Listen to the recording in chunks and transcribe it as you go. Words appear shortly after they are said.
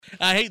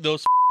I hate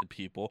those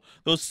people.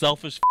 Those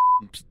selfish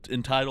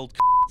entitled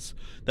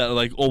that are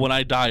like, oh, when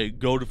I die,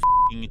 go to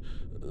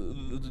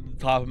the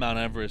top of Mount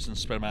Everest and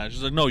spread my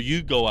ashes. Like, no,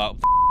 you go out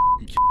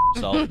and kill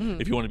yourself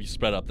if you want to be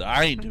spread up there.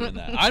 I ain't doing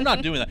that. I'm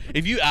not doing that.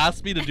 If you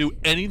ask me to do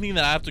anything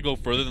that I have to go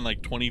further than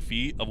like 20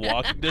 feet of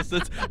walking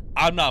distance,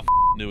 I'm not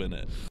doing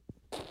it.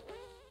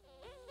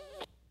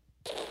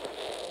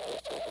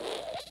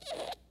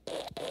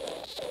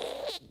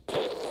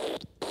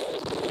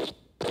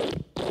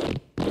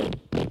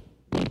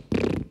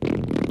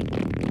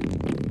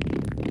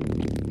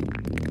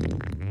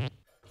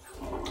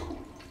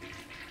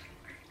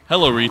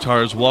 Hello,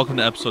 retards. Welcome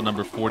to episode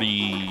number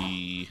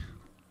 40.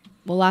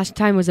 Well, last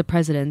time was the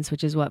president's,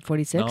 which is what,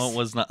 46? No, it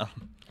was not.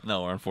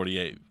 No, we're on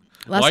 48.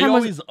 Last why time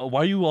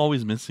are you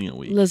always missing a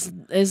week? Was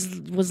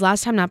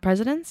last time not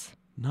president's?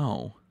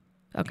 No.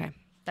 Okay.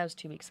 That was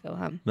 2 weeks ago,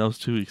 huh? That was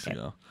 2 weeks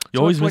ago. You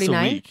So always we're miss a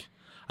 49? week.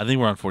 I think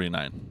we're on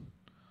 49.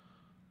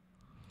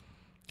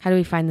 How do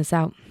we find this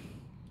out?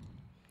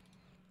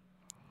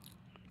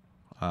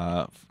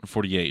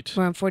 48.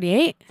 We're on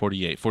 48?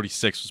 48.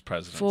 46 was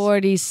president's.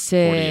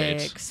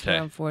 46. 48. We're Okay.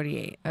 on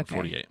 48. Okay.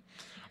 48.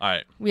 All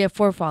right. We have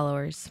 4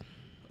 followers.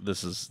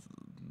 This is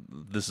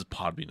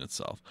Podbean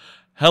itself.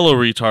 Hello,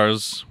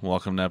 retards.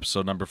 Welcome to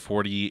episode number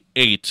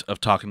 48 of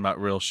Talking About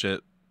Real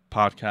Shit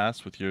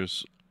podcast with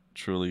yours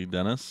truly,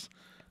 Dennis,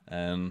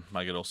 and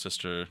my good old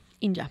sister,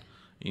 Inja.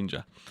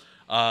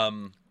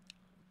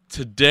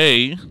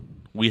 Today,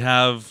 we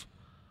have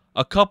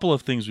a couple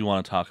of things we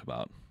want to talk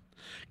about.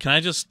 Can I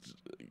just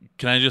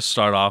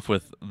start off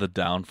with the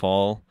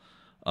downfall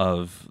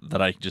of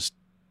that I just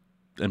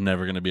am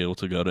never going to be able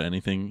to go to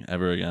anything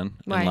ever again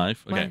in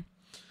life? Okay. Why?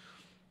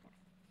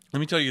 Let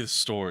me tell you the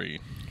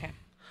story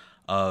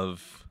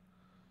of...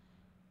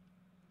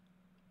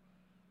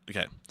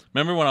 Okay.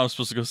 Remember when I was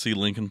supposed to go see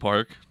Linkin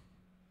Park?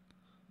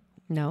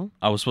 No.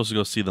 I was supposed to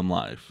go see them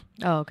live.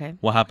 Oh, okay.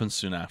 What happened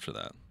soon after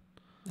that?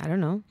 I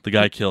don't know. The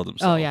guy killed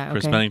himself. Oh, yeah,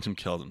 Chris okay. Bennington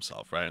killed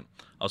himself, right?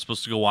 I was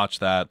supposed to go watch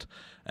that,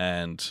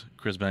 and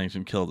Chris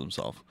Bennington killed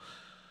himself.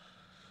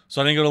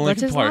 So I didn't go to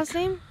What's Linkin his Park. last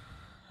name?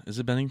 Is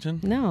it Bennington?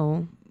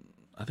 No.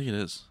 I think it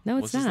is. No,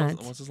 it's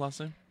not. What's his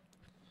last name?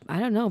 I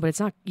don't know, but it's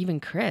not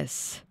even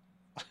Chris.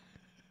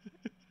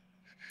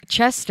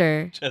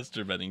 Chester.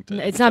 Chester Bennington.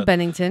 It's not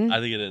Bennington. I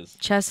think it is.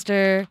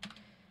 Chester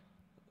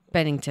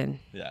Bennington.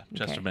 Yeah,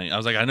 Chester Okay. Bennington. I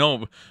was like, I know.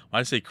 When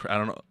I say, I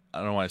don't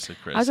know why I said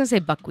Chris. I was going to say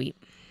buckwheat.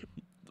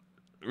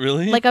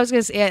 Really? Like I was going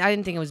to say, I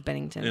didn't think it was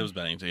Bennington. It was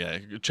Bennington. Yeah,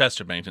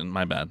 Chester Bennington.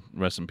 My bad.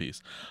 Rest in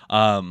peace.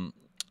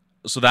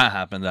 So that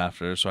happened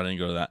after, so I didn't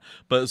go to that.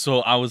 But so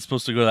I was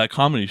supposed to go to that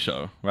comedy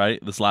show, right?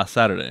 This last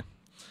Saturday.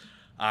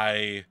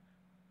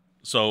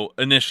 So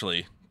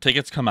initially,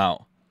 tickets come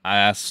out. I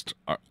asked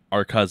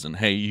our cousin,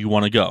 hey, you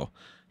want to go?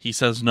 He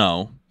says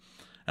no.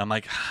 And I'm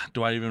like,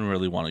 do I even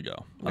really want to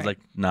go? I was like,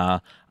 nah,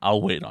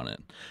 I'll wait on it.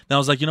 Then I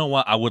was like, you know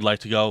what? I would like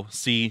to go.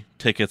 See,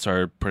 tickets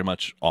are pretty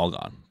much all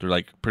gone. They're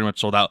like pretty much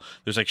sold out.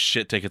 There's like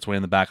shit tickets way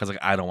in the back. I was like,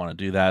 I don't want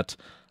to do that.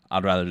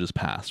 I'd rather just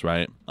pass,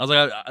 right? I was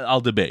like,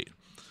 I'll debate.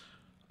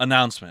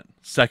 Announcement,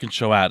 second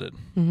show added,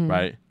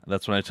 right?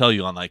 That's when I tell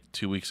you on like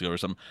 2 weeks ago or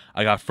something.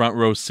 I got front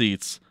row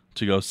seats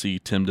to go see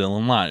Tim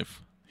Dillon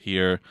live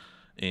here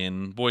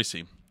in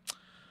Boise.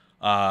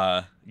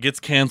 Gets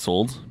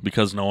canceled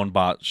because no one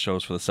bought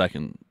shows for the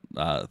second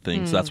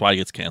thing. So that's why it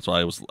gets canceled.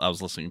 I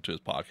was listening to his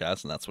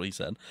podcast and that's what he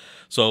said.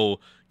 So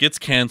gets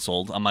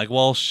canceled. I'm like,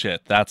 well,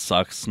 shit, that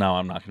sucks. Now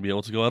I'm not going to be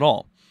able to go at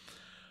all.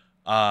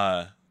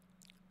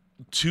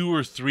 2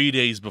 or 3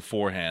 days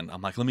beforehand,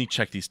 I'm like, let me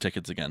check these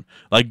tickets again.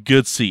 Like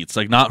good seats,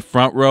 like not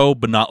front row,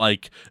 but not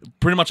like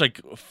pretty much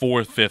like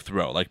 4th, 5th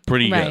row, like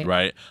pretty good,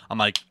 right? I'm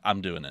like,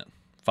 I'm doing it.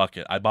 Fuck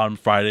it. I bought them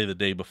Friday the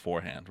day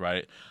beforehand,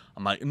 right?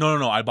 I'm like,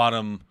 no. I bought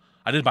them.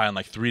 I did buy them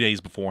like 3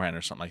 days beforehand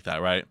or something like that,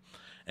 right?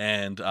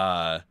 And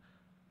I'm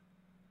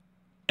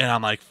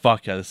like,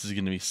 fuck yeah, this is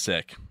gonna be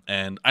sick.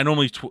 And I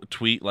normally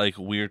tweet like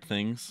weird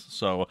things,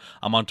 so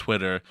I'm on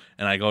Twitter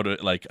and I go to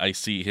like I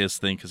see his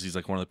thing because he's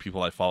like one of the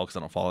people I follow because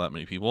I don't follow that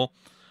many people.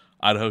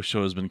 Idaho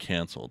show has been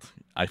canceled.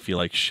 I feel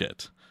like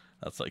shit.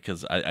 That's like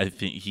because I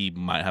think he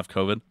might have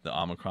COVID, the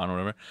Omicron or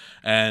whatever,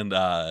 and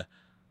it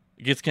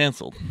gets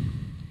canceled.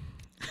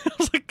 I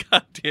was like,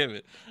 God damn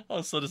it! I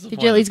was so disappointed.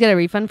 Did you at least get a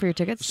refund for your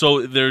tickets?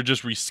 So they're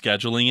just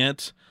rescheduling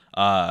it.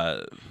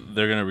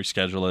 They're gonna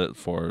reschedule it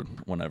for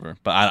whenever.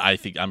 But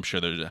I'm sure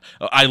there's.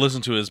 I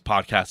listened to his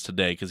podcast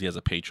today because he has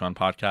a Patreon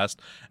podcast,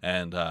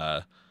 and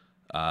I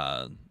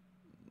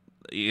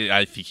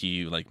think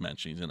he like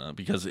mentioned,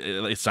 because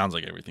it sounds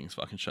like everything's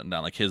fucking shutting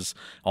down. Like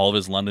all of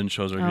his London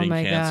shows are being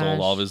my canceled.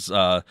 gosh.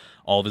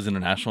 All of his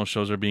international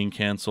shows are being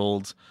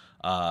canceled.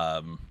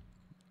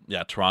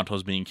 Yeah,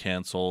 Toronto's being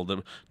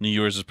canceled. New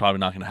Year's is probably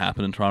not going to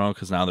happen in Toronto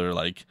because now they're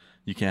like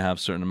You can't have a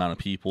certain amount of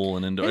people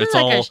and indoor. This It's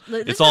is like all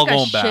this it's is all like a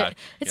going shit- back.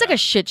 It's Yeah. like a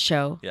shit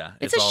show. Yeah,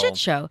 It's a all- shit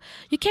show.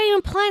 You can't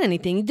even plan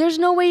anything. There's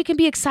no way you can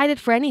be excited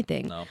for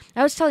anything. No.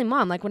 I was telling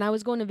Mom, like when I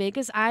was going to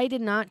Vegas, I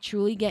did not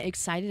truly get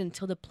excited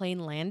until the plane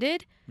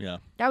landed. Yeah.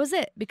 That was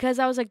it. Because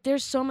I was like,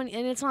 there's so many,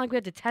 and it's not like we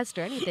had to test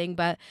or anything,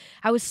 but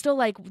I was still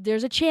like,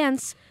 there's a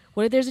chance.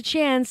 What if there's a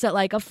chance that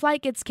like a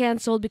flight gets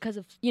canceled because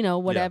of,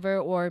 whatever,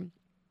 or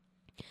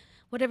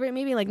whatever it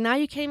may be. Like now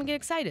you can't even get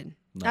excited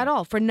at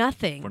all for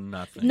nothing. For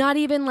nothing. Not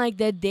even like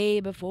the day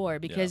before,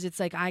 because it's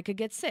like I could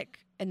get sick.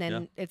 And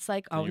then it's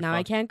like, oh, you're now I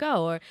fucked. can't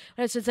go. Or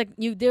so it's like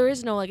there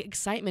is no like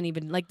excitement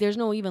even. Like there's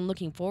no even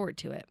looking forward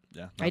to it.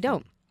 Yeah. I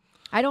don't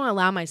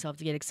allow myself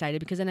to get excited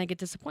because then I get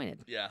disappointed.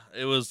 Yeah.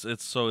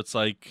 It's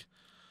like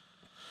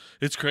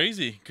it's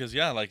crazy because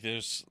like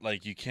there's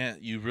like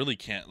you really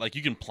can't, like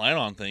you can plan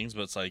on things,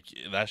 but it's like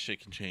that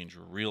shit can change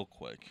real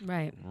quick.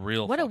 Right.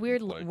 Real. What a fucking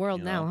weird quick, world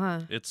you now, know? huh?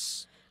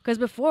 It's Because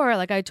before,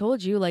 like I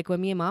told you, like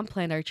when me and Mom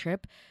planned our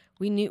trip,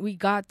 we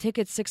got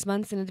tickets 6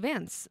 months in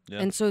advance. Yeah.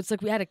 And so it's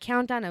like we had a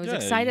countdown. I was Yeah,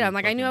 excited. you I'm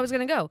like, I knew I fucking- was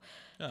going to go.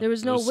 yeah, There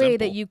was it no way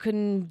that simple. you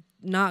couldn't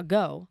not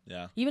go.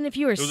 Yeah. Even if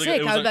you were was like-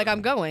 sick, it was I would be like- like,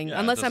 I'm going. yeah, it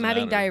Unless I'm doesn't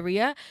having matter.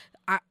 diarrhea,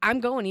 I'm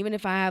going, even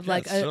if I have Yeah,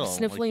 like still, a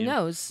like, sniffly you-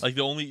 nose. Like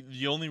the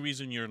only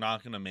reason you're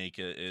not gonna make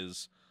it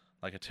is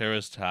like a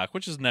terrorist attack,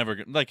 which is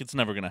never it's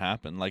never gonna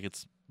happen. Like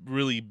it's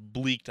really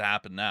bleak to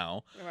happen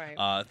now.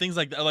 Right. Things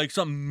like that, like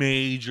some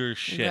major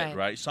shit, Right.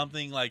 right?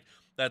 Something like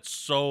that's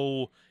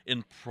so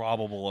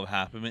improbable of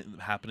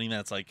happening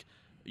that's like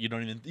you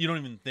don't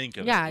even think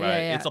of Yeah, it, yeah, right?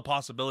 yeah. It's a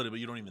possibility, but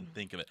you don't even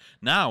think of it.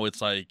 Now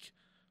it's like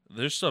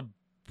there's a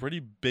pretty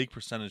big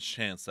percentage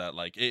chance that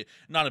like it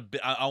not a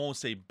big, I won't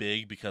say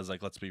big because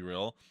like let's be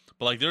real,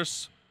 but like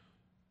there's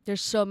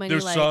so many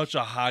like such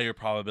a higher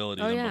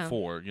probability Oh, than yeah.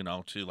 before,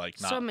 to like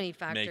not so many make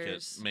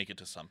factors. it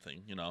to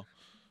something,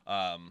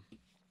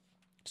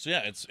 so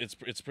yeah,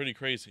 it's pretty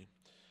crazy,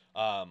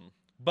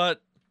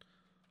 but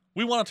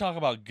we want to talk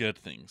about good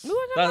things. We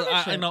wanna talk about good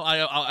I shit. know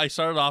I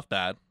started off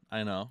bad,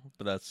 I know,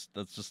 but that's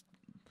just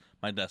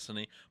my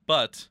destiny.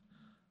 But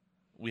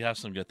we have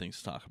some good things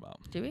to talk about.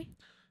 Do we?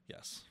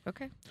 Yes,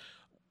 Okay.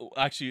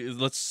 actually,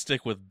 let's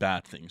stick with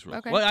bad things.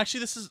 Okay. Well,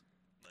 actually,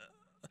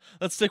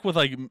 let's stick with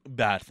like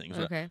bad things.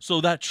 Okay.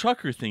 So that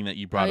trucker thing that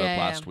you brought Oh, up yeah,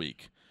 yeah, last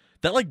week,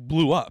 that like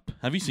blew up.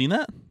 Have you seen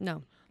that?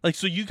 No. Like,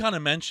 so you kind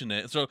of mentioned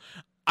it. So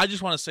I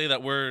just want to say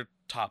that we're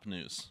top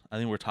news. I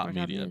think we're top We're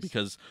top media news.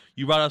 because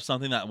you brought up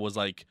something that was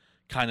like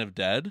kind of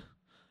dead,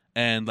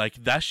 and like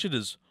that shit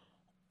is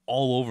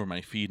all over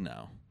my feed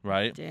now,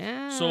 right?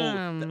 Damn. So,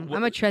 I'm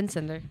a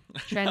trendsetter.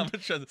 I'm a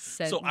trend-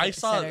 so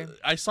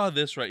I saw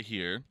this right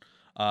here.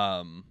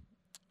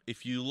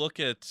 If you look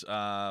at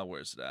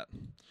where's that?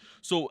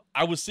 So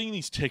I was seeing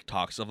these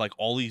TikToks of like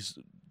all these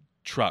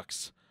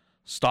trucks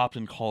stopped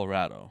in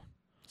Colorado.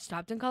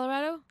 Stopped in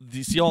Colorado? Do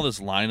you see all this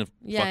line of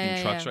Yeah, fucking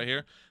yeah, trucks yeah. right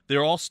here?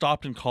 They're all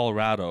stopped in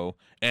Colorado,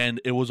 and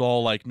it was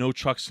all like no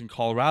trucks in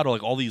Colorado,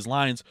 like all these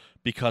lines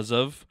because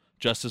of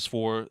justice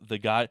for the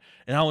guy.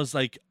 And I was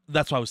like,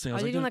 that's what I was saying. I Are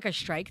was they like, doing dude, like a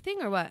strike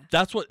thing or what?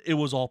 that's what it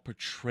was all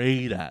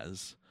portrayed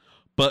as.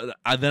 But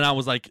then I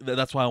was like,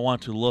 that's why I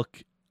wanted to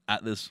look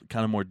at this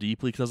kind of more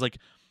deeply, because I was like,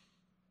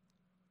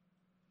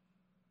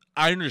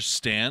 I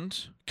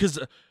understand, because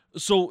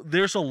so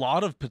there's a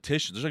lot of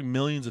petitions. There's like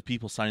millions of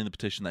people signing the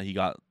petition that he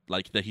got,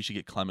 like that he should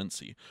get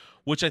clemency,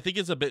 which I think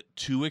is a bit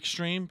too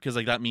extreme, because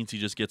like that means he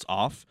just gets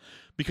off,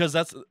 because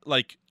that's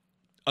like,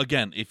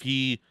 again, if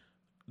the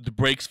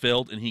brakes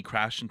failed and he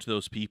crashed into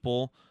those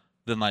people,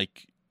 then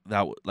like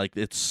that like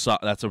that's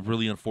a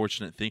really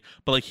unfortunate thing.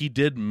 But like he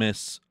did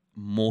miss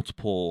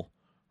multiple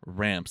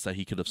ramps that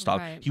he could have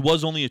stopped. Right. He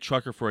was only a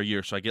trucker for a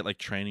year, so I get like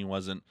training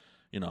wasn't,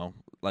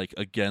 like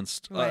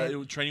against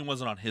Right. training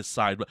wasn't on his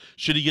side. But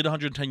should he get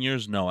 110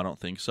 years? No, I don't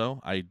think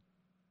so. I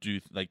do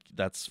like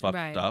that's fucked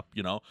Right. up,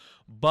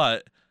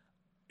 But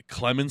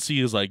clemency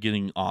is like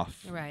getting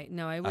off. Right.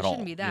 No, it At shouldn't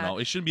all, be that.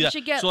 It shouldn't be You that.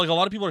 should get- So like a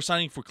lot of people are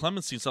signing for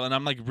clemency and stuff, and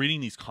I'm like reading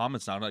these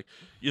comments now, like,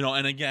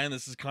 and again,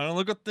 this is kind of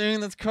like a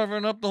thing that's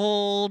covering up the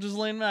whole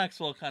Ghislaine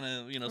Maxwell kind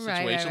of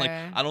situation. Like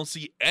right. I don't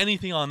see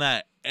anything on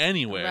that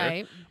anywhere.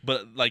 Right.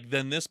 But like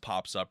then this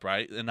pops up,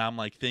 right? And I'm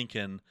like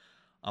thinking,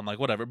 I'm like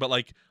whatever. But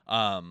like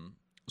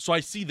so I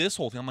see this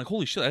whole thing. I'm like,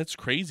 holy shit, that's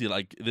crazy.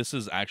 Like this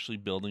is actually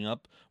building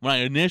up. When I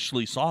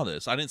initially saw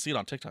this, I didn't see it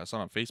on TikTok. I saw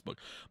it on Facebook.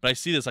 But I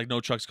see this like no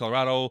trucks,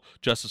 Colorado,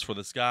 justice for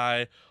this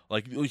guy.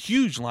 Like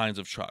huge lines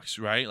of trucks,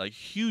 right? Like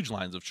huge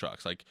lines of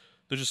trucks. Like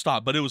they're just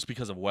stopped. But it was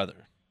because of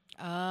weather.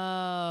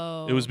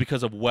 Oh. It was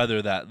because of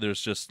weather that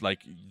there's just like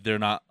they're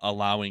not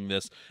allowing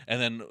this,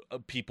 and then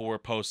people were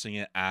posting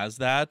it as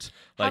that,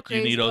 like you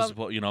need crazy. us,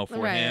 for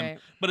right, him. right.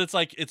 But it's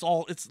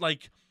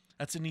like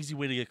that's an easy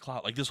way to get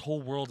clout. Like this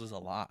whole world is a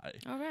lie.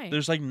 All right.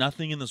 There's like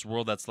nothing in this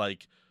world that's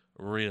like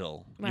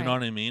real. You Right. know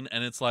what I mean?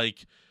 And it's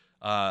like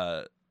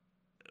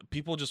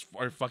people just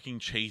are fucking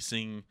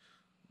chasing,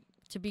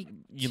 to be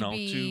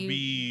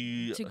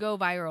to go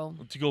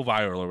viral, to go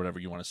viral or whatever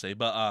you want to say.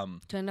 But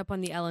to end up on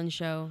the Ellen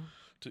show.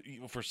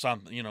 for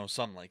some,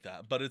 something like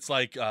that. But it's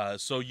like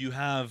so you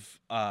have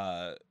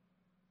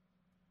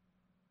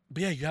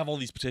But yeah, you have all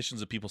these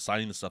petitions of people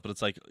signing this stuff, but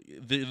it's like,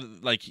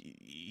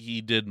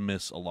 he did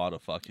miss a lot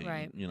of fucking,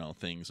 Right.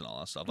 things and all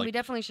that stuff. we Like,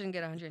 definitely shouldn't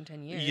get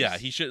 110 years. yeah,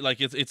 he should,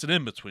 like, it's an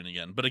in between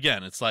again. But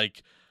again, it's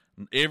like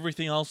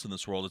everything else in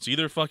this world. It's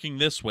either fucking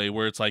this way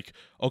where it's like,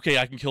 okay,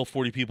 I can kill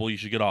 40 people, you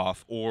should get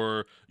off,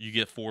 or you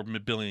get 4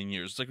 billion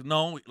years. It's like,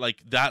 no,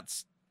 like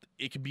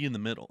it could be in the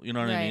middle. You know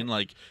what I Right. mean?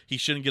 Like, he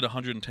shouldn't get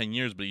 110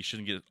 years, but he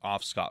shouldn't get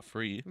off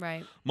scot-free.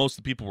 Right. Most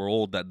of the people were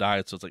old that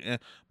died, so it's like,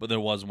 but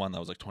there was one that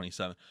was like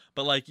 27.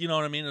 But like, you know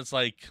what I mean? It's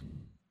like,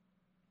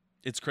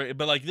 it's crazy.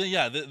 But like,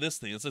 yeah, this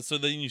thing. It's so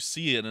then you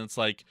see it, and it's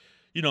like,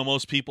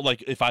 most people,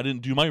 like, if I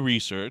didn't do my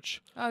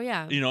research, Oh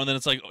yeah. and then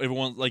it's like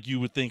everyone, like,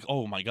 you would think,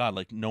 oh my god,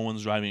 like, no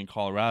one's driving in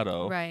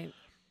Colorado. Right.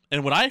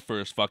 And when I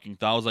first fucking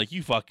thought, I was like,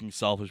 you fucking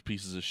selfish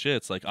pieces of shit.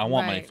 It's like, I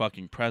want my Right.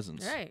 fucking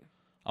presents. Right.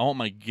 I want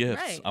my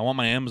gifts. Right. I want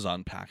my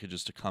Amazon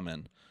packages to come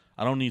in.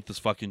 I don't need this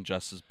fucking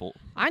justice bull.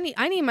 I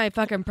need my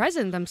fucking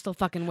present. I'm still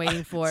fucking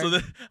waiting for. So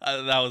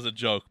that was a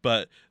joke,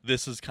 but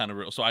this is kind of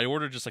real. So I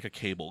ordered just like a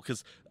cable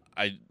because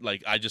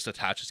I just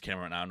attach this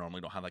camera now. I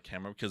normally don't have that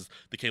camera because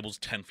the cable's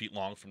 10 feet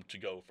long to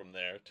go from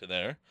there to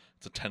there.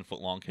 It's a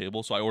 10-foot long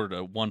cable. So I ordered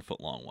a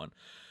 1-foot long one,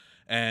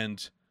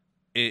 and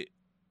it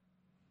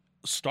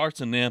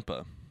starts in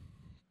Nampa.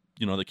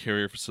 The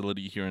carrier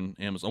facility here in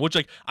Amazon, which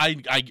like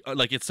I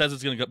like, it says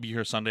it's gonna be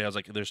here Sunday. I was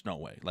like, there's no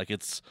way. Like,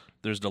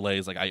 there's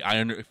delays. Like,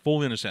 I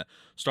fully understand.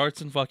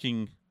 Starts in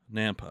fucking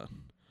Nampa.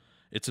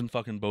 It's in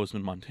fucking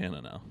Bozeman,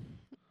 Montana now.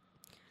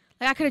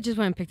 Like, I could have just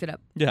went and picked it up.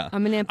 Yeah,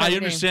 I'm in Nampa I today.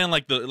 understand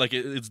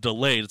it's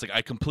delayed. It's like,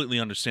 I completely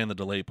understand the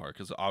delay part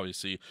because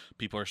obviously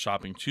people are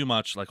shopping too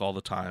much, like, all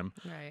the time,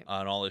 Right.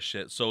 and all this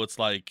shit. So it's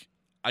like,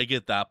 I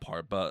get that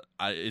part, but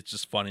it's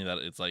just funny that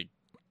it's like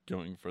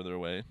going further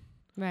away.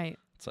 Right.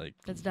 It's like,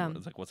 That's dumb.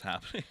 It's like, what's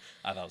happening?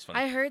 I thought it was funny.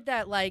 I heard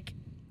that like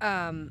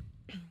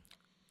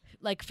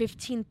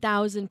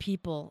 15,000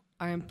 people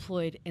are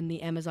employed in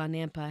the Amazon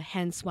Nampa,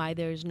 hence why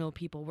there's no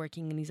people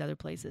working in these other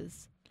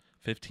places.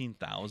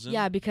 15,000.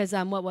 Yeah, because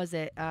what was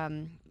it?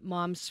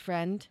 Mom's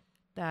friend,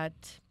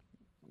 that,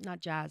 not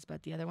Jazz,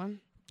 but the other one.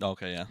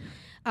 Okay,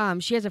 yeah.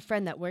 She has a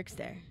friend that works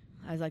there.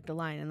 I was like the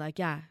line, and like,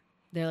 yeah,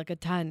 they're like a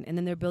ton, and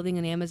then they're building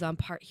an Amazon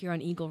part here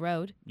on Eagle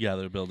Road, Yeah,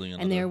 they're building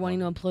another and they're wanting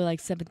to one. employ like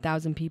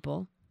 7,000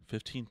 people.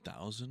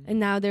 15,000. And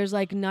now there's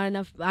like not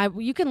enough.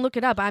 You can look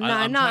it up. I'm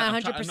not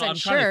 100% I'm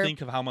sure. trying to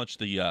think of how much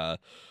the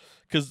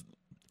because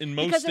in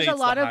most Because states there's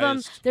a lot the of them.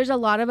 highest, There's a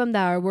lot of them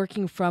that are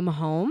working from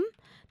home,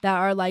 that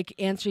are like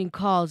answering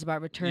calls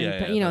about returning,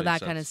 Yeah, yeah, that that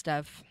makes kind of sense.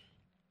 stuff.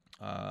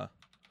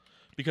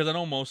 because I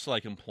know most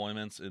like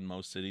employments in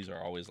most cities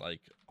are always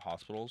like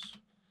hospitals,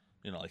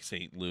 like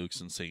St. Luke's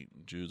and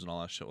St. Jude's and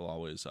all that shit will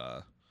always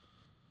I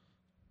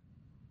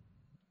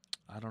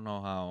don't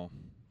know how.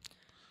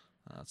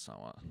 That's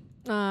not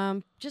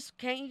what. Just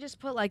can't you just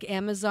put like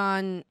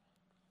Amazon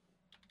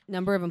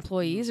number of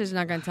employees? Or is it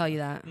not going to tell you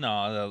that?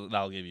 No,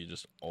 that'll give you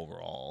just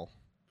overall.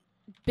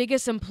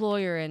 Biggest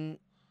employer in.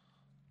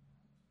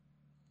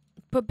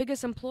 Put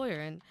biggest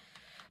employer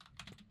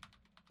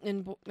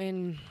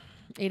in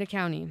Ada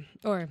County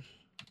or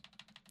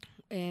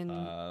in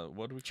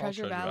What do we call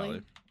Treasure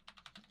Valley?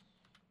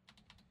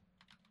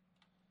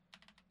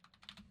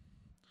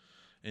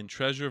 In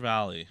Treasure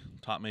Valley,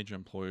 top major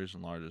employers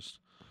and largest.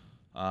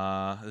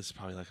 This is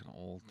probably like an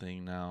old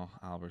thing now.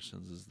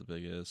 Albertsons is the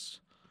biggest.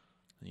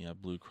 Then you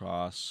have Blue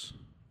Cross.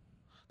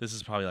 This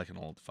is probably like an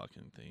old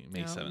fucking thing.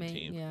 May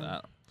 17th. yeah.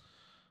 That,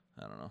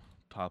 I don't know.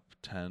 Top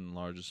 10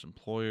 largest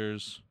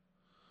employers.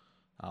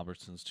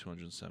 Albertsons,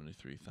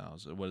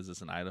 273,000. What is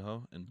this in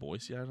Idaho? In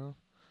Boise, Idaho?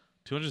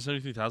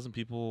 273,000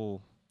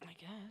 people I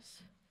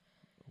guess.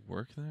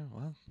 work there?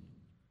 What?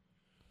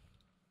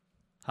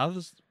 How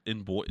does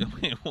in Boise?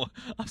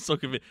 I'm so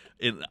confused.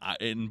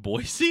 In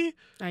Boise,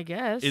 I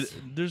guess.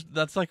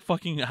 that's like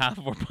fucking half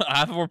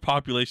of our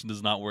population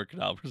does not work at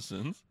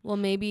Albertsons. Well,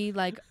 maybe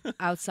like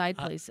outside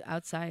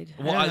outside.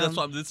 Well, I don't that's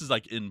know. what this is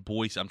like in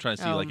Boise. I'm trying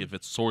to see like if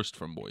it's sourced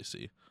from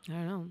Boise. I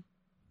don't know.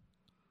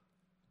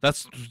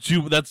 That's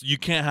you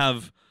can't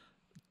have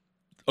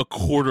a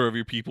quarter of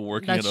your people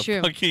working That's at a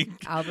true. fucking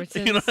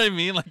Albertsons. You know what I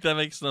mean? Like, that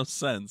makes no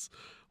sense.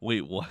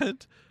 Wait,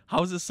 what?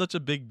 How is this such a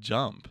big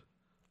jump?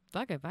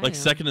 Fuck it. Like,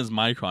 second is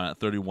Micron at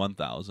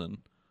 31,000.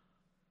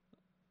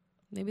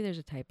 Maybe there's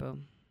a typo.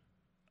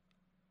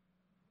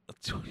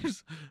 All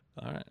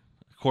right,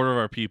 a quarter of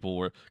our people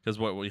were because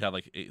what we have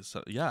like 8.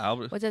 So, yeah,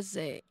 Albert. What does it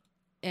say?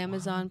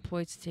 Amazon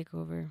poised to take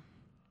over.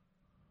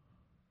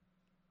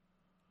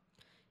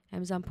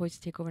 Amazon poised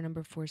to take over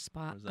number 4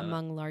 spot Where's that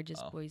among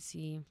largest Oh.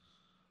 Boise.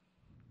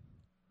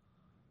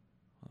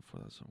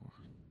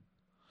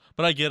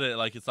 But I get it.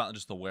 Like, it's not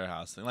just the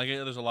warehouse thing. Like,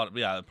 there's a lot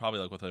of probably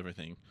like with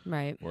everything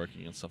Right.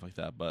 working and stuff like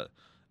that. But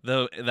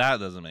though that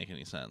doesn't make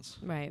any sense.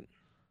 Right.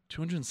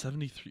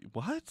 273.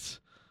 What?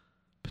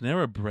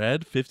 Panera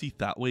Bread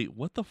 50,000. Wait,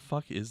 what the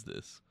fuck is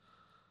this?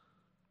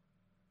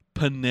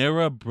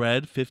 Panera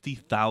Bread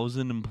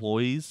 50,000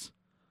 employees.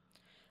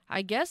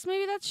 I guess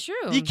maybe that's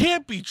true. You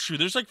can't be true.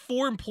 There's like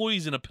 4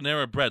 employees in a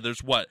Panera Bread.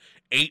 There's what,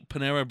 8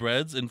 Panera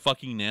Breads in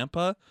fucking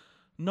Nampa?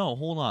 No,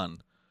 hold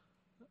on.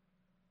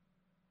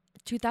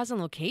 2,000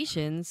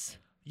 locations.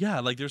 Yeah,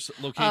 like there's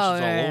locations Oh,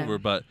 yeah, all yeah. over,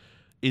 but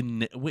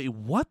wait,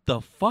 what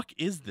the fuck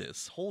is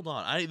this? Hold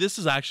on. This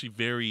is actually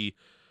very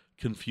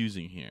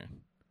confusing here.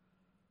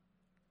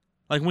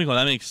 Like Winkle,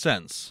 that makes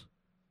sense.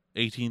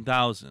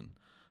 18,000.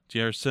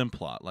 JR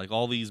Simplot, like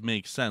all these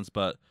make sense,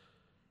 but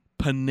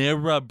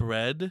Panera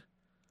Bread,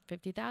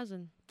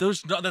 50,000.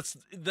 there's no that's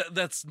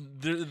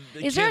there.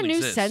 Is there a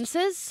new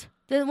census?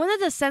 When did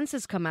the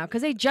census come out?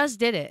 Because they just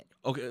did it.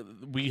 Okay,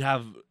 we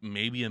have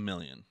maybe 1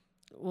 million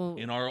Well,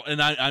 in our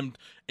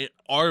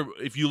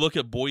if you look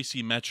at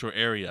Boise metro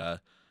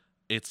area,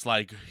 it's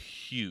like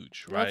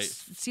huge, right?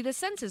 let's see the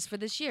census for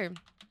this year.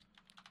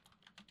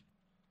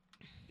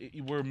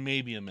 We're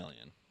maybe 1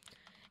 million.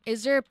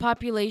 Is there a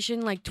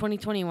population like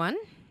 2021?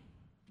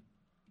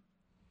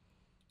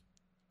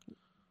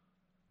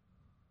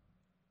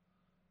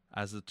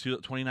 As the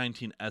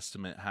 2019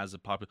 estimate has a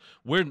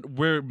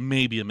we're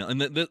maybe 1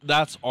 million. And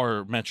that's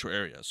our metro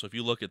area. So if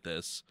you look at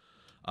this,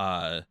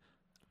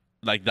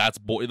 like that's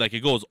like it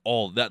goes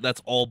all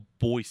that's all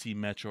Boise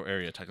metro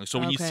area technically. So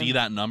when you Okay. see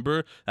that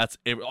number, that's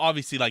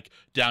obviously like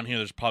down here.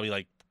 There's probably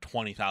like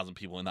 20,000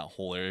 people in that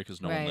whole area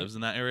because no one Right. lives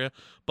in that area.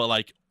 But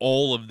like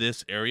all of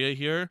this area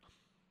here,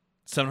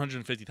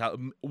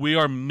 750,000. We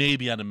are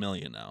maybe at 1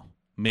 million now.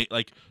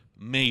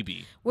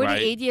 Maybe. We're right?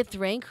 the 80th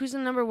rank. Who's the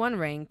number 1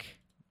 rank?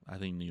 I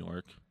think New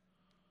York.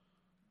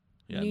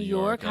 Yeah, New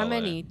York. How LA.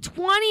 many?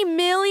 20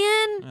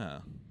 million? Yeah.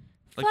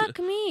 Fuck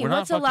me. we're not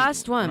What's the fucking-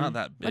 last we're one? not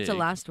that What's the big.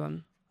 last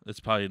one? It's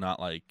probably not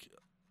like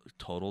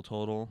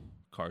total.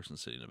 Carson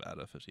City,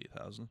 Nevada,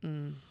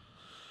 58,000.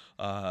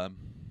 But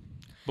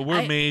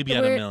we're maybe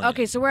at 1 million.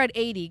 Okay, so we're at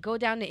 80. Go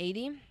down to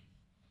 80.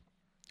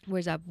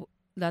 Where's that?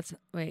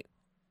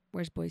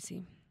 Where's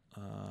Boise?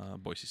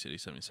 Boise City,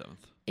 77th.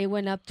 It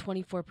went up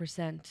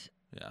 24%.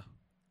 Yeah.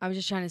 I was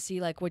just trying to see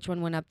like which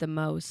one went up the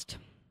most.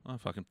 Oh,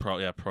 fucking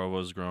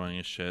Provo's growing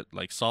as shit.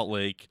 Like Salt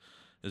Lake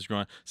is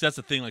growing. See, that's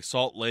the thing. Like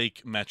Salt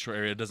Lake metro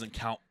area doesn't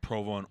count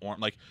Provo and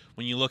Orange. Like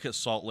when you look at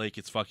Salt Lake,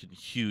 it's fucking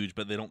huge,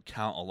 but they don't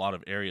count a lot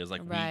of areas.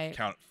 Like Right. we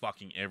count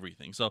fucking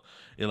everything. So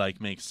it like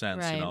makes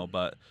sense, Right. you know.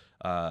 But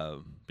yeah,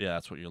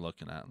 that's what you're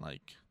looking at.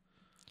 Like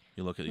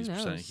you look at these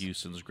percent. knows?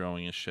 Houston's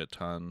growing a shit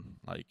ton.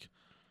 Like,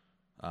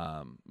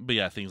 but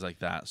yeah, things like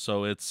that.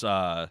 So it's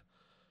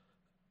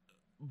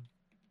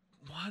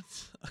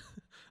what?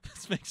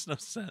 This makes no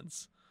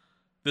sense.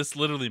 This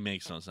literally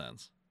makes no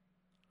sense.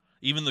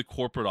 Even the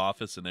corporate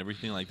office and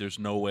everything, like there's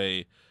no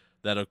way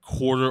that a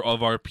quarter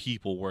of our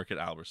people work at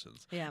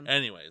Albertsons. Yeah.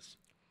 Anyways,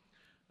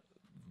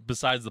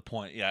 besides the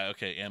point, yeah,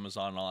 okay,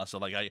 Amazon and all that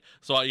stuff.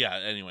 Yeah.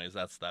 Anyways,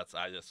 that's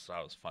I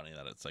was funny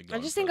that it's like. I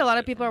just think a lot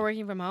of people are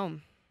working from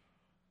home.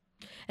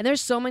 And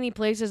there's so many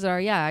places that are,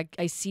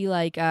 I see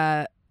like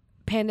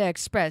Panda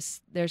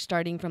Express, they're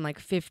starting from like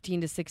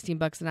 15 to 16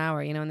 bucks an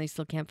hour, you know, and they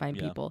still can't find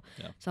Yeah, people.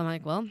 yeah. So I'm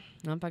like, well,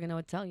 I don't fucking know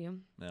what to tell you.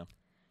 Yeah.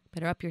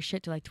 Better up your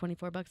shit to like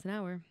 24 bucks an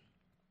hour.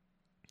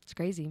 It's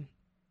crazy.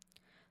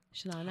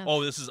 Should not enough.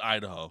 Oh, this is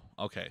Idaho.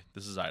 Okay,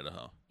 this is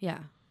Idaho. Yeah.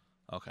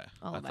 Okay,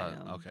 All of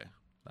Idaho. Okay,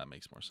 that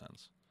makes more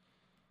sense.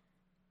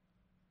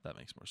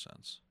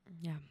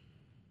 Yeah.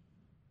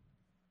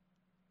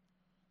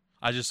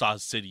 I just saw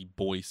city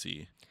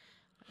Boise.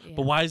 Yeah.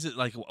 But why is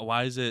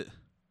it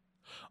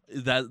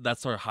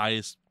that's our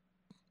highest?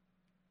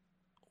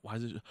 Why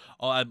is it?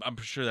 Oh, I'm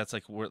sure that's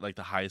like we're like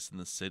the highest in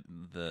the city.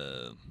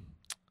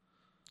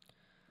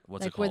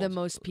 What's it Like called? where the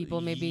most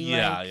people maybe,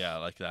 Yeah, like- yeah,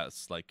 like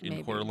that's like in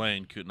Maybe. Coeur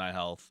d'Alene, Kootenai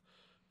Health.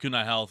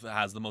 Kootenai Health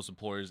has the most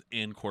employers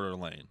in Coeur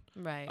d'Alene.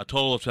 Right. A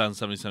total of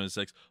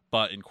 2,776,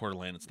 but in Coeur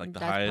d'Alene it's like the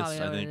That's highest. probably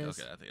I what think. it is.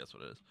 Okay, I think that's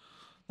what it is.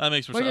 That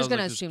makes more We're sense. just I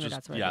gonna was assume that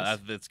that's what it yeah, is.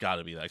 it's got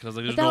to be that because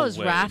like What there's the hell no is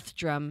way.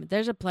 Rathdrum?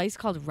 There's a place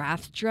called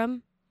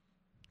Rathdrum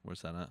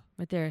Where's that at?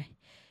 with their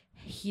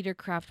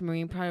Heatercraft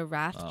Marine product.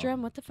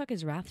 Rathdrum? What the fuck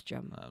is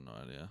Rathdrum? I have no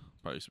idea.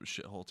 Probably some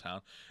shithole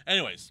town.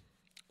 Anyways,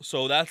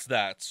 so that's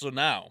that. So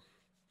now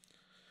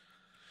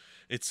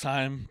it's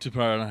time to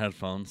put on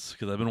headphones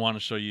because I've been wanting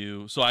to show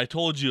you. So I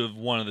told you of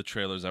one of the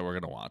trailers that we're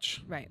gonna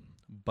watch, Right.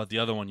 but the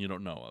other one you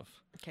don't know of,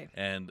 Okay.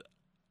 and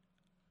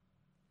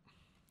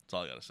that's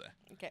all I gotta say.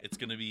 Okay. It's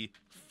gonna be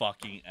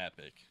fucking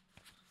epic.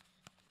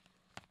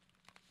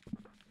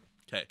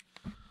 Okay,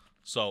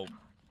 so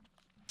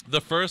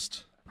the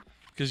first,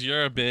 because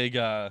you're a big,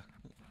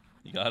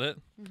 you got it.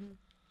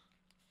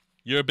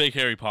 You're a big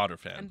Harry Potter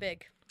fan. I'm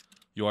big.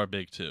 You are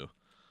big too.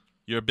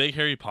 You're a big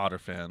Harry Potter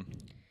fan.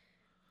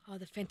 Oh,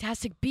 the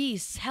Fantastic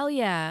Beasts. Hell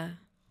yeah.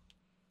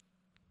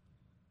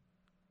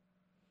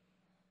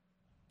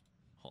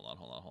 Hold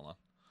on.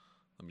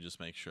 Let me just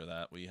make sure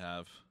that we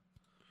have.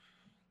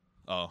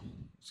 Oh,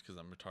 it's because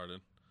I'm retarded.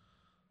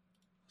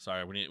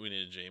 Sorry, we need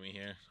a Jamie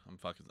here.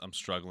 I'm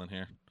struggling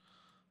here.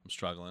 I'm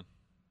struggling.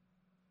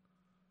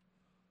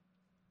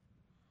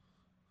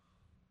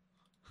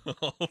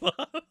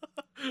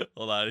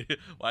 Hold on.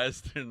 Why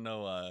is there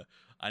no?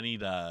 I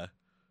need I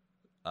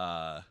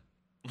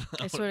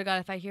swear to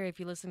God, if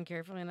you listen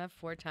carefully enough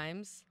 4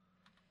 times,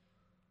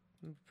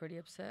 I'm pretty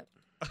upset.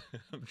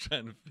 I'm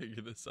trying to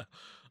figure this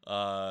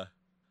out.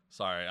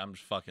 Sorry, I'm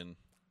just fucking.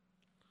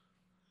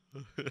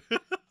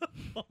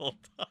 Hold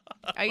on.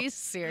 Are you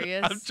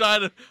serious? I'm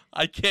trying to.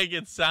 I can't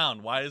get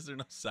sound. Why is there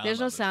no sound? There's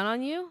no on this? sound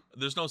on you?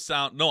 There's no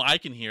sound. No, I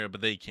can hear it,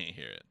 but they can't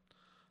hear it.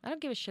 I don't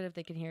give a shit if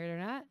they can hear it or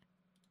not.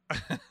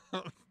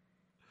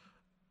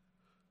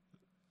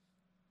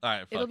 All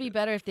right, fuck It'll be it.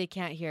 better if they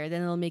can't hear it.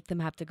 Then it'll make them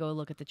have to go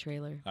look at the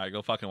trailer. All right,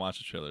 go fucking watch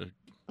the trailer.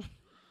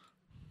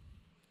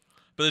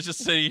 But it's just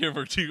sitting here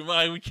for too.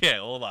 We can't.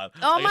 Hold on.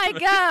 Oh my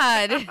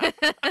god!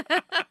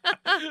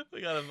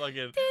 We gotta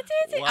fucking.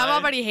 I'm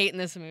already hating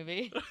this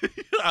movie.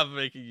 I'm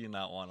making you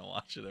not want to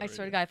watch it. I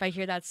swear to God, if I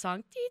hear that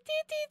song,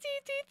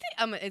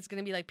 it's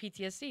gonna be like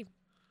PTSD.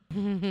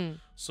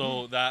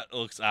 So that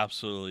looks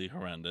absolutely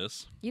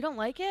horrendous. You don't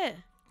like it?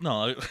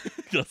 No,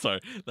 sorry.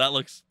 That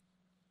looks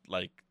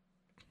like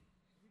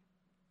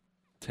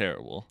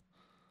terrible.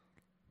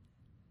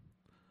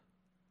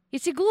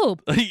 It's a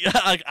globe. Yeah,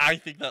 like, I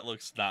think that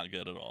looks not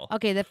good at all.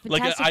 Okay, the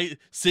Like fantastic.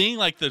 seeing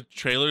like the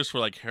trailers for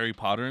like Harry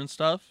Potter and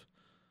stuff,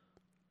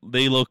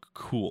 they look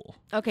cool.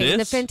 Okay, the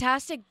This,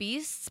 Fantastic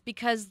Beasts,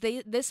 because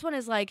this one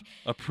is like,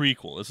 a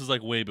prequel. This is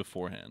like way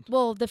beforehand.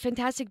 well, the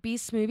Fantastic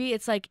Beasts movie,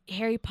 it's like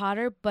Harry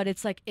Potter, but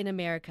it's like in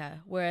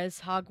America,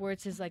 whereas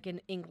Hogwarts is like in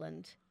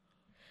England.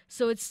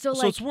 So it's still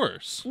So like, it's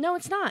worse. no,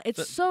 it's not.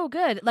 It's so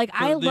good. Like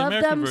I the love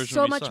American them version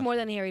so would be much suck. more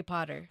than Harry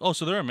Potter. Oh,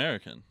 so they're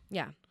American.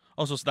 Yeah,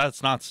 Oh, so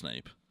that's not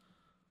Snape.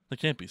 That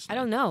can't be Snape. I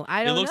don't know.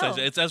 I don't It looks know. like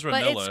it's Ezra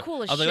but Miller. it's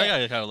cool as I was shit. like, that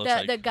guy kind of looks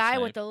like The guy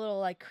Snape. with the little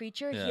like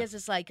creature, Yeah. he has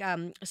this like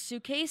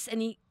suitcase,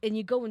 and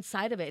you go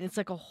inside of it, and it's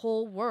like a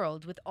whole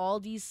world with all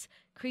these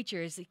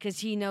creatures because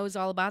he knows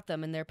all about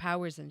them and their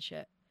powers and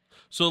shit.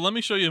 So let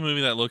me show you a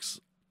movie that looks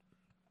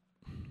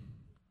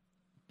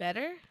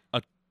Better?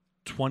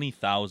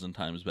 20,000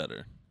 times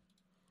better.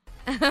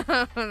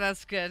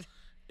 That's good.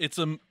 It's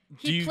a.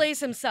 He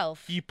plays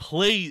himself. He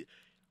play.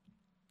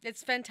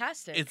 It's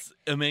fantastic. It's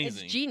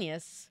amazing. It's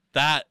genius.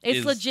 That It's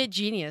is- legit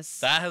genius.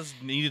 That has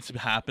needed to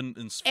happen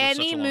in for such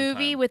Any a long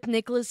movie time. with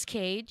Nicolas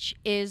Cage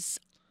is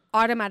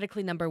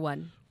automatically number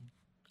one.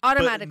 But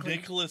Automatically.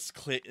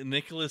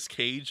 Nicolas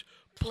Cage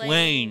Playing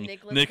playing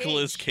Nicolas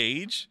Nicolas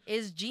Cage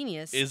is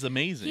genius. is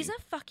amazing. He's a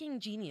fucking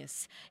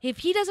genius. If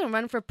he doesn't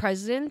run for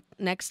president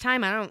next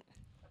time, I don't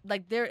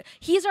like there.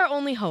 He's our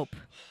only hope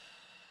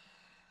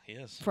he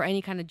is. for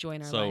any kind of joy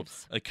in our So,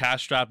 lives. a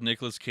cash-strapped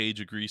Nicolas Cage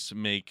agrees to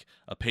make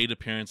a paid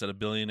appearance at a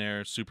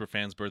billionaire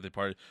superfan's birthday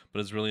party, but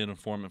is really an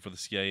informant for the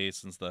CIA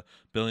since the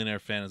billionaire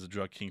fan is a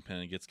drug kingpin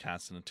and gets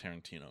cast in a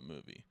Tarantino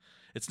movie.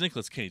 It's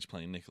Nicolas Cage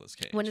playing Nicolas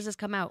Cage. When does this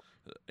come out?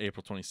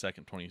 April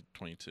 22nd,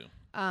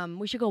 2022.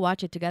 We should go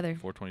watch it together.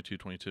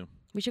 4/22/22.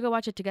 We should go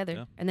watch it together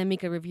Yeah. and then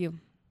make a review.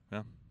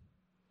 Yeah.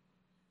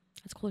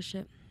 That's cool as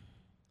shit.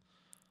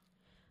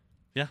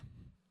 Yeah.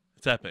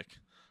 It's epic.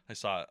 I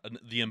saw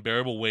it. The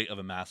Unbearable Weight of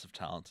a Massive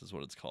Talent is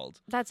what it's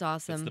called. That's It's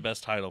awesome. the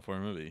best title for a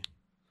movie.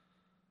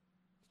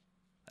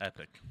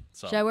 Epic.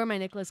 So, Should I wear my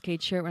Nicolas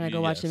Cage shirt when I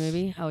go watch the yes,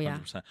 movie? Oh yeah.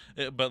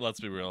 100%. But let's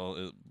be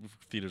real,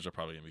 theaters are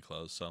probably gonna be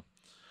closed. So,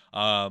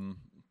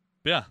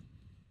 yeah,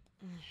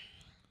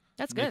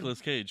 That's good.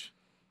 Nicolas Cage.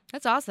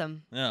 That's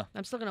awesome. Yeah,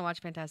 I'm still gonna watch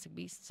Fantastic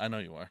Beasts. I know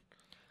you are.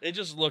 It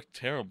just looked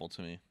terrible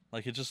to me.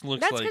 Like it just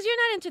looks That's like because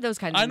you're not into those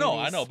kind of movies.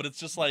 I know, but it's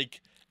just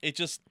like it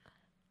just.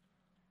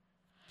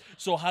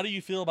 So how do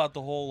you feel about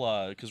the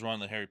whole? Because we're on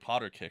the Harry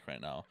Potter kick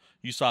right now.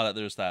 You saw that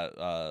there's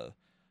that.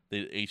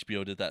 The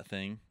HBO did that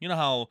thing. You know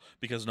how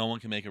because no one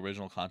can make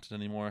original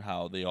content anymore,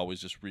 how they always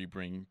just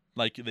rebring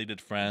like they did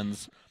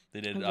Friends,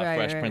 they did Right,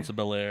 Fresh right. Prince of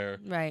Bel-Air.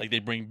 Right. Like they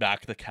bring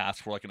back the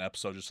cast for like an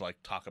episode just to like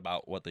talk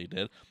about what they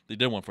did. They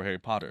did one for Harry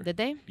Potter. Did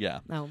they? Yeah.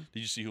 No.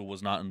 Did you see who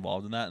was not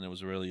involved in that? And it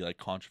was a really like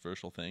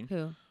controversial thing.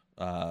 Who?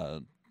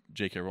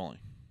 J.K. Rowling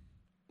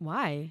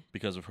Why?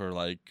 because of her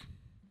like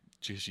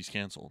she's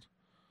canceled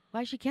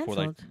Why is she for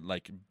canceled?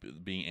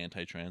 being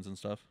anti-trans and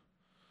stuff.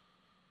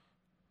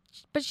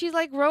 But she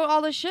like wrote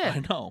all the shit.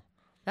 I know.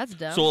 That's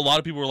dumb. So a lot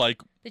of people were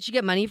like, Did she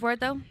get money for it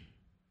though?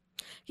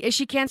 Is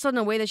she canceled in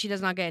a way that she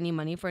does not get any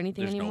money for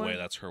anything "There's anymore? no way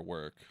that's her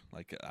work."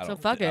 Like, I So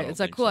don't. fuck I it. don't It's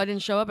like think cool. so. I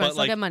didn't show up, but I But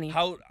still like, get money.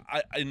 how?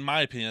 In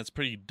my opinion, that's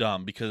pretty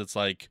dumb because it's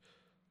like,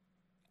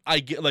 I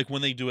get like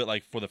when they do it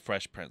like for the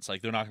Fresh Prince,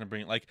 like they're not going to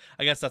bring like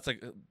I guess that's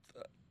like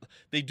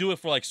they do it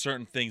for like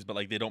certain things, but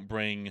like they don't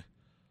bring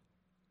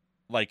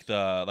like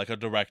a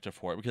director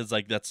for it because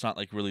like that's not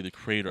like really the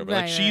creator, but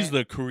like Right, she's right.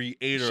 the creator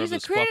She's of a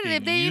this creator.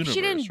 fucking If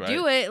she didn't universe,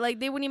 do right? it, like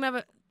they wouldn't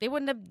even they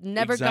wouldn't have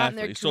never gotten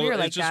their Exactly. career So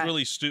like it's just that.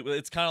 really stupid.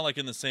 It's kind of like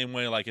in the same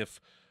way, like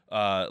if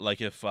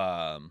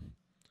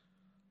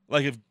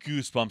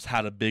Goosebumps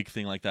had a big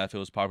thing like that, if it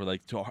was popular,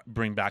 like to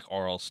bring back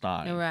R.L.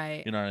 Stein,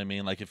 Right. You know what I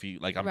mean? Like if he,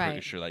 like I'm Right.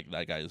 pretty sure like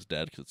that guy is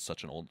dead because it's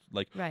such an old,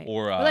 like, Right.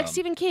 or like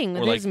Stephen King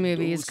with or his like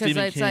movies because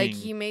Stephen it's like King.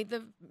 he made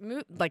the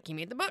he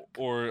made the book.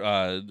 or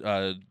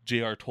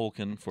J.R.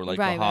 Tolkien for like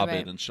Right, The right, Hobbit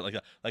right. and shit like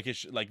that. Like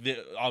it's like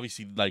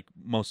obviously like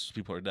most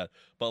people are dead,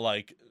 but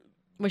like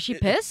Was she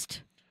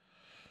pissed?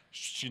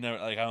 she never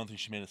like I don't think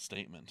she made a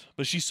statement,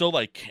 but she's so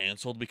like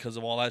canceled because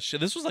of all that shit.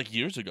 This was like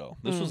years ago.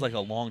 This was like a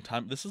long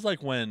time. This is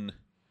like when.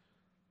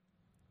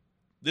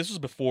 This was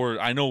before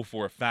I know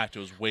for a fact it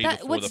was way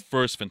before the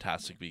first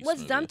Fantastic Beasts.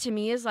 What's movie. dumb to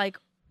me is like,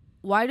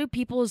 why do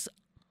people's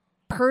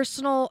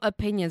personal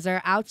opinions that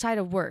are outside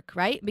of work,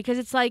 right? Because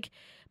it's like,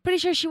 pretty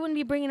sure she wouldn't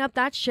be bringing up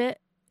that shit.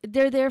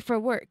 They're there for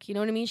work. You know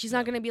what I mean? She's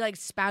not going to be like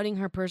spouting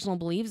her personal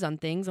beliefs on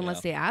things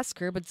unless they ask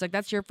her. But it's like,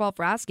 that's your fault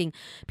for asking.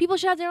 People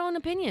should have their own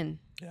opinion.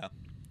 Yeah.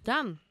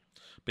 Dumb.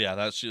 But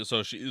yeah,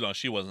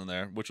 she wasn't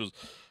there, which was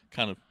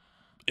kind of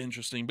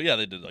interesting. But yeah,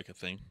 they did like a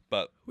thing.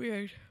 But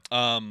weird.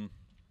 Yeah,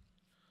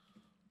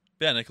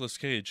 Nicolas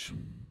Cage.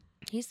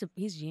 He's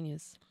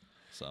genius.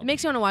 So It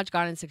makes me want to watch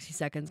Gone in 60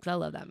 Seconds because I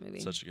love that movie.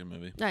 such a good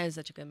movie. That is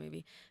such a good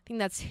movie. I think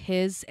that's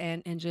his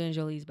and Angelina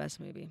Jolie's best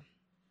movie.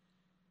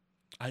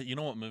 You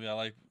know what movie I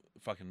like?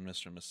 Fucking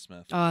Mr. and Mrs.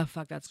 Smith. Oh,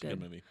 fuck, that's It's a good.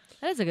 good movie.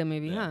 That is a good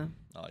movie, Yeah,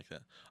 huh? I like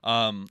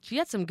that. She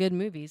had some good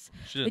movies.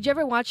 She did. Did you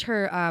ever watch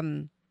her,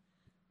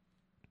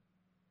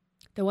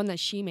 the one that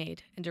she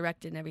made and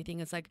directed and everything?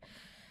 It's like,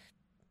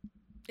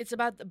 it's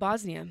about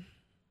Bosnia.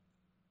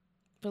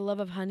 For the Love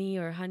of Honey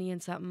or Honey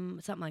and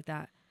something like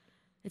that.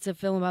 It's a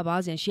film about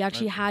Bosnia. She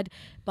actually had,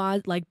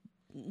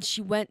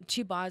 she went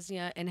to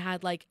Bosnia and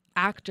had like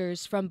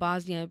actors from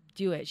Bosnia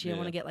do it. She didn't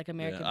want to get like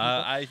American people.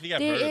 I think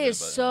I've heard of There it. is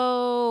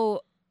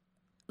so,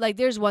 like,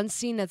 there's one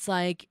scene that's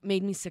like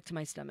made me sick to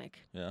my stomach.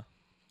 Yeah.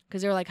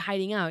 Because they were like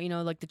hiding out, you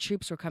know, like the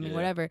troops were coming,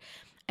 whatever.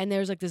 And there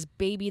was like this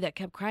baby that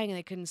kept crying and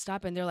they couldn't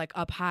stop. And they're like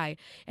up high.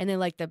 And then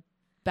like the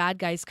bad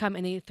guys come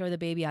and they throw the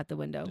baby out the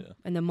window. Yeah.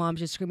 And the mom's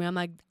just screaming. I'm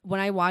like, when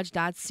I watched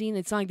that scene,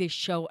 it's not like they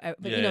show,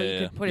 but you know,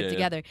 you could put it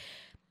together.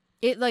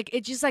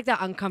 It's just like that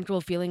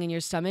uncomfortable feeling in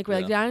your stomach where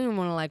like I don't even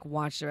want to like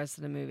watch the rest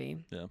of the movie.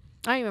 Yeah.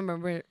 I don't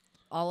remember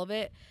all of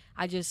it.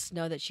 I just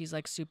know that she's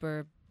like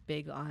super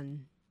big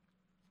on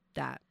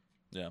that.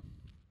 Yeah.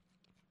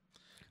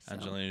 So.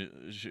 Angelina,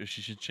 she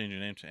should change her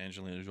name to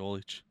Angelina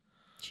Jolie.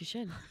 She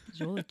should.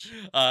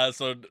 Jolich.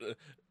 So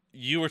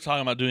you were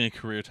talking about doing a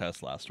career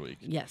test last week.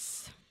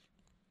 Yes.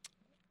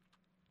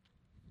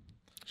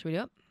 Should we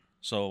do it?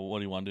 So what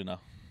do you want to do now?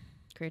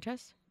 Career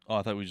test? Oh,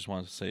 I thought we just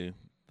wanted to say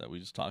that we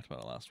just talked about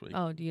it last week.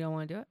 Oh, do you don't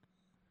want to do it?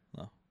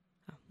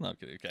 No,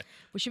 okay.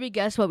 Well, should we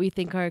guess what we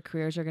think our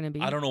careers are going to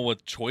be? I don't know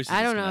what choices.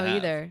 I don't it's gonna know have.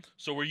 either.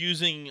 So we're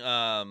using.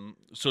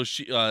 So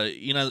she,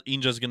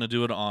 Inja's gonna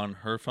do it on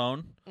her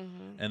phone,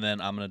 and then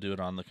I'm gonna do it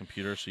on the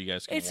computer, so you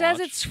guys can. It says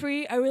it's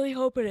free. I really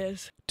hope it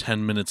is.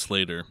 10 minutes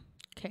later.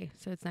 Okay,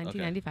 so it's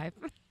 1995.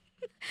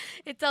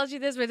 It tells you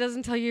this, but it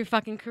doesn't tell you your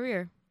fucking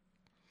career.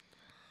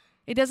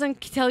 It doesn't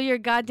tell you your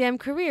goddamn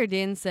career,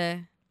 Dinse.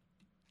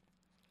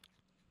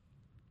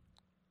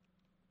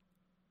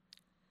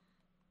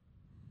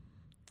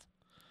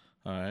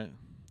 All right.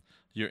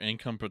 Your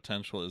income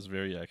potential is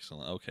very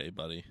excellent. Okay,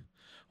 buddy.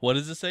 What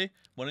does it say?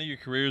 One of your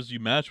careers you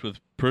match with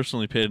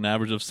personally paid an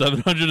average of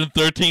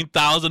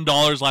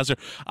 $713,000 last year.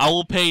 I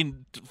will pay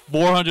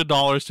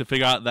 $400 to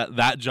figure out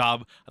that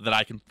job that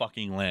I can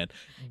fucking land.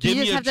 Give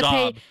me a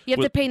job. You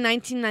have to pay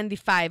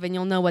 $19.95, and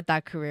you'll know what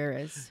that career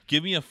is.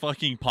 Give me a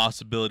fucking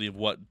possibility of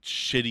what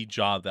shitty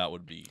job that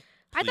would be.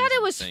 I thought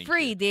it was Thank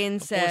free, you.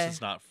 Dinse. Of course,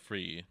 it's not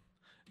free.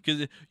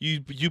 Because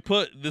you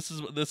put this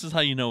is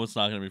how you know it's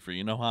not going to be free.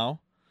 You know how?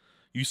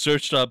 You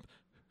searched up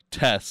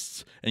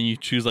tests and you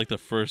choose like the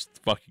first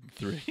fucking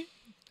 3.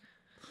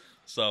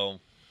 So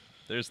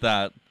there's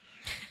that.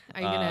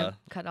 Are you gonna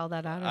cut all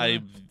that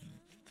out?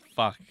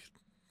 Fuck.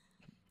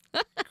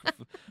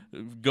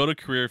 Go to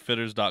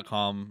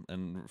careerfitters.com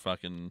and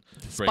fucking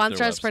break sponsor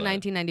their us for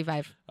website.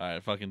 $19.95. All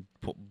right, fucking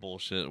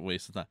bullshit,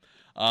 waste of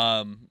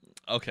time.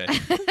 Okay,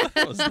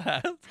 what was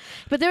that?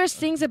 But there was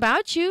things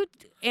about you.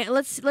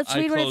 Let's read what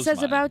it closed says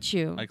mine. about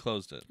you. I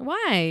closed it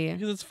Why?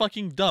 because it's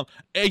fucking dumb.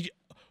 Hey,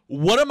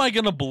 what am I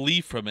gonna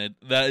believe from it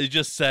that it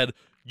just said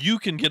you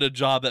can get a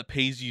job that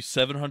pays you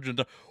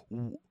 $700?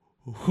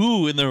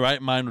 Who in their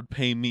right mind would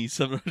pay me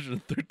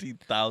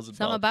 $713,000?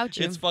 Something about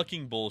you. It's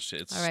fucking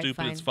bullshit. It's All right, stupid.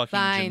 fine, It's fucking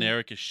fine.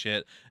 generic as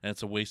shit, and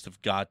it's a waste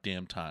of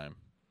goddamn time.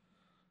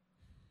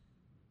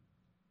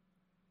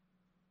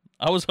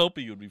 I was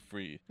hoping you would be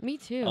free. Me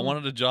too. I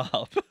wanted a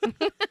job.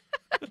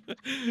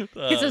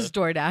 It says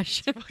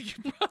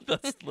DoorDash.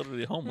 That's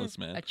literally homeless,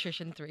 man.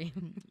 Attrition 3.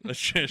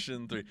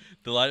 Attrition 3.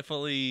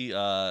 Delightfully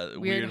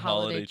weird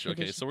holiday. Okay,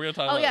 tradition. so we're gonna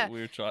talk Oh, about yeah.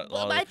 weird.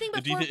 Well, I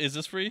think before- is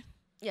this free?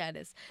 Yeah, it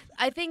is.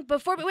 I think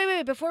before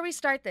we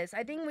start this,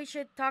 I think we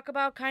should talk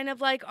about kind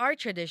of like our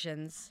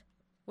traditions,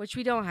 which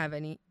we don't have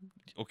any.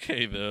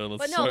 Okay, then let's.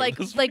 But no, start like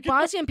this like fucking-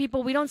 Bosnian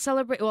people, we don't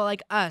celebrate. Well,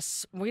 like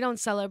us, we don't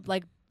celebrate.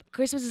 Like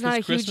Christmas is not a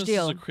huge Christmas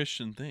deal. is a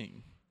Christian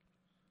thing.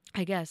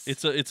 I guess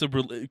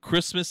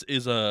Christmas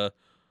is a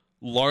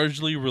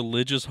largely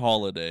religious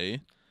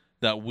holiday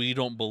that we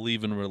don't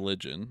believe in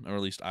religion, or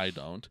at least I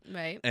don't.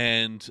 right.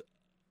 And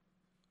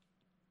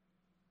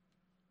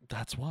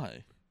that's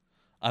why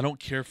I don't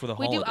care for the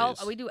We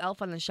holidays. do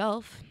Elf on the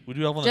Shelf. We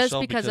do Elf on the just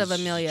Shelf because of she's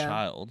a Amelia.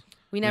 child.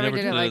 We never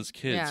did it it like as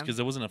kids yeah, because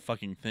it wasn't a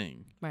fucking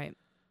thing. right.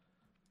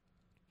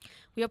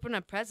 We open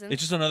up presents.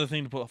 It's just another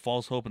thing to put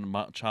false hope in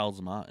a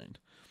child's mind.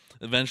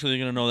 Eventually, they're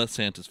gonna know that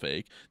Santa's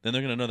fake. Then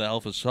they're gonna know that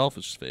Elf itself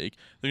is fake.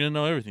 They're gonna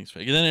know everything's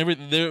fake. And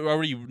then they're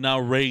already now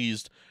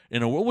raised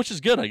in a world, which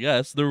is good, I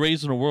guess. They're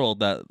raised in a world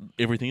that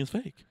everything is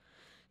fake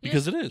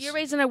because it is. You're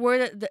raised in a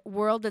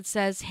world that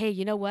says, "Hey,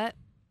 you know what?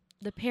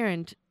 The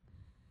parent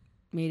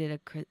made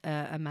it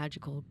a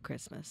magical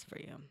Christmas for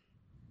you?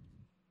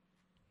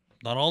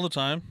 Not all the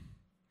time,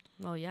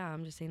 Well, yeah,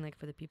 I'm just saying, like,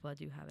 for the people that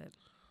do have it.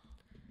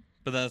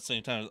 but then at the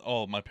same time,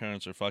 oh, my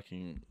parents are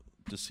fucking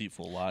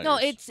deceitful liars. No,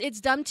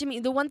 it's dumb to me.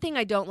 The one thing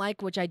I don't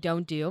like, which I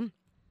don't do,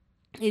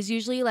 is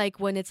usually like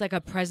when it's like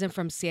a present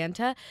from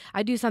Santa,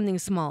 I do something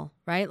small,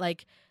 right?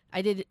 Like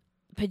I did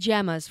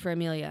pajamas for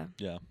Amelia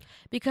Yeah.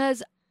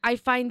 because I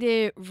find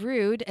it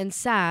rude and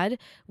sad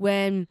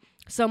when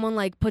someone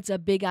like puts a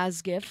big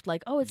ass gift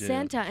like, oh, it's Yeah.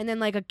 Santa, and then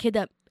like a kid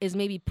that is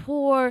maybe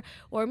poor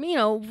or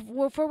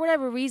for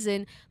whatever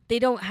reason they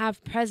don't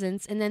have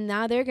presents, and then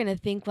now they're gonna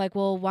think like,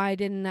 well, why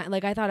didn't I,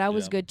 like I thought I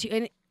was Yeah. good too,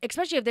 and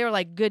especially if they were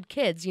like good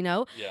kids,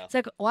 Yeah. it's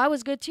like, well, I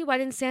was good too, why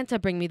didn't Santa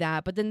bring me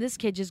that? But then this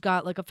kid just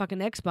got like a fucking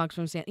Xbox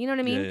from Santa, you know what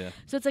I mean? Yeah.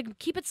 So it's like,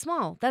 keep it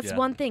small. That's Yeah.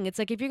 one thing. It's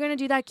like, if you're gonna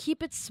do that,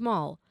 keep it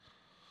small.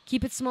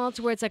 Keep it small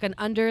to where it's like an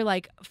under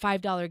like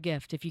 $5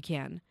 gift if you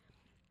can.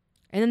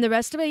 And then the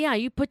rest of it, yeah,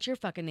 you put your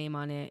fucking name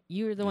on it.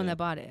 You're the one Yeah. that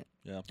bought it.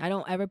 Yeah. I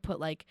don't ever put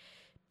like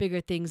bigger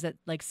things that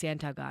like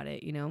Santa got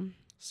it,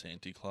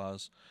 Santa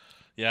Claus.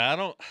 Yeah, I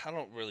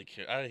don't really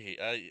care.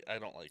 I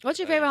don't like. What's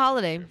your I favorite don't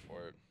holiday? care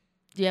for it.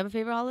 Do you have a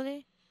favorite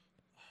holiday?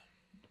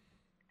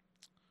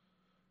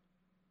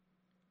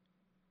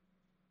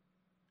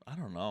 I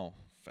don't know.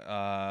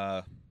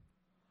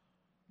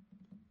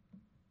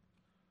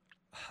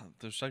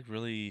 There's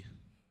really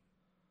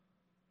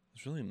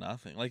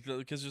nothing. Like,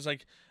 because there's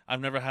like,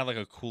 I've never had like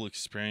a cool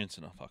experience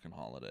in a fucking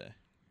holiday.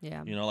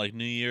 Yeah. You know, like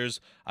New Year's,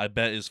 I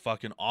bet is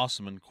fucking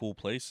awesome in cool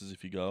places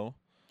if you go.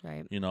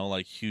 Right. You know,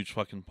 like huge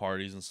fucking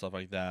parties and stuff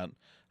like that.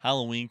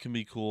 Halloween can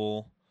be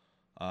cool.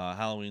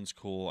 Halloween's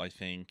cool, I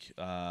think.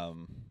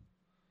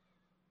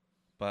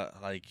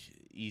 But like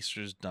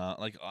Easter's done.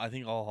 Like, I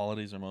think all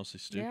holidays are mostly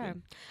stupid. Yeah.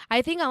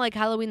 I think I like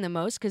Halloween the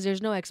most because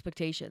there's no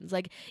expectations.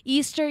 Like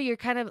Easter, you're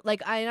kind of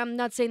like, I'm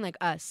not saying like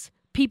us.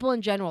 People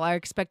in general are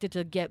expected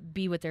to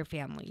be with their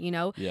family,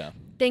 Yeah.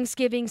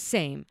 Thanksgiving,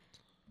 same.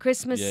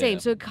 Christmas, Yeah, same. yeah.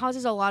 So it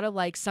causes a lot of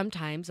like,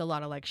 sometimes a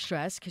lot of like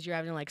stress because you're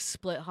having to like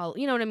split,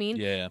 you know what I mean?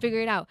 Yeah. Figure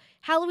it out.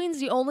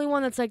 Halloween's the only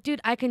one that's like, dude,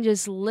 I can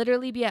just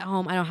literally be at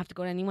home. I don't have to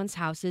go to anyone's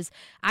houses.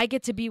 I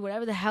get to be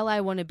whatever the hell I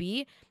want to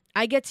be.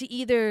 I get to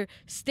either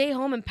stay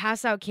home and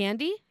pass out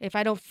candy if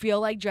I don't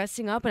feel like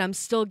dressing up and I'm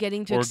still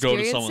getting to Or go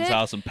experience to someone's it.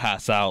 house and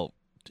pass out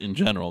in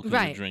general because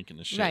Right. you're drinking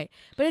the shit. Right.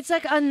 But it's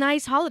like a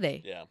nice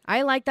holiday. Yeah.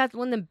 I like that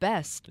one the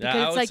best Yeah, I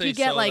because it's would like say you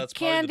get so. like That's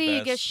probably the candy,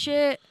 you get best.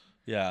 shit.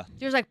 Yeah.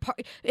 There's like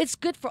it's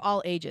good for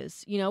all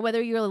ages,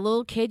 whether you're a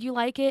little kid, you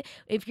like it.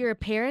 If you're a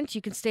parent,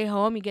 you can stay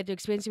home, you get to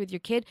experience it with your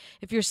kid.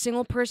 If you're a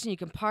single person, you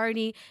can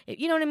party.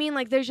 You know what I mean?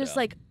 Like there's just Yeah.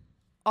 like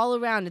all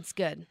around it's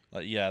good.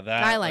 Yeah,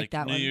 that I like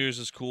that New one. Year's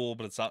is cool,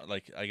 but it's not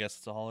like, I guess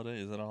it's a holiday.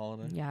 Is it a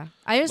holiday? Yeah.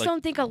 I just Like-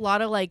 don't think a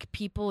lot of like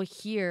people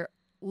here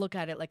look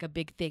at it like a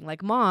big thing.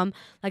 Like mom,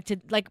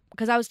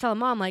 because I was telling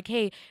mom like,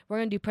 hey, we're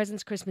going to do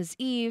presents Christmas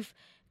Eve.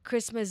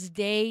 Christmas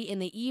Day in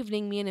the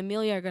evening, me and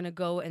Amelia are gonna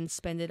go and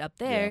spend it up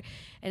there. Yeah.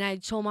 And I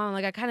told mom,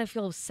 like, I kind of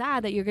feel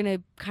sad that you're gonna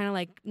kind of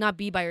like not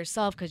be by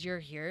yourself because you're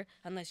here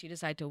unless you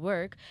decide to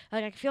work.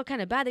 Like, I feel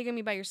kind of bad that you're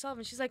gonna be by yourself.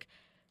 And she's like,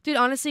 dude,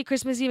 honestly,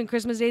 Christmas Eve and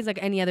Christmas Day is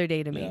like any other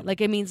day to me. Yeah. Like,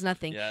 it means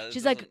nothing. Yeah, it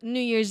She's like, doesn't- New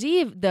Year's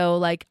Eve though,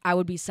 like I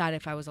would be sad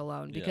if I was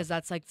alone because Yeah.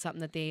 that's like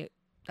something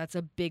that's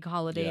a big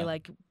holiday, Yeah.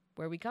 like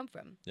where we come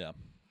from. Yeah,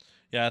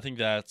 I think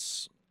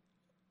that's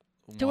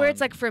To where it's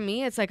one- like for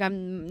me, it's like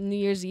I'm New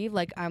Year's Eve,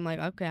 like I'm like,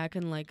 okay, I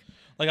can like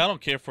I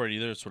don't care for it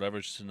either. It's whatever.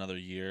 It's just another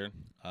year.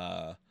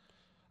 I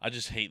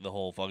just hate the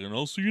whole fucking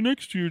 "I'll see you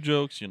next year"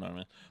 jokes. You know what I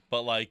mean?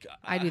 But like,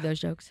 I do those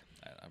jokes.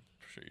 I'm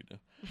sure you do.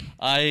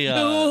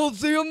 I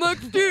see you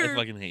next I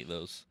fucking hate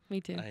those. Me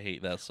too. I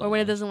hate that so Or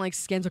when it much. doesn't like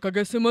scan, it's like I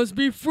guess it must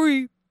be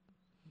free.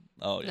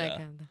 Oh That yeah,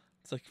 kind of-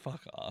 it's like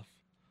fuck off.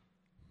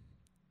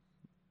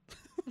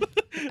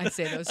 I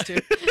say those too.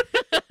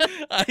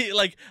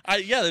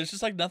 Yeah. There's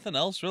just like nothing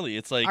else really.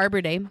 It's like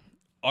Arbor Day,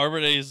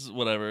 Arbor Days,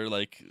 whatever.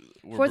 Like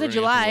we're 4th of burning it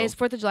July. to Is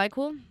 4th of July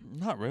cool?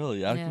 Not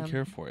really. I Yeah. can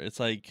care for it. It's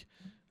like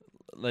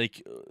I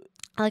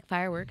like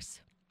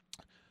fireworks.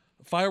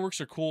 fireworks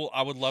are cool.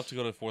 I would love to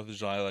go to 4th of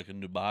July like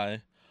in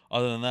Dubai.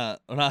 Other than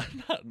that, not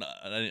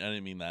I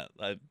didn't mean that.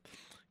 I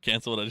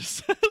cancel what I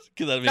just said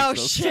because that makes Oh,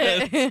 no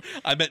shit. sense.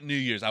 I meant New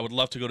Year's. I would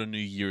love to go to New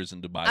Year's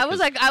in Dubai. I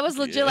was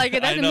legit like,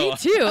 that I to know. me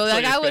too. I saw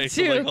Like your I would face.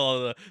 I'm too. like,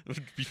 oh,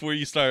 before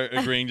you start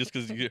agreeing just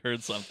because you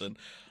heard something,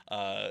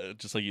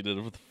 just like you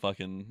did with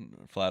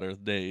fucking Flat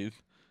Earth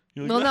Dave.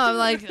 You're Well, no, I'm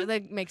like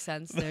that makes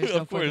sense. There's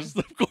no of course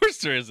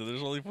there isn't.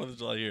 There's only 4th of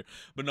July here.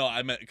 But no,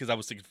 I meant because I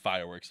was thinking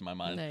fireworks in my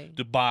mind. Right.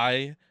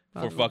 Dubai That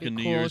for would be fucking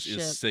New cool Year's shit.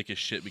 is sick as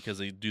shit because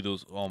they do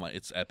those. Oh my,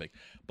 it's epic.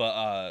 But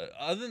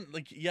other than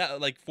like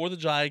 4th of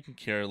July I can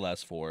care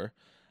less for.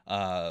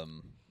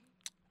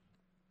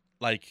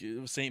 Like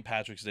St.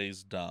 Patrick's Day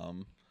is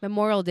dumb.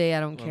 Memorial Day, I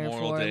don't care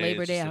Memorial for. Day,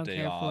 Labor it's Day, just I a don't day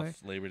care off.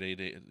 for. Labor Day,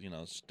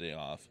 it's a day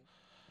off.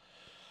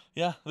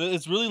 Yeah,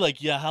 it's really like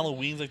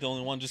Halloween's like the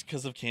only one just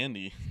because of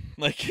candy.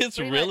 Like it's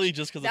Pretty really much.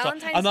 just because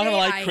Valentine's I'm not Day, gonna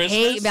lie, I Christmas.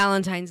 hate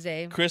Valentine's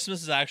Day.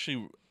 Christmas is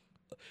actually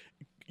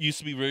used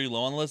to be very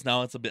low on the list.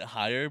 Now it's a bit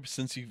higher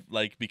since you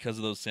like because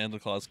of those Santa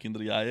Claus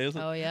Kinderjayas.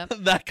 Oh yeah.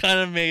 that kind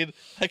of made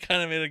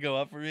it go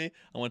up for me.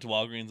 I went to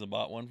Walgreens and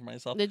bought one for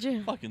myself. Did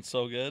you? Fucking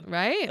so good.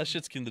 Right? That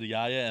shit's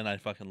Kinderjaya and I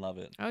fucking love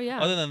it. Oh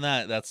yeah. Other than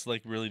that, that's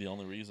like really the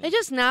only reason. It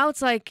just now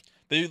it's like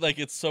They like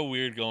it's so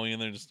weird going in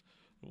there just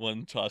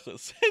one chocolate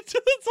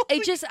Santa. That's all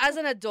it just as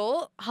an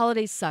adult,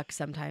 holidays suck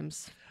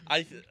sometimes.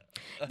 I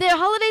The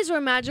holidays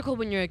were magical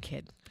when you're a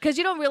kid because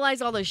you don't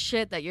realize all the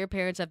shit that your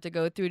parents have to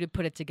go through to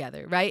put it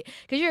together, right?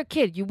 Because you're a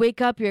kid, you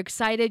wake up, you're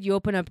excited, you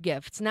open up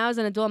gifts. Now as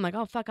an adult, I'm like,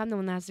 oh fuck, I'm the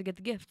one that has to get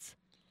the gifts.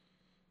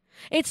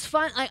 It's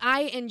fun. Like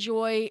I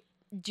enjoy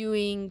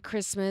doing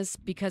Christmas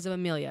because of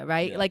Amelia,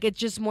 right? Yeah. Like it's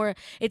just more.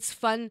 It's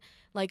fun,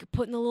 like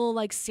putting the little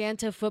like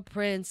Santa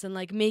footprints and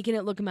like making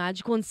it look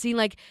magical and seeing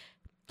like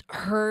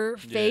her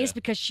face Yeah.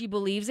 because she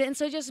believes it, and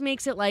so it just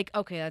makes it like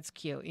okay, that's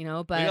cute, you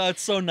know. But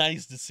it's so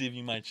nice to see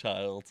you, my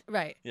child.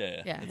 right.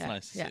 Yeah, Yeah, it's yeah,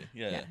 nice to yeah, see.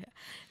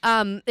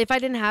 Yeah. If I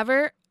didn't have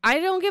her, I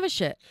don't give a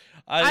shit.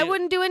 I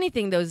wouldn't do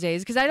anything those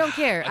days because I don't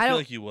care. I feel don't.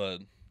 like you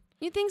would.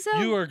 You think so?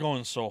 You are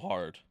going so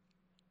hard.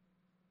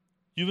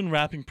 You've been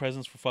wrapping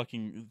presents for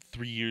fucking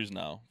 3 years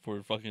now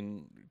for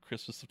fucking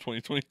Christmas of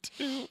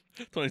 2022,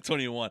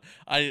 2021.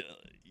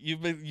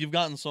 You've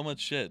gotten so much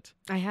shit,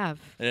 I have.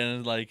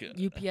 and like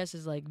UPS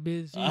is like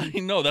busy. I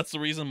know that's the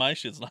reason my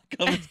shit's not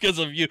coming because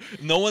of you.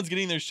 No one's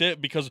getting their shit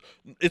because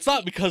it's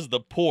not because of the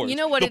ports. You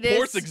know what it the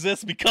ports is?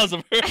 exist because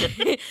of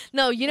her.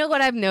 No, you know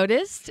what I've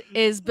noticed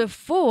is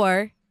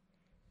before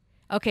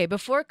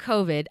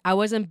COVID, I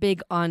wasn't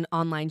big on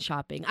online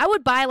shopping. I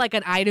would buy like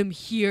an item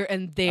here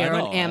and there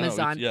on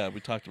Amazon.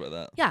 We talked about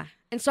that. Yeah.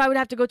 And so I would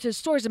have to go to the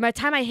stores. And by the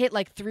time I hit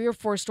like 3 or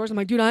 4 stores, I'm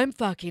like, dude, I'm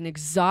fucking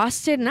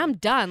exhausted and I'm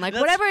done. Like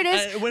whatever it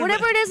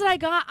is that I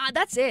got,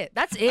 that's it.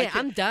 That's it.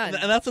 I'm done.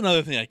 And that's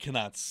another thing I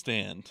cannot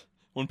stand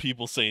when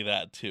people say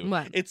that too.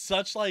 What? It's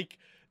such like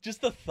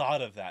just the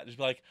thought of that. Just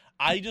be like,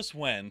 I just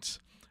went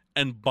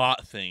and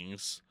bought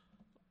things.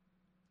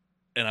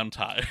 And I'm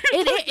tired.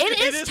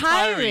 It is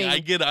tiring. I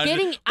get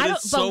it.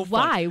 But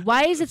why?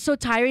 Why is it so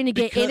tiring to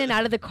get in and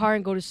out of the car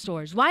and go to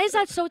stores? Why is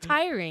that so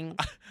tiring?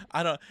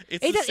 I don't.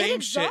 It's the same it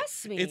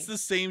exhausts shit. me. It's the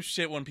same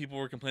shit when people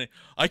were complaining.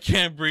 I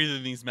can't breathe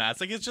in these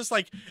masks. Like it's just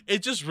like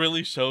it just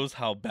really shows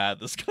how bad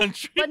this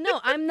country. But no,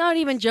 I'm not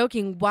even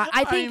joking. Why?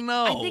 I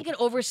know. think it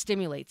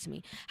overstimulates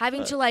me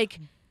having to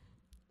like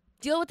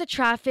deal with the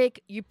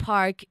traffic. You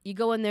park, you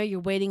go in there, you're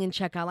waiting in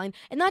checkout line,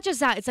 and not just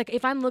that. It's like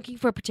if I'm looking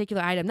for a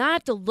particular item, now I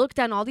have to look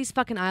down all these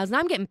fucking aisles. Now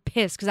I'm getting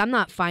pissed because I'm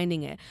not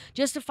finding it,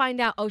 just to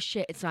find out, oh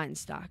shit, it's not in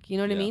stock. You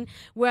know what I mean?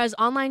 Whereas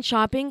online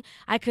shopping,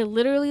 I could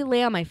literally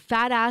lay on my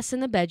fat ass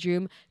in the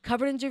bedroom,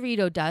 covered in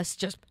Dorito dust,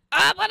 just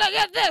I'm gonna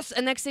get this,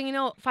 and next thing you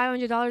know,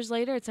 $500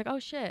 later, it's like, oh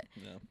shit,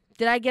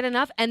 did I get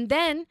enough? And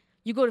then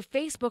you go to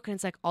Facebook and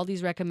it's like all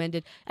these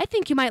recommended. I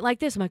think you might like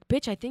this. I'm like,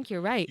 bitch, I think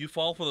you're right. You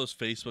fall for those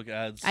Facebook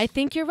ads. I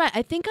think you're right.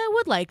 I think I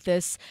would like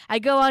this. I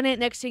go on it.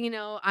 Next thing you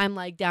know, I'm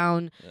like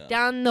down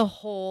the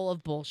hole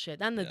of bullshit,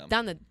 down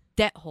the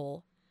debt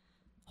hole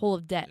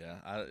of debt.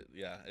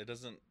 It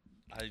doesn't.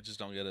 I just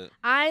don't get it.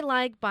 I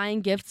like buying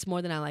gifts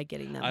more than I like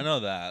getting them. I know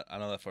that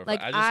for a Like,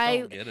 fact. I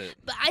just don't get it.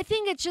 But I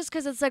think it's just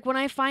because it's like when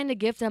I find a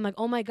gift, I'm like,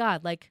 oh my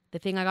god, like the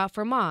thing I got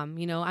for mom.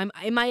 You know, I'm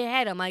in my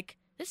head, I'm like,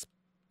 this.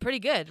 Pretty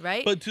good,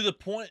 right? But to the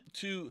point,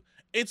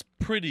 it's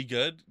pretty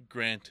good,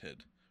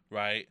 granted,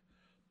 right?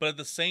 But at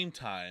the same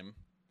time,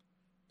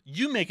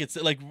 you make it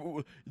like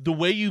the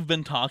way you've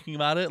been talking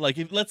about it. Like,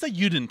 let's say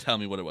you didn't tell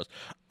me what it was,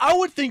 I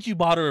would think you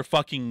bought her a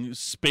fucking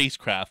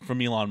spacecraft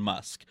from Elon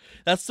Musk.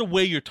 That's the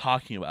way you're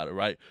talking about it,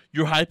 right?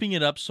 You're hyping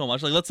it up so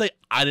much. Like, let's say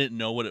I didn't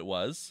know what it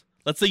was.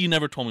 Let's say you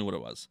never told me what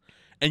it was,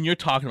 and you're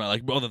talking about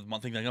like, bro, the one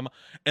thing that I'm.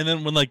 And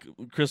then when like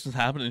Christmas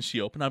happened and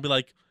she opened, I'd be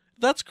like,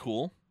 that's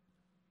cool.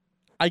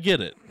 I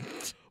get it.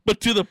 But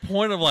to the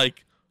point of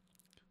like,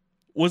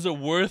 was it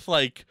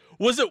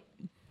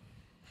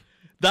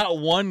that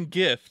one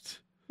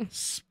gift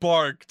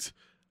sparked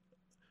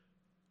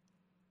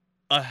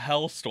a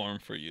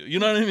hellstorm for you? You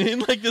know what I mean?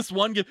 Like this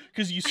one gift,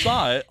 because you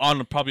saw it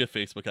on probably a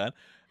Facebook ad,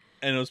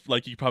 and it was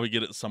like you probably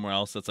get it somewhere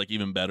else that's like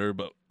even better,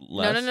 but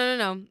less.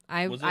 No.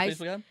 Was it a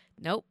Facebook ad?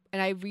 Nope.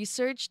 And I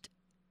researched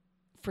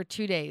for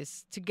 2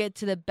 days to get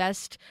to the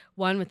best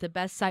one with the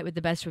best site with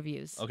the best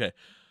reviews. Okay.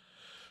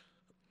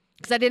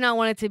 Because I did not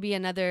want it to be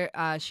another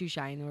shoe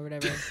shine or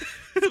whatever.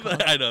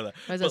 I know that.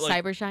 Was it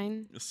Cyber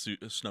Shine?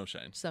 Snow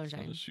Shine. Snow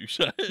Shine. Shoe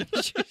Shine.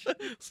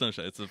 Snow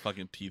Shine. It's a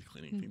fucking teeth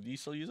cleaning thing. Do you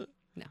still use it?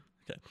 No.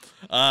 Okay.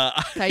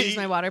 Can I use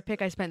my water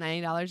pick I spent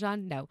 $90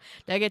 on? No.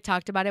 Do I get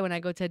talked about it when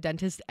I go to a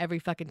dentist every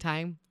fucking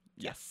time?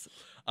 Yes.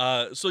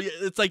 So yeah,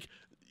 it's like,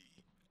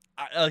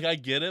 I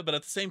get it, but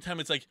at the same time,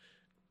 it's like,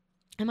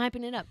 I'm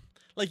hyping it up.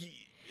 Like,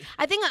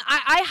 I think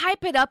I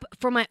hype it up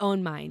for my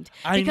own mind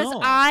because I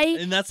know. I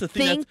and that's the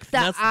thing, think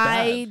that's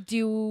I bad.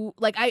 do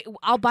like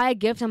I'll buy a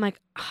gift. I'm like,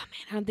 oh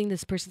man, I don't think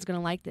this person's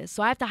gonna like this.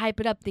 So I have to hype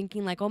it up,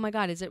 thinking like, oh my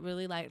god, is it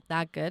really like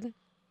that good?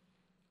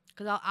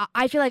 Because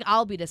I feel like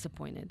I'll be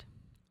disappointed.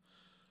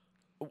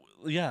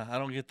 Yeah, I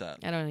don't get that.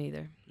 I don't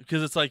either.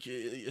 Because it's like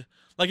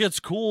it's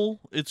cool.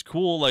 It's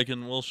cool. Like,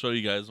 and we'll show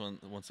you guys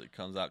once it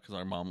comes out because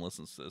our mom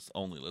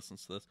only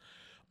listens to this.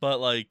 But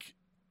like,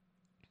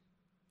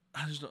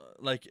 I just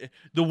like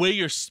the way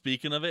you're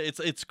speaking of it.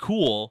 It's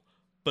cool,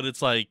 but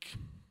it's like.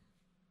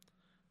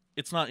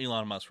 It's not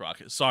Elon Musk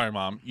rocket. Sorry,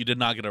 Mom. You did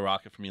not get a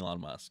rocket from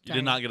Elon Musk. You Sorry.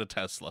 did not get a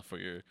Tesla for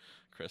your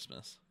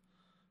Christmas.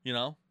 You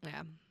know?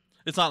 Yeah.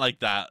 It's not like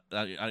that.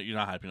 You're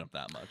not hyping up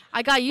that much.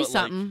 I got you But,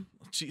 something.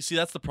 Like, see,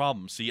 that's the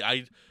problem. See,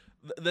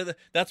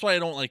 that's why I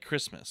don't like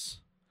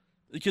Christmas.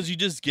 Because you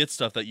just get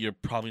stuff that you're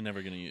probably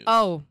never going to use.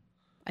 Oh,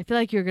 I feel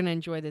like you're going to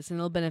enjoy this and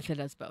it'll benefit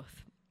us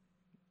both.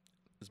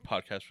 Is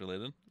podcast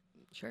related?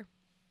 Sure.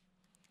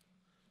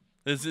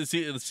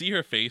 See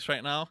her face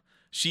right now?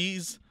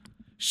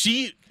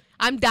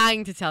 I'm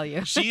dying to tell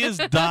you. She is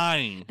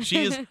dying.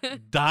 She is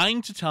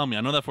dying to tell me.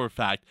 I know that for a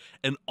fact.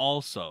 And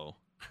also,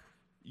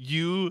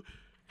 you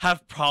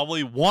have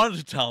probably wanted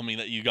to tell me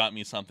that you got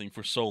me something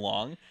for so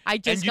long. I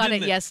just got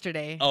it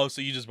yesterday. Oh, so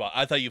you just bought.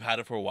 I thought you've had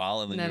it for a while,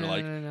 and then No, you're no,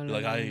 like, no, no, you're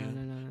like, no, I. no,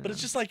 no, no, no, But it's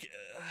just like,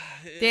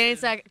 Danny,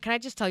 it's like, can I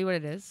just tell you what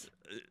it is?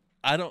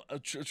 I don't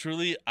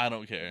truly. I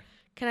don't care.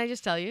 Can I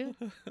just tell you?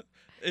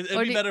 It'd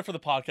be better for the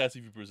podcast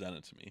if you present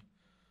it to me.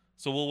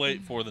 So we'll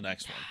wait for the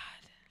next one.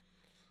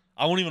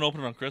 I won't even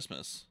open it on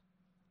Christmas.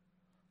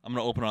 I'm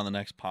going to open it on the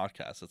next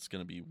podcast. That's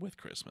going to be with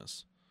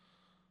Christmas.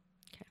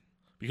 Okay.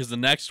 Because the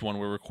next one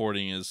we're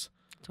recording is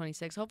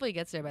 26. Hopefully it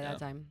gets there by that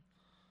time.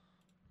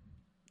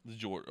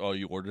 You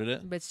ordered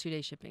it? But it's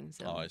 2-day shipping.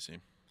 So. Oh, I see.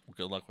 Well,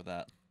 good luck with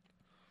that.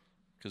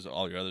 Because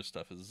all your other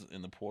stuff is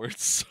in the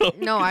ports. So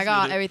No, I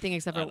got everything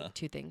except for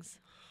 2 things.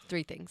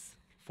 3 things.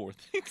 4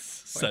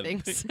 things. 4 7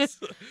 things. things.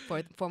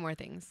 4 more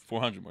things.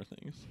 400 more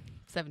things.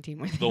 17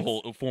 more things. The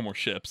whole 4 more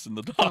ships in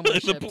the, 4 more in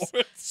ships. the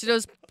ports. So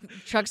those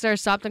trucks are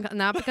stopped,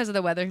 not because of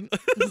the weather.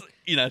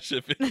 You're not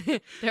shipping.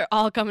 They're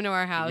all coming to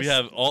our house. We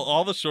have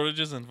all the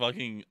shortages and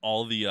fucking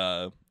all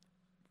the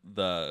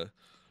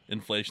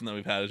inflation that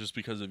we've had is just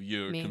because of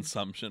your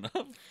consumption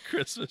of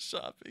Christmas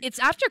shopping. It's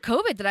after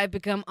COVID that I've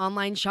become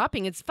online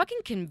shopping. It's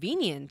fucking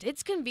convenient.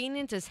 It's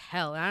convenient as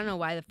hell. I don't know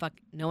why the fuck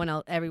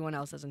everyone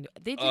else doesn't do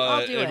it. They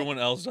all do everyone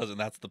else doesn't.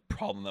 That's the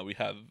problem that we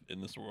have in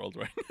this world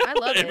right now. I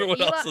love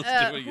everyone it. else is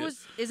doing it.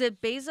 Is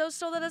it Bezos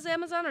still that does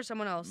Amazon or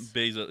someone else?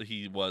 Bezos,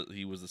 he was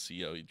the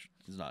CEO.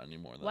 He's not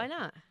anymore though. Why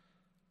not?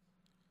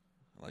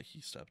 Like he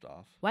stepped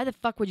off. Why the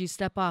fuck would you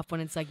step off when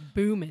it's like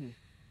booming?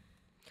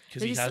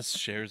 Because he has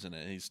shares in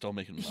it. He's still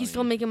making money. He's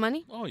still making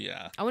money? Oh,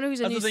 yeah. I wonder who's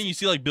That's the thing. You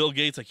see, like, Bill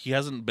Gates, like, he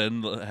hasn't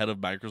been the head of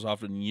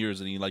Microsoft in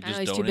years, and he, like, just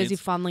donates. He's too busy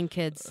fondling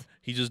kids.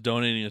 He's just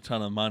donating a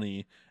ton of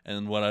money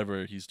and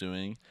whatever he's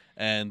doing,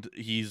 and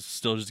he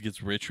still just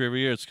gets richer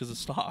every year. It's because of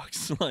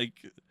stocks. Like,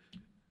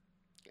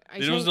 are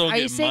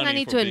you saying I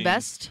need to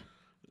invest?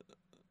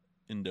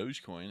 In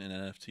Dogecoin and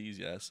NFTs,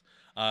 yes.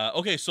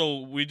 Okay, so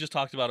we just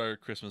talked about our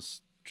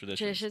Christmas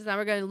traditions. Now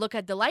we're going to look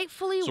at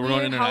delightfully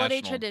weird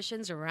holiday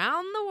traditions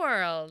around the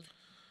world.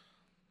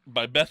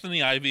 By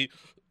Bethany Ivy.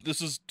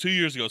 This is 2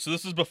 years ago. So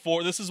this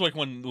is like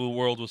when the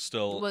world was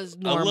still a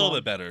little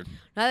bit better.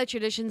 Now the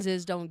traditions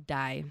is don't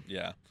die.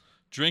 Yeah.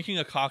 Drinking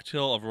a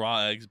cocktail of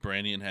raw eggs,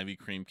 brandy, and heavy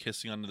cream,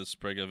 kissing under the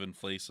sprig of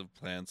invasive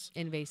plants.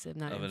 Invasive,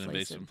 not of inflative. An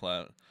invasive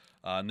plant.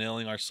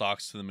 Nailing our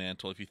socks to the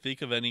mantle. If you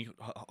think of any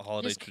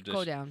holiday tradition.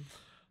 Go down.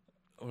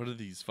 What are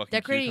these fucking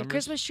Decorating cucumbers? a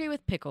Christmas tree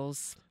with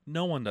pickles.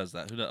 No one does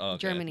that. Who does? Oh,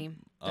 okay. Germany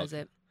does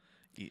it.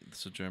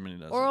 So Germany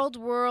does Old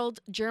world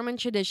German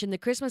tradition, the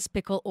Christmas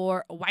pickle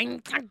or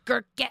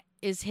Weihnachtgurke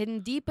is hidden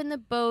deep in the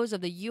boughs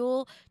of the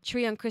Yule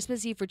tree on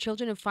Christmas Eve for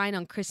children to find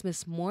on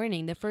Christmas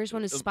morning. The first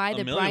one to spy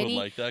the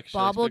briny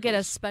Bob will get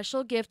a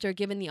special gift or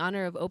given the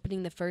honor of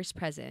opening the first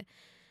present.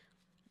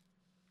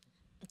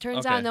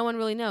 Turns out no one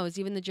really knows,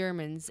 even the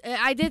Germans.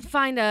 I did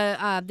find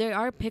there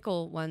are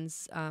pickle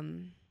ones.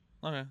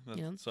 Okay,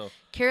 so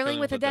caroling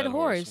with a dead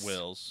horse.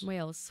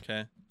 Wales.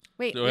 Okay.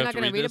 Wait, you're not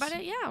going to read about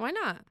it? Yeah, why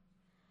not?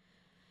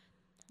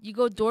 You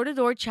go door to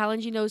door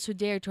challenging those who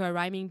dare to a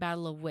rhyming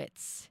battle of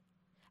wits.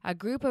 A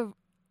group of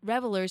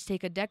revelers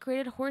take a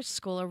decorated horse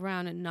skull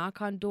around and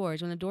knock on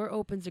doors. When the door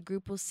opens, the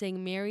group will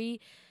sing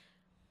Merry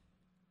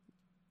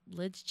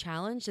Lids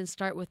Challenge and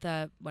start with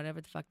a whatever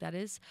the fuck that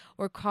is,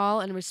 or call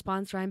and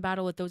response rhyme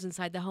battle with those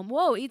inside the home.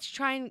 Whoa! Each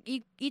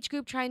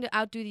group trying to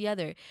outdo the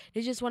other.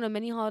 It's just one of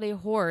many holiday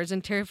horrors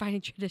and terrifying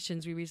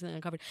traditions we recently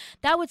uncovered.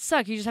 That would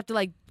suck. You just have to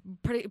like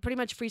pretty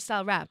much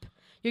freestyle rap.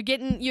 You're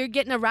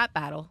getting a rap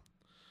battle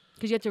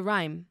because you have to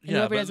rhyme. And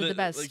whoever does it the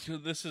best.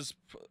 Like this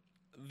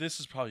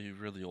is probably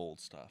really old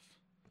stuff.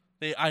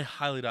 I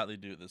highly doubt they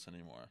do this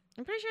anymore.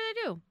 I'm pretty sure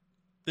they do.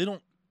 They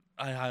don't.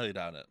 I highly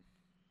doubt it.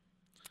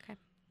 Okay.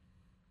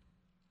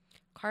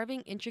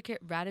 Carving intricate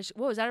radish.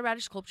 Whoa, is that a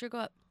radish sculpture? Go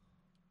up.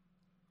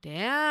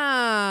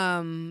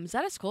 Damn. Is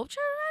that a sculpture?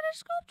 Radish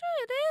sculpture?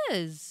 It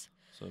is.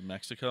 So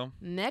Mexico?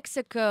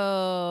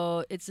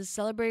 Mexico. It's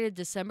celebrated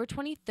December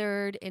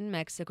 23rd in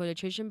Mexico. The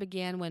tradition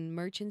began when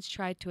merchants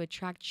tried to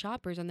attract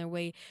shoppers on their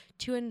way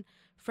to and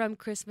from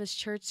Christmas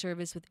church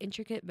service with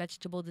intricate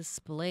vegetable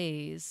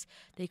displays.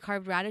 They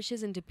carved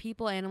radishes into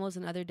people, animals,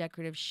 and other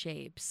decorative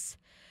shapes.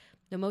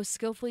 The most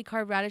skillfully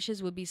carved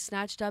radishes would be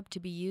snatched up to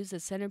be used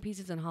as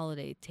centerpieces on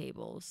holiday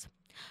tables.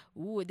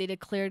 Ooh, they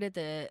declared it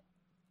the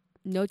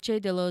Noche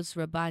de los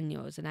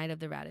Rebaños, the Night of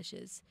the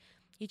Radishes.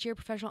 Each year,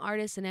 professional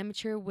artists and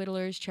amateur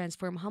whittlers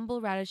transform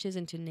humble radishes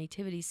into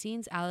nativity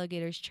scenes,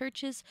 alligators,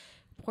 churches,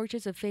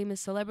 portraits of famous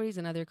celebrities,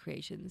 and other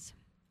creations.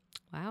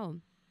 Wow.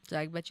 So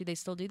I bet you they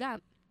still do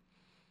that.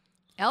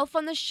 Elf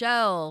on the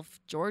Shelf,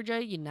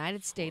 Georgia,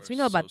 United States. We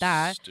know about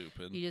that.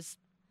 Stupid. You just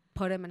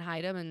put them and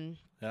hide them, and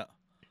Yeah.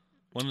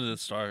 When did it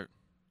start?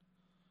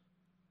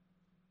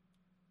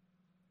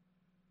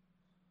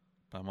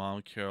 By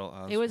Mom Carol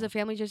Oswald. it was a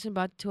family tradition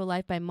brought to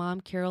life by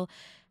mom Carol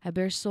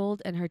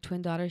Habersold and her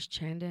twin daughters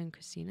Chanda and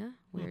Christina.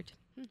 Weird.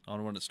 I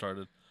wonder when it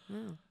started.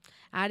 Oh.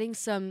 Adding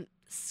some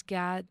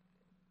scatological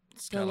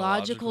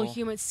Scatological.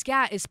 human.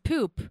 Scat is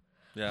poop.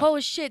 Yeah. Oh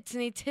shit, it's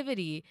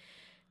nativity.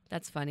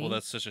 That's funny. Well,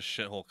 that's such a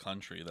shithole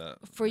country that.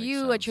 For makes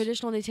you, a sense.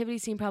 traditional nativity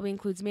scene probably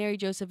includes Mary,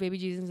 Joseph, baby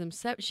Jesus, and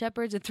some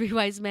shepherds and 3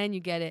 wise men.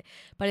 You get it.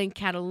 But in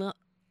Catalonia,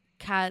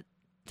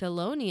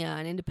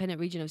 an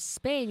independent region of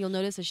Spain, you'll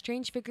notice a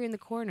strange figure in the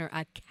corner,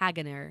 a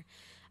caganer.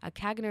 A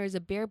caganer is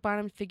a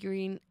bare-bottomed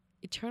figurine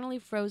eternally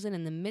frozen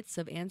in the midst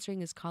of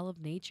answering his call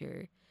of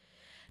nature.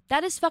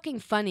 That is fucking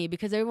funny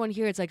because everyone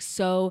here, it's like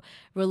so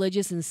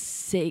religious and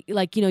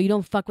like, you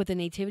don't fuck with the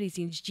nativity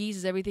scenes,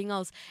 Jesus, everything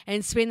else. And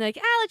in Spain, they're like,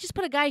 let's just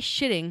put a guy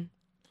shitting.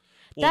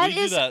 Well, That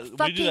is we do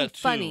fucking that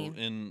too funny.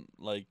 in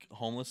like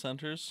homeless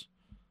centers.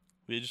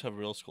 We just have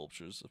real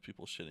sculptures of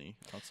people shitting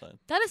outside.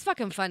 That is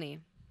fucking funny,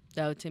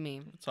 though, to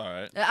me. It's all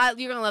right.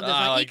 You're going to love this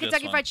I one. like Eat this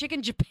Kentucky one. Fried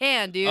Chicken,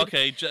 Japan, dude.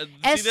 Okay.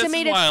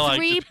 Estimated why I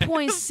like Japan.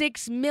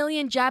 3.6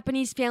 million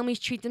Japanese families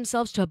treat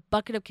themselves to a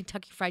bucket of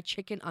Kentucky Fried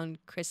Chicken on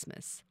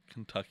Christmas.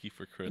 Kentucky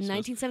for Christmas. In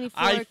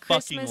 1974, I fucking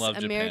Christmas love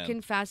Japan.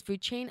 American fast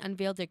food chain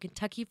unveiled their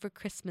Kentucky for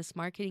Christmas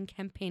marketing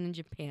campaign in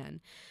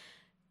Japan.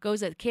 Goes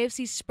that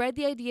KFC spread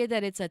the idea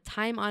that it's a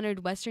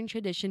time-honored Western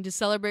tradition to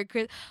celebrate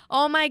Christmas.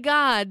 Oh my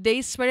God,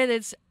 they spread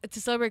it to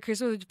celebrate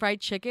Christmas with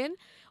fried chicken.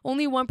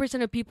 Only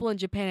 1% of people in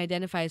Japan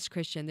identify as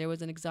Christian. There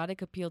was an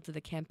exotic appeal to the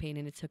campaign,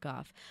 and it took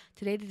off.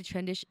 Today, the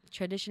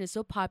tradition is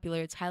so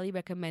popular, it's highly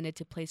recommended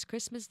to place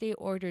Christmas Day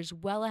orders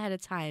well ahead of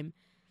time.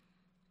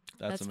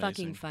 That's amazing.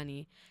 fucking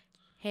funny.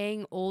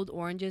 Hang old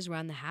oranges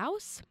around the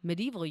house?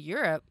 Medieval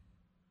Europe.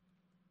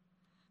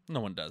 No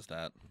one does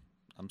that.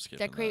 I'm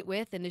skipping Decorate that.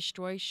 with and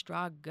destroy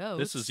straw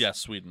goats. This is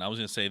Sweden. I was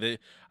gonna say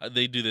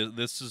they do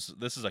this.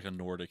 This is like a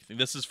Nordic thing.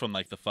 This is from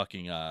like the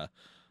fucking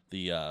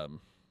the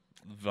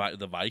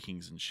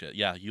Vikings and shit.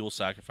 Yeah, Yule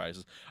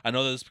sacrifices. I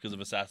know this because of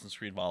Assassin's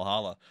Creed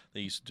Valhalla.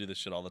 They used to do this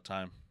shit all the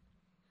time.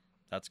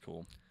 That's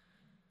cool.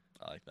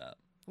 I like that.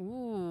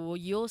 Ooh,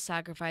 Yule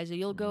sacrifice. A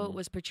Yule goat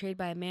was portrayed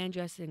by a man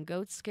dressed in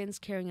goat skins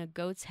carrying a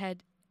goat's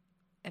head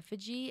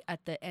effigy.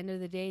 At the end of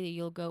the day, the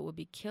Yule goat would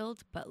be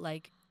killed, but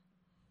like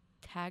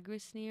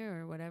Tagrisnir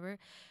or whatever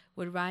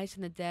would rise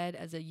from the dead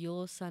as a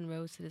Yule sun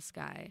rose to the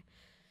sky.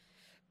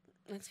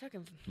 That's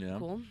fucking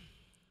cool.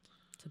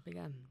 It's a big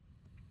one.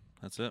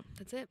 That's it.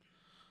 That's it.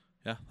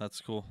 Yeah, that's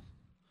cool.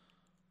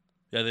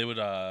 Yeah, they would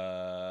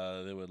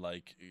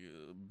like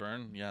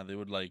burn. Yeah, they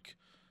would like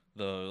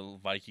the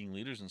Viking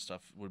leaders and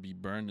stuff would be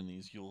burned in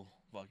these Yule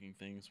fucking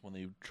things when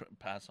they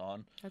pass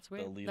on That's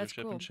weird. the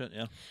leadership and shit.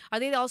 Yeah. Are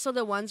they also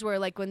the ones where,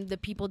 like, when the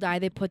people die,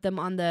 they put them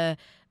on the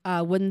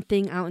wooden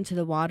thing out into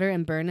the water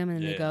and burn them,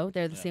 and then they go?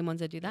 They're the same ones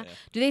that do that. Yeah.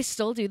 Do they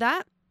still do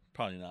that?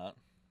 Probably not.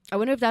 I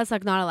wonder if that's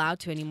like not allowed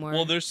to anymore.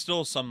 Well, there's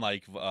still some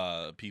like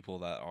people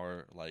that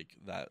are like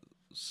that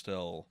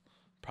still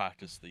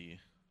practice the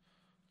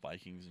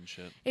Vikings and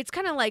shit. It's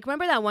kind of like,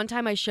 remember that one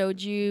time I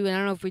showed you, and I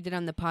don't know if we did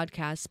on the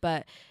podcast,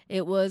 but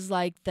it was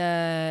like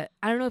I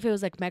don't know if it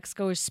was like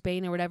Mexico or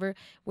Spain or whatever,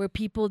 where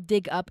people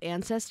dig up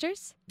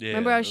ancestors. Yeah,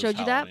 remember I it was showed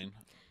you Halloween.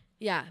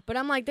 that? Yeah, but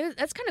I'm like,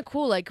 that's kind of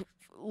cool. Like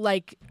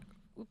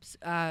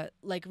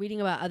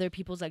reading about other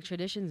people's like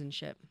traditions and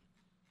shit.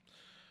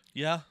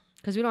 Yeah.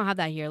 Because we don't have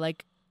that here.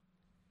 Like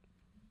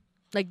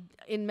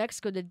in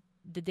Mexico,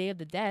 the Day of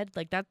the Dead,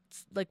 like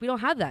that's like we don't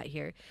have that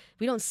here.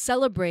 We don't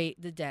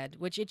celebrate the dead,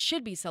 which it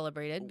should be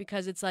celebrated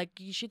because it's like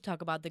you should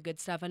talk about the good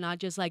stuff and not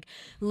just like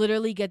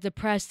literally get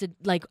depressed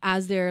like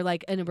as their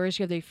like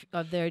anniversary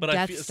of their But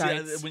death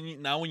starts. See,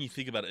 when you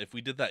think about it, if we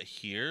did that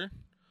here,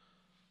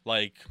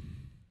 like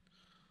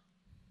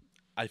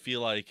I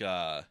feel like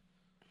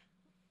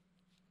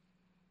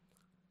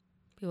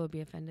People would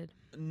be offended.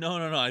 No.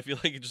 I feel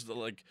like it's just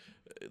like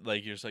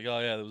you're just like, oh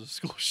yeah, there was a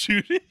school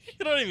shooting.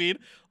 You know what I mean?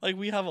 Like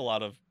we have a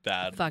lot of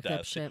bad Fucked up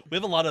deaths. shit. We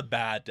have a lot of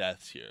bad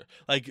deaths here.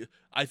 Like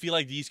I feel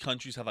like these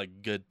countries have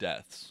like good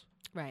deaths.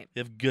 Right. They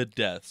have good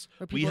deaths.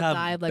 Where We people have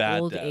die of like bad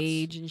old deaths.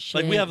 age and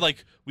shit. Like we have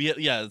like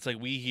it's like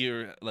we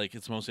hear like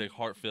it's mostly like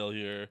heart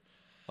failure,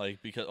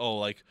 like because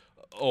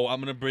I'm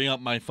gonna bring up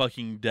my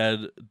fucking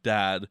dead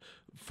dad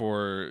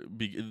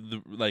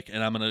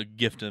and I'm gonna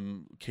gift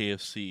him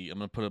KFC. I'm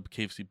gonna put a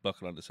KFC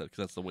bucket on his head because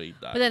that's the way he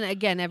died. But then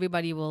again,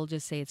 everybody will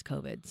just say it's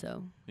COVID.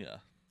 So, yeah,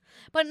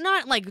 but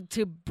not like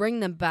to bring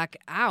them back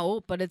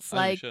out. But it's I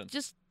think we like should.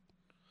 just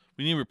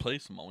we need to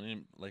replace them all. We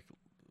need to like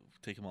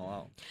take them all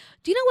out.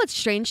 Do you know what's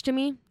strange to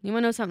me? You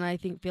want to know something I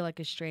feel like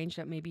is strange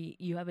that maybe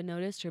you haven't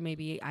noticed, or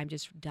maybe I'm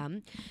just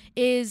dumb?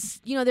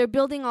 Is, they're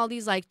building all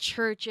these like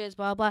churches,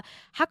 blah blah.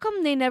 How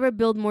come they never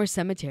build more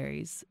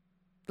cemeteries?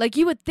 Like,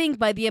 you would think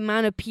by the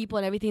amount of people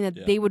and everything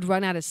that they would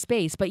run out of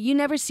space, but you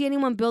never see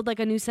anyone build like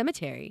a new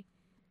cemetery.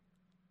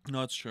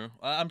 No, it's true.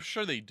 I'm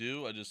sure they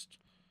do.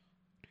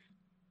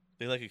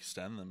 They like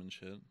extend them and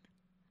shit.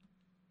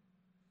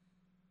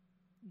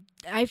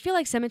 I feel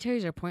like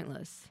cemeteries are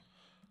pointless.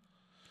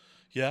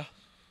 Yeah.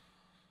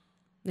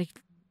 Like,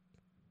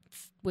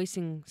 it's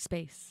wasting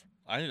space.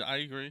 I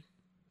agree.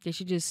 They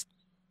should just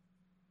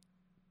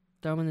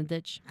throw them in the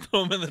ditch.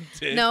 Throw them in the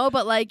ditch? No,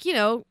 but like, I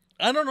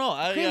don't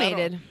know.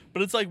 cremated.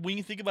 But it's like, when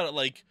you think about it,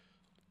 like,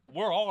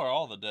 where are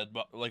all the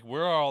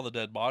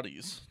dead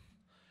bodies?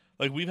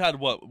 Like, we've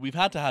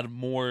had to have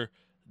more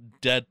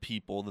dead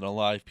people than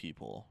alive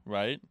people,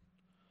 right?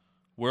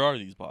 Where are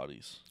these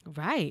bodies?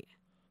 Right.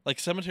 Like,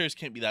 cemeteries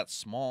can't be that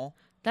small.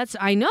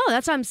 I know.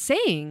 That's what I'm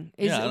saying.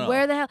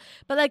 Where the hell?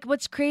 But like,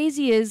 what's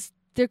crazy is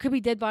there could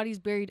be dead bodies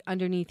buried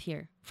underneath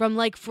here from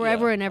like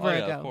forever and ever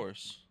ago. Of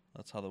course.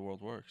 That's how the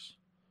world works.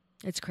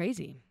 It's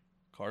crazy.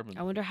 Carbon.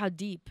 I wonder how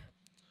deep.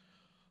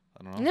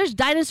 I don't know. And there's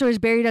dinosaurs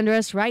buried under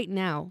us right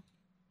now.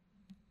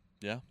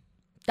 Yeah.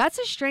 That's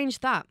a strange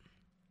thought.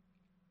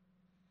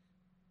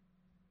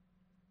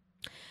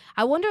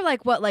 I wonder,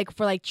 like, what, like,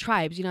 for, like,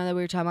 tribes, that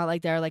we were talking about,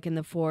 like, they're, like, in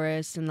the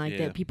forest and, like,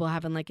 that people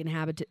haven't, like,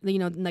 inhabited,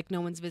 like, no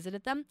one's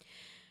visited them.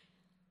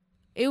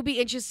 It would be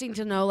interesting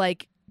to know,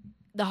 like,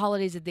 the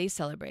holidays that they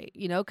celebrate,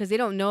 because they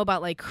don't know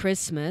about, like,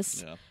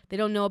 Christmas. Yeah. They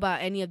don't know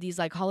about any of these,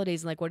 like,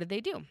 holidays. And, like, what did they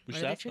do? We what should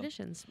are their ask them.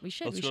 traditions? We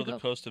should. Let's go to the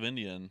coast of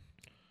India and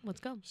let's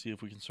go. see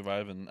if we can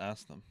survive and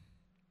ask them.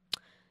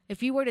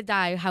 If you were to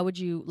die, how would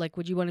you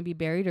want to be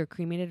buried or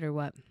cremated or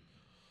what?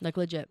 Like,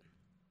 legit.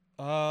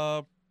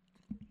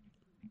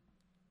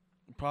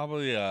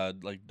 Probably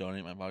like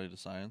donate my body to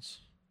science,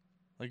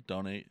 like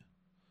donate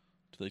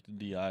to like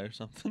the DI or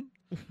something,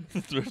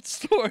 the thrift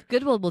store.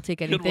 Goodwill will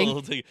take anything. Goodwill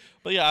will take it.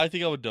 But yeah, I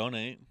think I would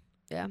donate.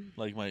 Yeah.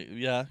 Like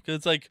because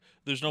it's like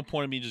there's no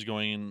point in me just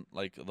going in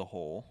like the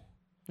hole,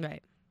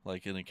 right?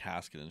 Like in a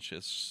casket and shit.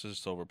 It's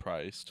just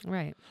overpriced,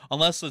 right?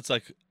 Unless it's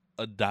like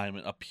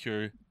a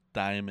pure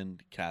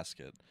diamond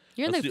casket.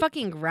 You're in the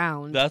fucking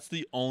ground. That's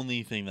the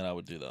only thing that I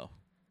would do though.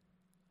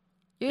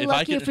 You're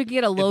lucky if we could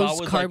get a Lowe's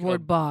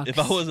cardboard box. If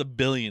I was a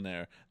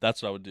billionaire,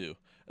 that's what I would do.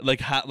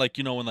 Like,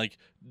 when like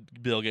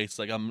Bill Gates,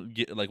 like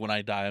when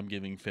I die, I'm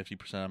giving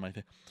 50% of my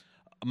thing.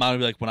 Mine would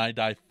be like, when I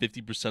die,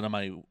 50% of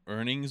my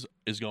earnings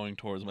is going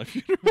towards my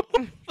funeral.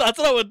 That's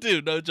what I would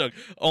do. No joke.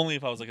 Only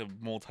if I was like a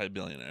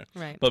multi-billionaire.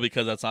 Right. But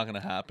because that's not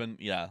going to happen,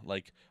 yeah,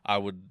 like I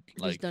would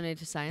like just donate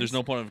to science. There's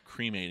no point of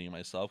cremating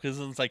myself because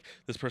it's like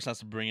this person has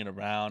to bring it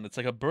around. It's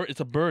like it's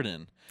a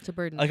burden. It's a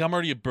burden. Like I'm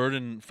already a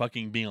burden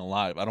fucking being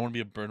alive. I don't want to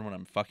be a burden when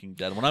I'm fucking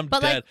dead. When I'm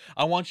dead,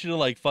 I want you to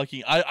like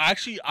fucking.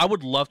 I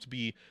would love to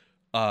be.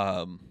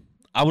 I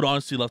would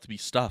honestly love to be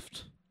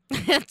stuffed.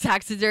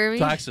 Taxidermy?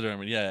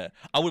 Taxidermy, yeah.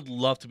 I would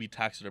love to be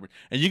taxidermy.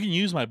 And you can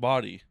use my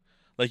body.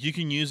 Like, you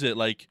can use it,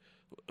 like,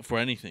 for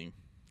anything.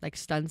 Like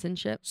stunts and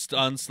shit?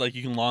 Stunts, like,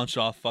 you can launch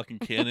off fucking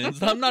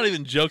cannons. I'm not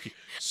even joking.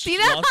 See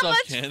that how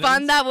much cannons.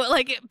 Fun that would,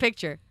 like,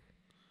 picture.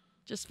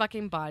 Just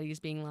fucking bodies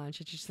being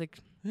launched. It's just like...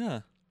 Yeah.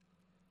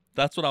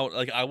 That's what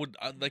I would,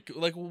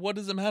 like, what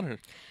does it matter?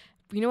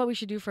 You know what we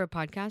should do for a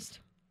podcast?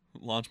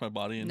 Launch my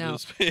body into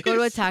space. Go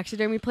to a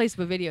taxidermy place,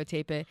 but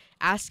videotape it.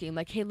 Asking,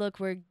 like, hey, look,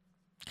 we're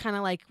kind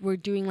of like we're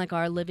doing like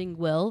our living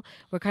will.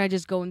 We're kind of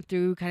just going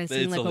through, kind of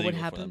seeing like what would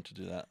happen. For them to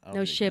do that.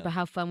 No shit, but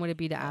how fun would it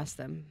be to ask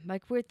them?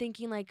 Like we're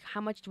thinking, like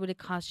how much would it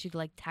cost you to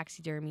like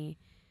taxidermy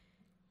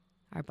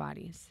our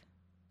bodies?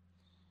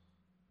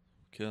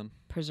 Can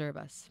preserve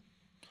us.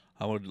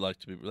 I would like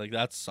to be like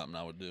that's something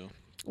I would do.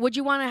 Would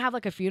you want to have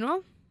like a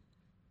funeral?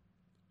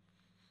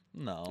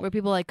 No. Where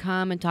people like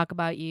come and talk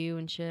about you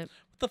and shit.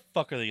 What the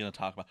fuck are they gonna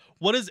talk about?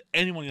 What is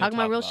anyone gonna talk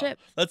about? Real shit.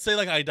 Let's say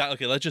like I die.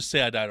 Okay, let's just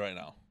say I died right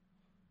now.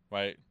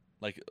 Right?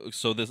 Like,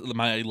 so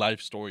my life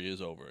story is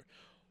over.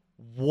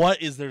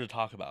 What is there to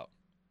talk about?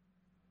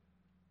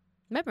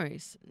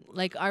 Memories.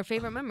 Like, our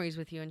favorite memories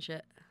with you and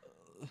shit.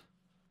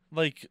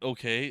 Like,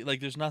 okay. Like,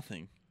 there's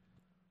nothing.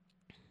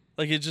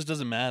 Like, it just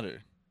doesn't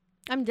matter.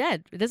 I'm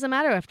dead. It doesn't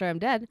matter after I'm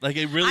dead. Like,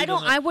 it really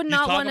doesn't. I would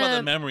not want to... talk about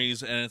the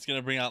memories, and it's going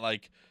to bring out,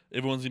 like,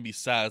 everyone's going to be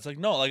sad. It's like,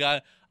 no,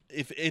 like,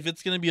 if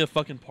it's going to be a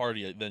fucking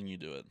party, then you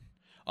do it.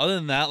 Other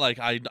than that, like,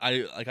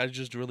 I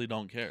just really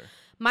don't care.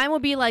 Mine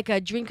would be like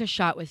a drink a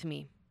shot with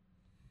me.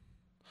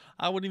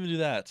 I wouldn't even do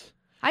that.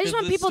 I just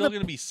want people to. It's still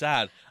gonna be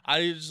sad.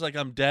 I just like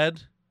I'm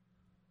dead.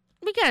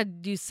 We gotta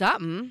do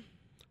something.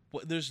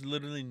 There's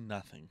literally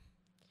nothing.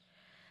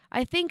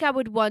 I think I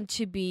would want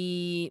to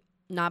be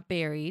not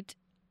buried.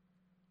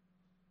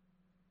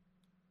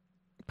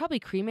 Probably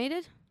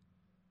cremated.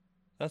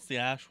 That's the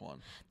ash one.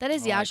 That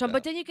is the ash one,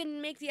 but then you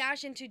can make the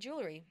ash into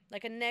jewelry,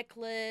 like a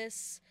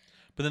necklace.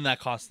 But then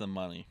that costs them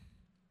money.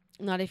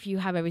 Not if you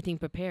have everything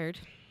prepared.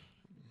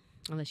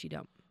 Unless you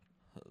don't.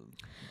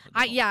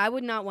 I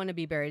would not want to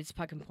be buried. It's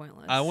fucking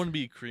pointless. I wouldn't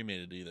be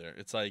cremated either.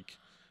 It's like,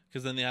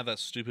 Because then they have that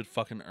stupid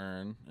fucking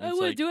urn. And I it's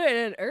wouldn't like, do it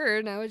in an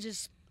urn. I would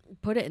just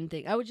put it in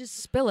things. I would just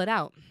spill it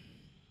out.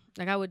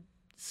 Like I would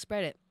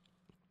spread it.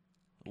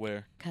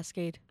 where?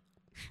 Cascade.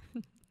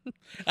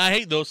 I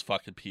hate those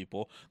fucking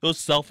people. Those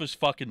selfish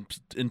fucking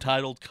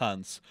entitled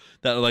cunts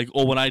that are like,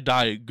 oh, when I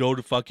die, go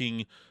to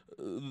fucking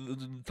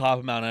the top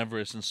of Mount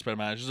Everest and spread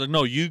my ashes. Like,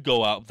 no, you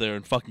go out there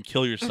and fucking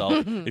kill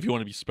yourself if you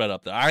want to be spread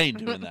up there. I ain't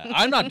doing that.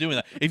 I'm not doing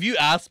that. If you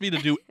ask me to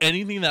do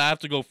anything that I have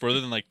to go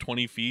further than like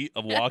 20 feet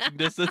of walking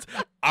distance,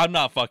 I'm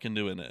not fucking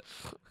doing it.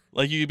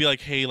 Like, you could be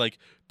like, hey, like,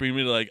 bring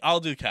me to, like, I'll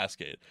do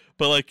Cascade.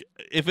 But, like,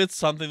 if it's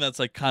something that's,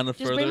 like, kind of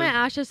Just further. bring my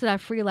ashes to that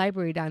free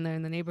library down there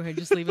in the neighborhood.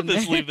 Just leave them there.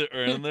 Just leave the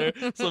urn there.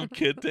 Some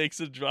kid takes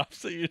it,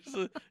 drops it. You're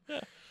just, yeah.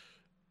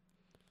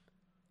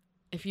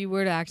 If you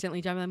were to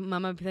accidentally drop my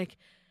mom, I'd be like,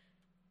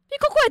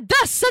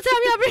 dust.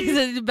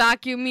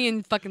 Vacuum me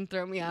and fucking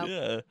throw me out.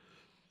 Yeah.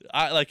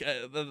 I like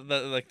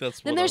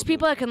that's. Then there's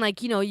people that can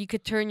like, you know, you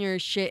could turn your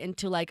shit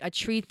into like a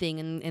tree thing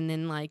and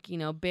then like, you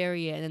know,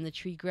 bury it and then the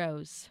tree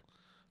grows.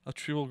 A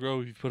tree will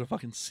grow if you put a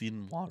fucking seed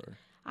in water.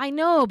 I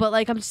know, but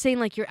like I'm just saying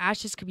like your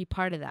ashes could be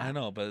part of that. I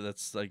know, but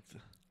that's like.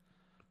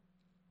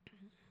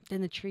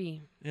 Then the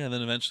tree. Yeah, and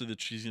then eventually the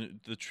tree's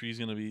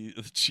gonna be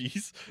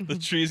the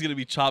tree's gonna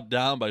be chopped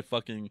down by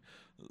fucking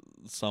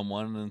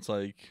someone, and it's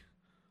like.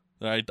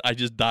 I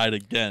just died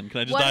again.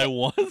 Can I just die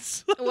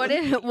once? What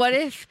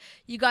if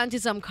you got into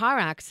some car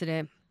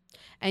accident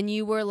and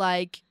you were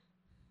like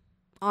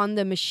on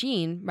the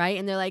machine, right?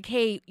 And they're like,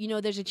 hey, you know,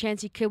 there's a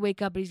chance he could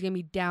wake up, but he's gonna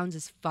be down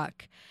as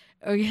fuck.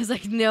 Or he's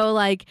like, no,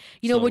 like,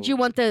 you know, would you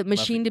want the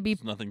machine to be?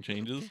 Nothing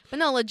changes. But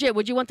no, legit.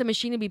 Would you want the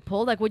machine to be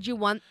pulled? Like, would you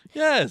want?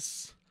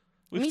 Yes.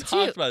 We've Me talked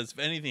too. about this. If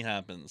anything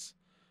happens.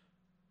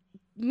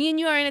 Me and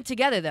you are in it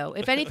together, though.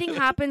 If anything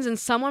happens and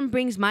someone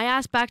brings my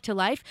ass back to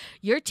life,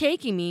 you're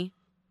taking me.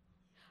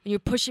 And you're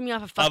pushing me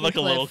off a fucking I have like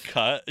cliff. a little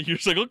cut. You're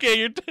just like, okay,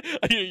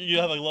 you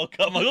have like a little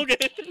cut. I'm like,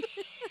 okay.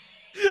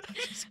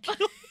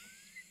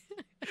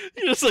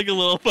 You're just like a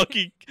little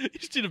fucking. You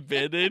just need a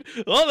band-aid.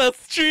 Oh,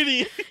 that's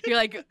treaty. You're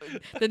like,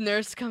 the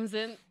nurse comes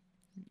in.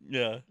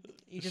 Yeah.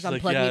 You just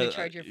She's unplug like, me to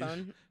charge your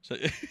phone.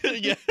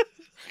 Yeah.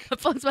 My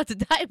phone's about to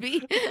die,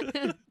 B.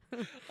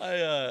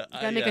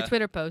 Gotta make a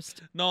Twitter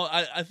post. No,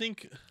 I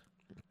think.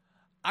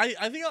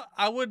 I think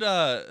I would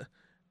to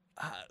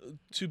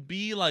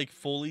be like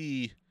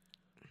fully.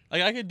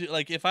 Like I could do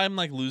like if I'm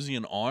like losing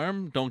an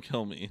arm, don't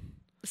kill me.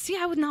 See,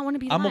 I would not want to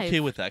be I'm live. okay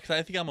with that because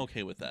I think I'm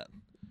okay with that.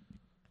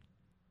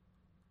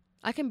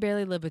 I can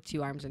barely live with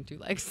 2 arms and 2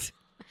 legs.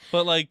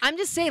 But like I'm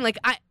just saying, like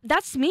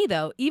that's me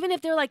though. Even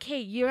if they're like, hey,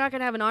 you're not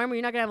gonna have an arm or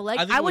you're not gonna have a leg,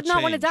 I think I it would would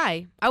not want to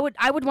change. die.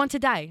 I would want to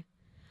die.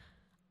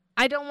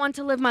 I don't want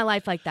to live my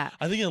life like that.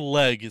 I think a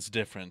leg is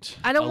different.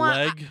 I don't a want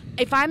leg.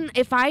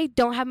 if I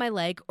don't have my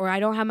leg or I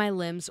don't have my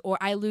limbs or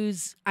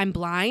I'm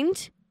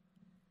blind.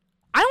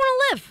 I don't want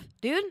to live,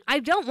 dude. I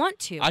don't want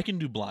to. I can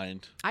do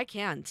blind. I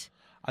can't.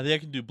 I think I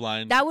can do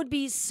blind. That would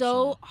be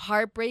so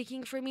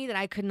heartbreaking for me that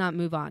I could not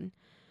move on.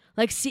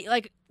 Like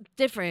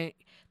different.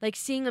 Like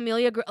seeing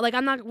Amelia like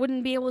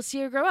wouldn't be able to see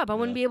her grow up. I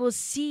wouldn't be able to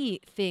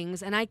see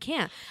things and I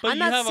can't. But I'm you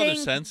not have saying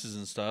other senses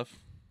and stuff.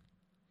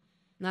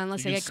 not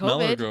unless You I can get smell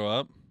her COVID. grow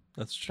up.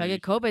 That's If true. I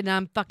get COVID, now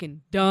I'm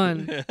fucking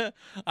done.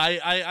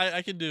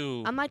 I can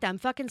do. I'm like that. I'm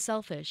fucking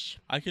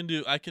selfish. I can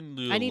do. I need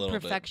a little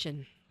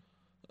perfection.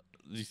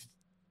 Bit.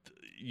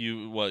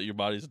 Your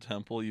body's a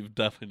temple. You've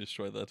definitely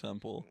destroyed that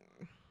temple.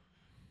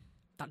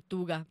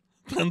 Tortuga.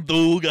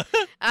 Tanduga.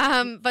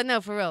 But no,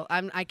 for real.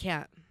 I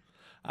can't.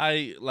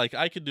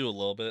 I could do a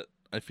little bit.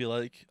 I feel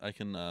like I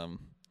can. But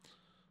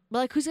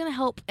like, who's gonna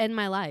help end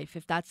my life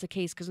if that's the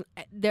case? Because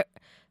they're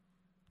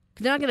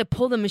not gonna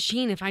pull the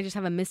machine if I just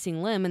have a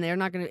missing limb, and they're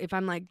not gonna if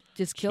I'm like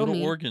just kill go to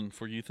me. Oregon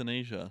for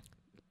euthanasia.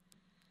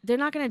 They're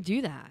not gonna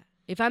do that.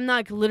 If I'm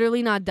not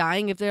literally not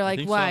dying, if they're like,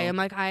 think why? so. I'm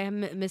like, I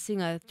am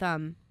missing a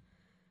thumb.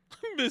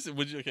 Missing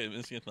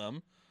a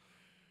thumb?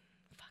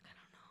 Fuck, I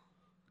don't know.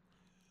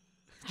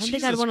 I don't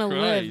think I'd Jesus want to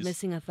live Christ.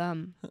 missing a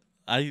thumb.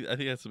 I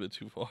think that's a bit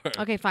too far.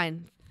 Okay,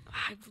 fine.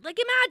 Like,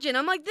 imagine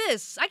I'm like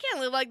this. I can't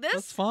live like this.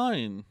 That's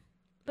fine.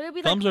 But it'd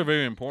be Thumbs like, are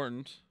very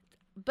important.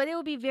 but it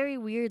would be very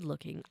weird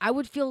looking. I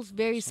would feel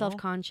very So?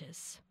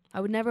 self-conscious.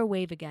 I would never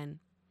wave again.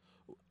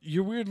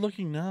 You're weird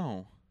looking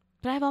now.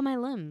 But I have all my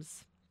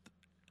limbs.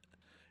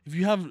 If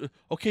you have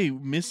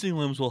missing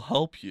limbs will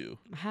help you.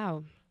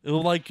 How? It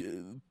will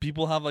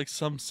people have like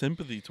some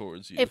sympathy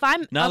towards you. If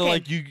I'm now okay. they're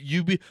like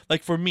you be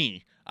like for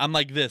me, I'm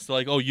like this. They're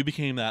like, oh, you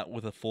became that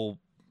with a full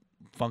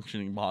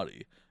functioning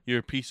body. You're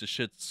a piece of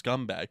shit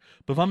scumbag.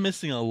 But if I'm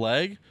missing a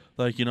leg,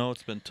 like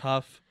it's been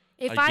tough.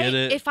 If I get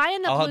it. if I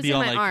end up I'll losing be on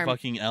my like arm,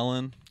 fucking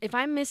Ellen. if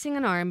I'm missing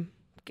an arm,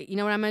 you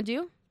know what I'm gonna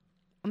do?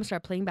 I'm gonna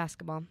start playing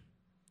basketball.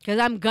 Because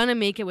I'm gonna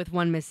make it with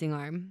one missing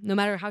arm, no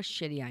matter how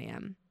shitty I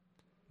am.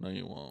 No,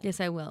 you won't.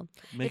 Yes, I will.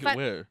 Make if it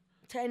where?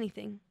 To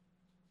anything.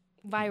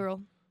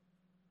 Viral.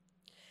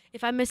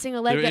 If I'm missing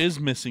a leg, There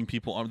is missing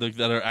people that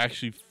are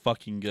actually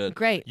fucking good.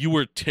 Great. You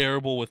were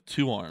terrible with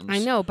 2 arms. I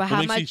know, but What how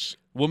makes much?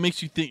 what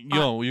makes you think,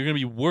 you're gonna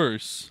be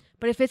worse?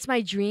 But if it's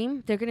my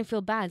dream, they're gonna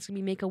feel bad. It's gonna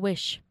be Make a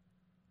Wish.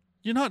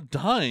 You're not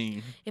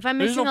dying. If I'm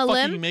There's missing no a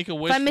fucking limb,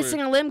 Make-A-Wish if I'm for-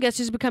 missing a limb, guess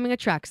who's becoming a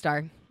track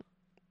star?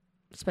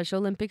 Special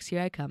Olympics,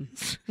 here I come.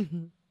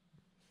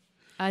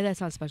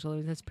 That's not Special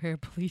Olympics.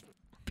 That's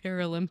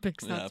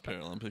Paralympics. Yeah, Not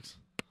Paralympics.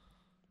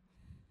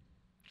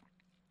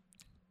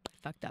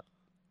 fucked up.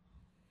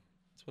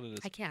 That's what it is.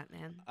 I can't,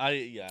 man.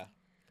 Yeah.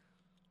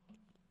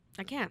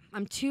 I can't.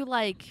 I'm too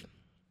like.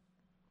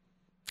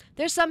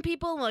 There's some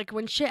people like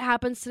when shit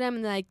happens to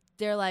them and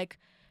they're like,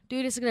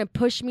 dude, this is gonna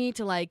push me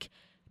to like,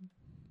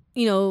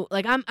 you know,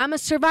 like I'm a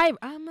survivor.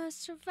 I'm a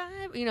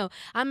survivor. You know,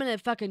 I'm gonna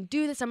fucking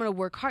do this. I'm gonna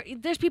work hard.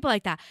 There's people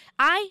like that.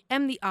 I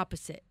am the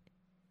opposite.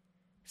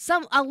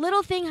 A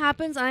little thing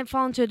happens and I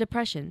fall into a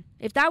depression.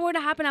 If that were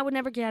to happen, I would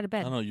never get out of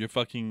bed. I don't know. Your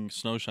fucking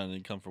snow shine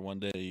didn't come for one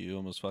day. You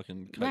almost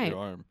fucking cut your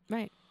arm.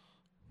 Right.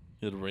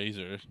 You had a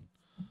razor.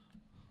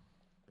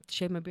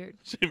 Shave my beard.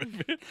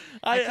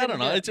 I don't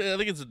know. I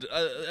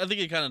think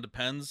it kind of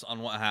depends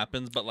on what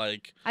happens, but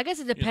like I guess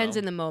it depends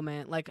in the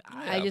moment. Like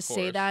I just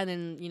say course. that,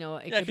 and you know,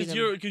 it could be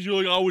because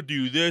you're like I would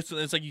do this,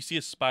 and it's like you see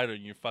a spider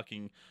and you're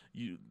fucking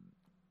you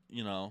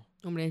know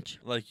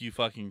like you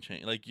fucking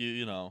change like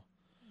you know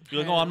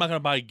you're like oh I'm not gonna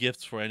buy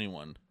gifts for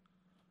anyone.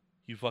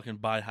 You fucking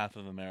buy half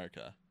of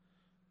America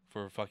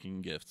for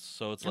fucking gifts,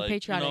 so it's I'm like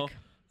patriotic.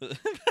 You know,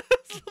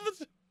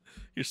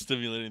 you're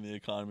stimulating the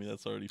economy.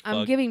 That's already fucked.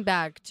 I'm giving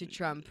back to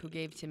Trump, who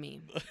gave to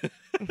me.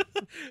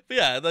 But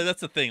yeah,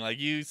 that's the thing. Like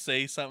you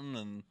say something,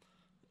 and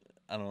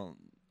I don't.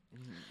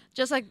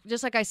 Just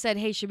like I said,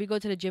 hey, should we go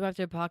to the gym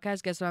after the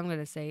podcast? Guess what I'm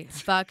gonna say?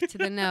 Fuck to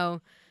the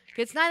no.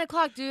 It's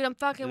 9:00, dude. I'm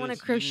fucking want to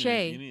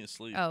crochet. You need to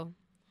sleep. Oh,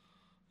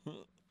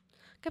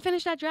 can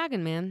finish that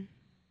dragon, man.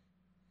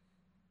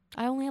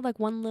 I only have like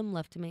one limb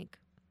left to make.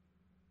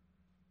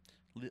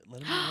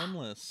 Let him be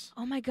limbless.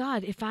 Oh my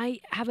god! If I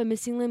have a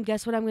missing limb,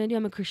 guess what I'm gonna do?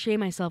 I'm gonna crochet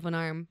myself an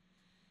arm.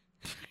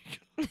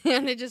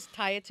 And then just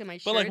tie it to my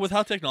shirt. But like with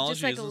how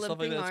technology like is a and stuff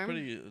like that,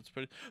 limping it's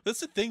pretty. That's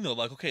the thing though.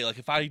 Like okay, like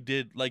if I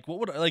did like what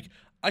would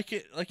I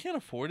can't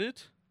afford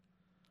it.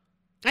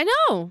 I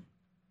know.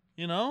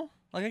 You know,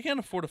 like I can't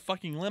afford a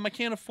fucking limb. I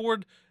can't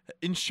afford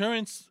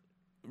insurance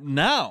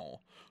now.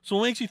 So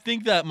what makes you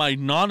think that my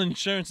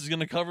non-insurance is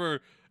gonna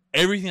cover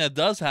everything that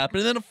does happen,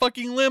 and then a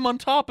fucking limb on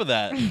top of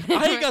that?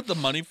 I ain't got the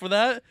money for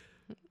that.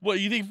 What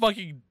you think?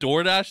 Fucking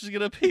DoorDash is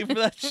gonna pay for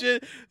that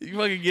shit? You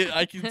fucking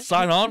I can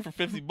sign on for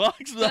 $50, but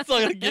that's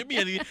not gonna get me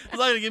any. That's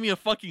not gonna give me a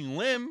fucking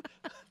limb.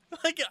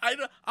 Like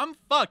I'm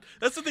fucked.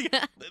 That's the thing.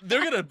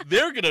 They're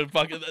gonna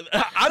fucking.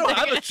 I don't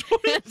have a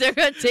choice. They're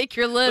gonna take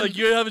your limb. Like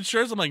you have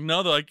insurance. I'm like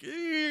no. They're like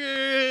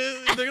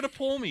they're gonna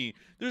pull me.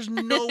 There's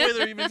no way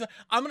they're even.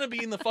 I'm gonna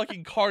be in the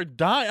fucking car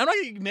dying. I'm not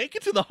gonna make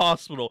it to the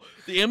hospital.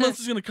 The ambulance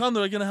is gonna come.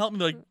 They're gonna help me.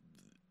 They're like,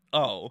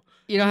 oh,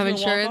 you don't have I'm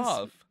gonna walk insurance.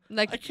 off.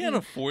 Like I can't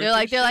afford. They're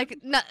like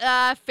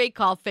nah, fake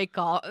call.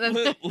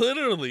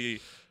 Literally,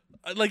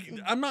 like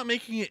I'm not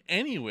making it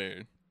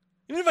anywhere.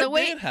 Even if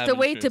I did have the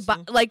way to insurance,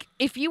 buy, like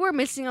if you were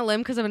missing a limb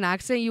because of an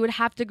accident, you would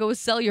have to go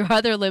sell your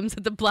other limbs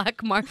at the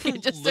black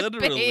market just to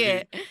pay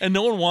it. And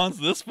no one wants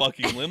this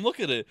fucking limb. Look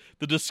at it.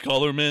 The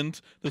discolorment,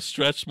 the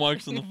stretch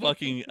marks on the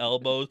fucking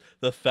elbows,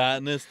 the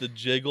fatness, the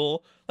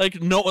jiggle. Like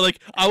no, like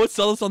I would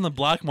sell this on the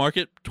black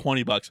market,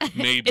 $20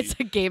 maybe. It's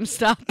a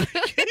GameStop.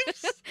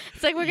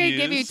 It's like we're gonna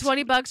give you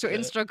 $20 or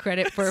Insta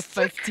credit for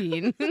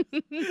 15.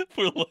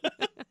 For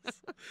less.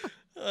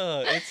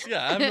 I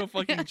have no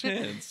fucking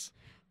chance.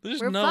 There's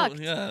We're no,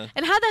 fucked. yeah.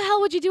 And how the hell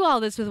would you do all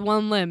this with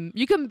one limb?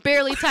 You can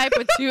barely type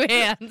with two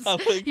hands.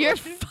 You're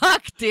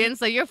fucked, Dan.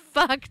 So you're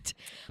fucked.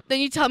 Then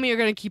you tell me you're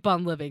gonna keep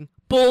on living.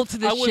 Bull to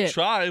this shit. I would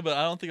try, but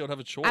I don't think I would have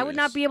a choice. I would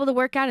not be able to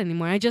work out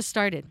anymore. I just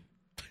started.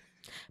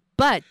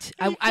 But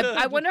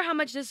I wonder how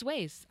much this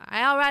weighs.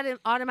 I already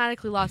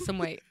automatically lost some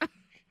weight.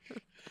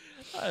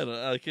 I don't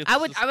know. Like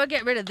I would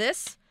get rid of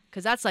this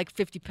because that's like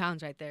 50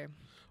 pounds right there.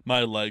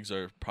 My legs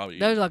are probably.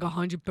 Those are like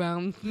 100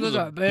 pounds. Those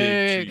are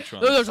big big. tree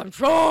Those are some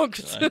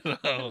trunks. I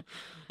know.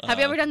 Have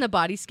you ever done the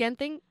body scan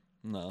thing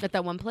No. at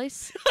that one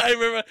place? I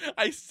remember.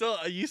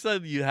 You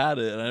said you had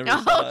it, and I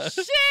remember. Oh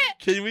shit!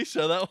 Can we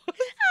show that one?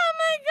 Oh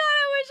my god!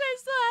 I wish I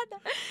saw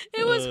that.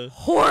 It was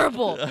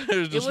horrible. It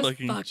was just it was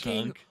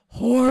fucking chunk.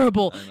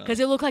 horrible I know. because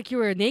it looked like you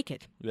were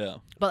naked. Yeah.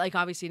 But like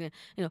obviously,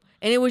 you know,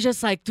 and it was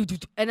just like,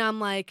 and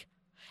I'm like,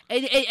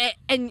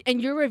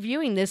 and you're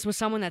reviewing this with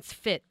someone that's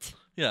fit.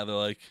 Yeah, they're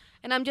like.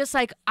 And I'm just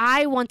like,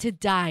 I want to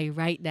die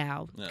right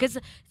now. Because,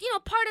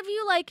 part of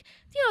you, like,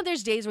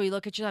 there's days where you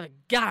look at yourself like,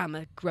 God, I'm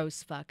a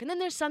gross fuck. And then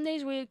there's some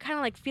days where you're kind of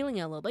like feeling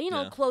it a little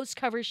bit, close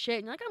cover shit.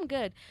 And you're like, I'm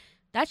good.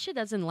 That shit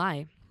doesn't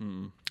lie.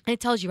 And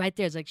it tells you right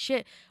there. It's like,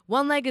 shit,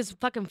 one leg is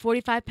fucking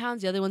 45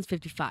 pounds. The other one's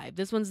 55.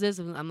 This one's this.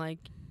 And I'm like,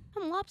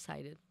 I'm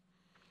lopsided.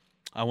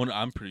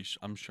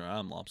 I'm sure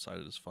I'm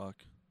lopsided as fuck.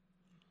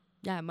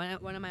 Yeah,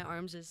 one of my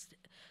arms is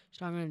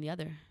stronger than the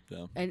other.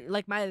 Yeah. And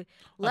like my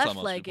left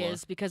leg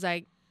is because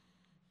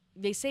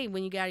they say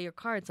when you get out of your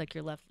car, it's like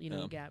your left, you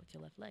get out with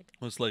your left leg.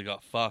 This leg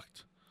got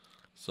fucked.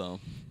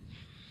 So.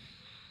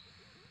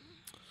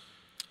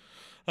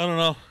 I don't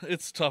know.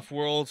 It's a tough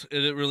world.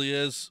 It really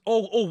is.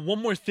 Oh,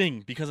 one more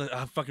thing, because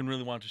I fucking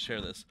really wanted to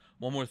share this.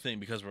 one more thing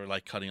because we're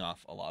like cutting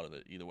off a lot of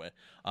it either way.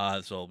 So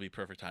it'll be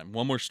perfect time.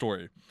 One more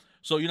story.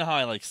 So you know how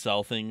I like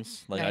sell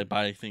things, like I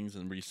buy things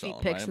and resell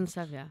them, picks right? and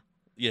stuff, yeah.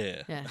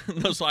 Yeah.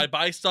 No, so I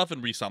buy stuff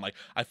and resell. I'm like,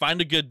 I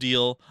find a good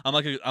deal. I'm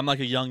like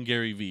a young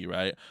Gary Vee,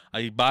 right?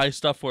 I buy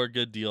stuff for a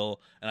good deal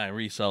and I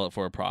resell it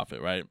for a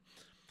profit, right?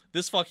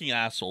 This fucking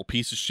asshole,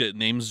 piece of shit,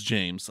 name's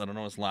James. I don't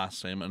know his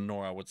last name, and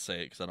nor I would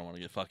say it because I don't want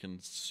to get fucking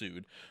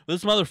sued. But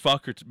this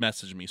motherfucker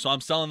messaged me, so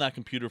I'm selling that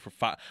computer for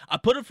I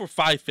put it for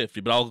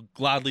 $550, but I'll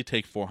gladly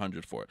take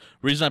 $400 for it.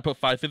 The reason I put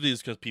 $550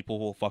 is because people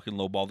will fucking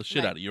lowball the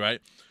shit out of you,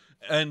 right?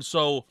 And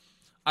so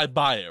I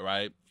buy it,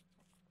 right?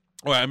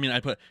 Or I mean,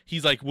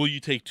 he's like, will you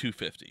take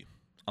 $250?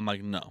 I'm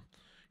like, no.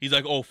 He's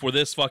like, oh, for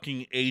this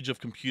fucking age of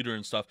computer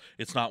and stuff,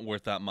 it's not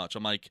worth that much.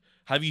 I'm like,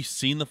 have you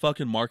seen the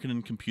fucking market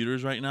in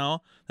computers right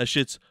now? That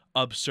shit's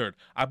absurd.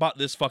 I bought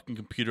this fucking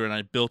computer and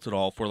I built it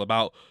all for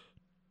about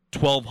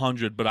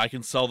 $1,200, but I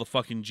can sell the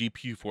fucking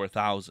GPU for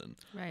 $1,000.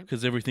 Right.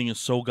 Because everything is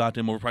so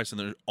goddamn overpriced and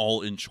they're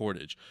all in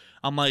shortage.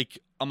 I'm like,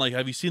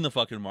 have you seen the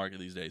fucking market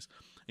these days?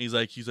 And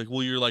he's like,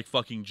 well, you're like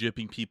fucking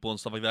gypping people and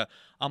stuff like that.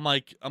 I'm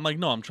like,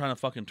 no, I'm trying to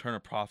fucking turn a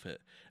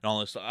profit and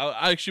all this stuff.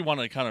 I actually want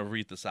to kind of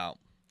read this out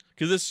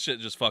because this shit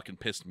just fucking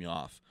pissed me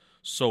off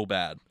so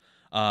bad.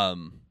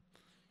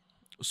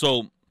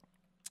 So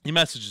he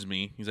messages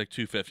me. He's like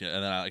 $250,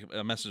 and then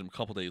I message him a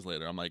couple days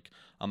later. I'm like,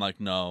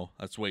 no,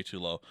 that's way too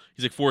low.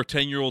 He's like, for a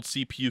 10-year-old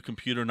CPU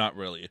computer, not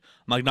really. I'm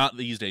like, not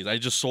these days. I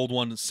just sold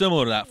one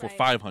similar to that for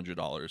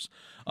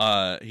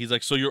 $500. He's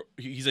like, so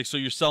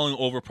you're selling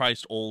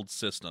overpriced old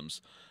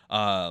systems.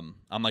 I'm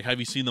like, have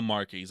you seen the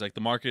market? He's like,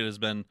 the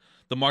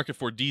market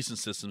for decent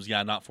systems,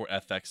 yeah, not for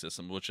FX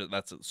systems, which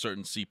that's a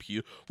certain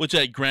CPU. Which,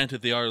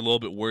 granted, they are a little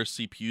bit worse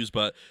CPUs,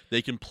 but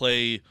they can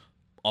play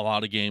a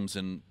lot of games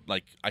and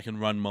like I can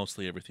run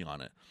mostly everything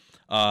on it.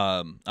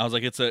 I was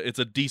like, it's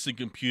a decent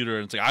computer,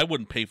 and it's like I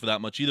wouldn't pay for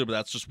that much either, but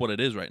that's just what it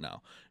is right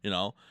now, you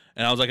know.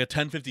 And I was like, a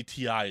 1050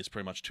 Ti is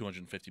pretty much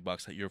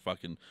 $250 that you're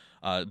fucking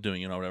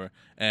doing, you know, whatever.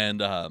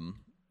 And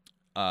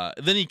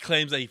then he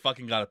claims that he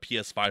fucking got a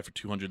PS5 for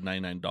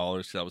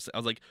 $299. I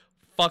was like,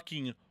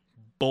 fucking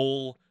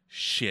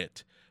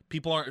bullshit.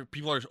 People are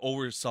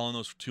overselling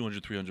those for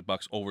 $200,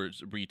 $300 over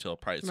retail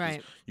price.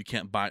 Right. You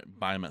can't buy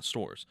them at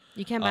stores.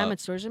 You can't buy them at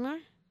stores anymore?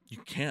 You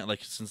can't,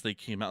 like, since they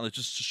came out. It's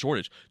just a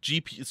shortage.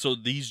 So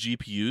these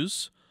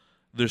GPUs,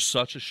 there's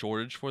such a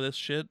shortage for this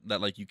shit that,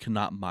 like, you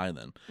cannot buy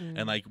them.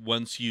 And, like,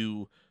 once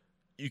you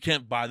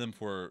can't buy them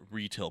for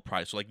retail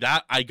price. So, like,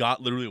 that I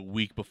got literally a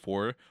week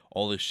before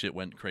all this shit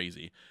went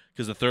crazy.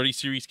 Because the 30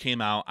 series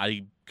came out.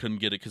 I couldn't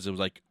get it because it was,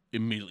 like,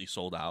 immediately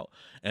sold out.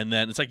 And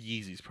then it's like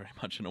Yeezys pretty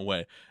much in a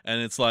way.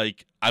 And it's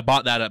like, I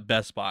bought that at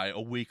Best Buy. A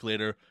week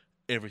later,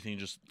 everything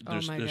just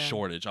there's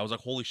shortage. I was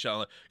like, holy shit!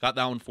 I got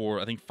that one for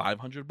I think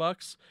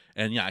 $500,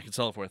 and yeah, I can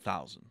sell it for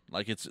 $1,000.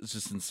 Like it's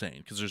just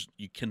insane because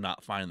you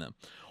cannot find them.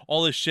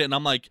 All this shit, and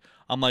I'm like,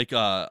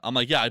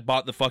 yeah, I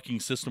bought the fucking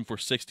system for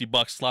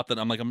 $60. Slapped it.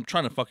 I'm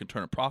trying to fucking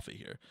turn a profit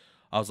here.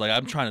 I was like,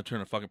 I'm trying to turn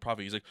a fucking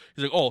profit. He's like,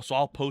 oh, so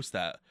I'll post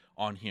that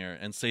on here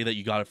and say that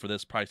you got it for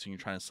this price and you're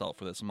trying to sell it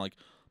for this. I'm like,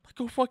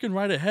 go fucking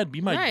right ahead.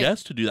 Be my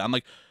guest to do that. I'm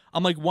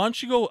like, why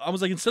don't you go? I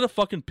was like, instead of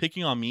fucking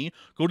picking on me,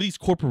 go to these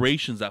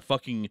corporations that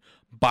fucking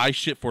buy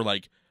shit for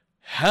like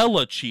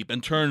hella cheap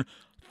and turn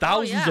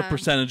thousands of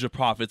percentage of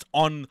profits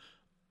on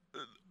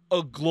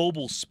a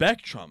global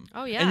spectrum.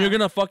 Oh yeah. And you're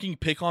gonna fucking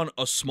pick on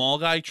a small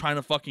guy trying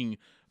to fucking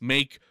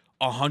make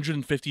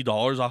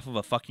 $150 off of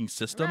a fucking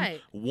system,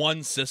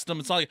 one system.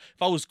 It's not like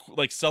if I was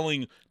like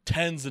selling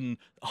tens and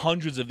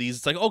hundreds of these,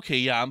 it's like, okay,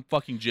 yeah, I'm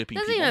fucking gypping.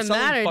 Doesn't even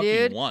matter,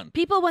 dude.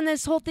 People, when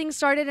this whole thing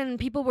started and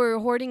people were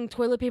hoarding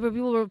toilet paper,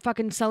 people were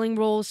fucking selling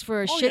rolls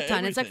for a shit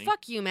ton. It's like,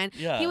 fuck you, man.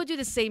 Yeah. He would do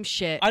the same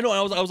shit. I know.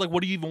 I was like,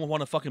 what do you even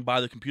want to fucking buy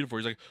the computer for?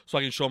 He's like, so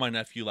I can show my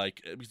nephew,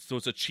 like, so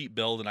it's a cheap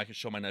build and I can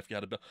show my nephew how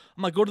to build.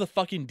 I'm like, go to the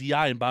fucking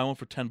DI and buy one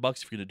for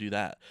 $10 if you're gonna do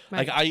that.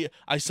 Like,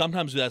 I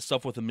sometimes do that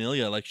stuff with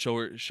Amelia, like show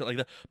her shit like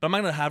that. But I'm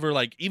not gonna have her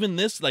like, even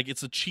this, like,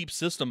 it's a cheap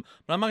system,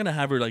 but I'm not gonna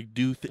have her like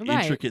do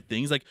intricate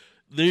things. Like,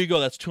 there you go.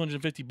 That's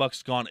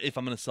 $250 gone if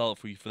I'm going to sell it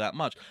for you for that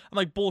much. I'm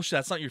like, bullshit.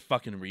 That's not your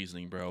fucking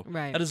reasoning, bro.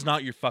 Right. That is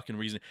not your fucking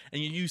reasoning.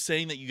 And you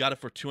saying that you got it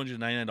for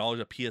 $299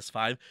 a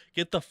PS5,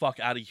 get the fuck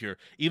out of here.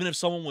 Even if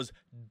someone was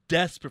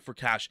desperate for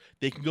cash,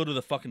 they can go to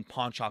the fucking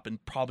pawn shop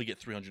and probably get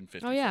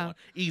 $350. Oh yeah,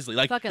 easily.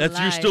 Like fucking that's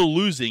you're still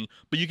losing,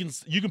 but you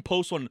can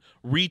post on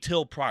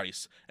retail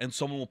price and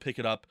someone will pick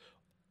it up.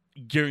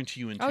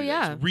 Guarantee you in 2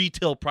 days.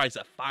 Retail price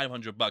at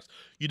 $500.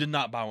 You did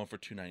not buy one for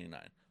 $299.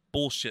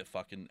 Bullshit,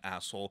 fucking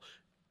asshole.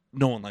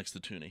 No one likes the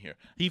tuna here.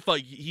 He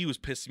was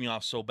pissing me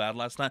off so bad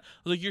last night.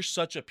 I was like, you're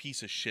such a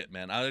piece of shit,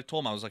 man. I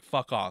told him, I was like,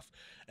 fuck off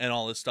and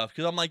all this stuff.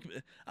 Because I'm like,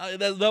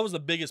 that was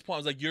the biggest point. I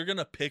was like, you're going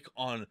to pick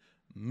on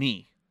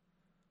me.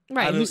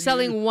 Right, who's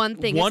selling one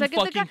thing. One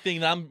fucking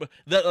thing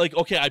that like,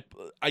 okay,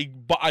 I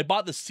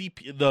bought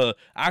the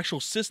actual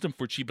system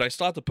for cheap, but I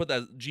still have to put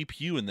that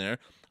GPU in there.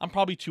 I'm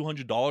probably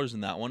 $200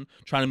 in that one,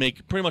 trying to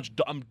make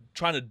I'm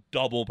trying to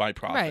double my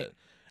profit. Right.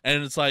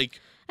 And it's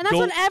like... And that's Go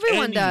what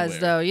everyone does,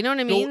 anywhere. though. You know what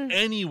I mean? Go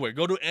anywhere.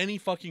 Go to any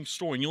fucking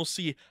store, and you'll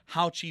see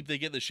how cheap they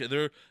get this shit.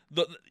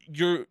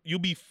 You'll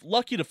be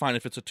lucky to find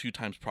if it's a 2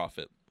 times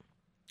profit.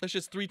 That's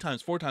just 3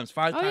 times, 4 times,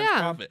 5 times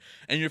profit,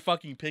 and you're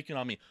fucking picking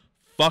on me.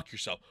 Fuck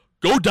yourself.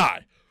 Go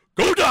die,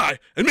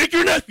 and make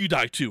your nephew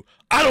die too.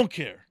 I don't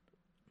care.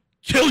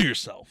 Kill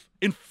yourself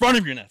in front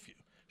of your nephew.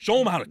 Show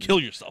him how to kill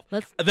yourself.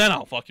 Then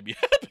I'll fucking be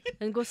happy.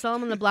 And go sell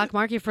them in the black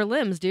market for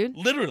limbs, dude.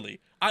 Literally,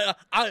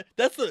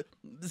 that's the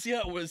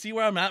see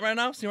where I'm at right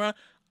now.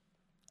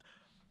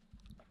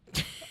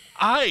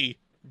 I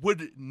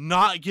would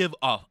not give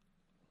up.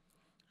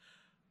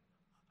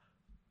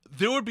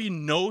 There would be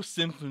no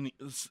sympathy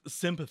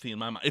in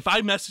my mind if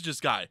I messaged this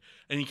guy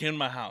and he came to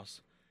my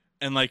house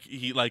and I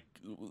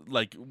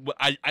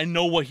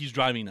know what he's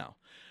driving now,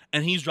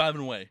 and he's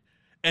driving away,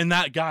 and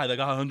that guy that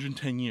got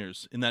 110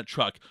 years in that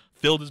truck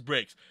filled his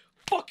brakes,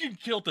 fucking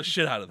killed the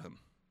shit out of him.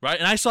 Right?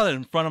 And I saw that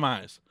in front of my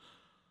eyes.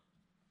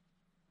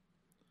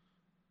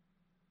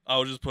 I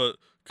would just put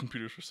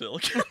computers for sale.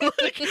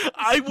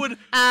 I would.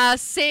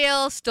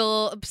 Sale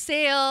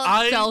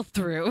fell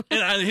through.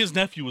 And his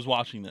nephew was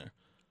watching there.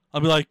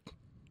 I'd be like,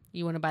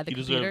 you want to buy the he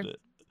computer? deserved it.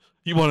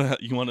 You want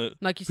to.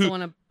 Like, you still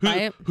want to buy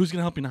it? Who's going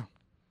to help you now?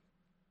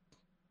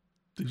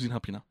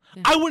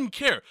 Yeah. I wouldn't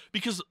care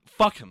because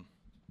fuck him.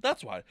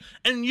 That's why.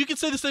 And you can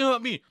say the same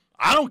about me.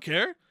 I don't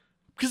care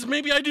because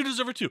maybe I do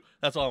deserve it too.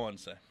 That's all I want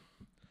to say.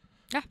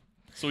 Yeah.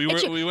 So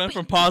we went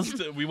from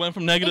positive, we went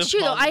from negative. It's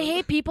true though. I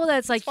hate people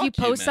that's like, you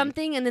post man.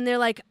 something and then they're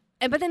like,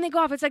 but then they go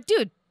off. It's like,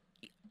 dude,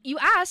 you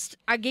asked,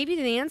 I gave you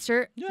the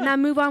answer. Yeah. Now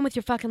move on with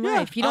your fucking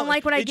life. You don't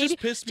like what I gave you.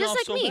 Just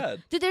like so me.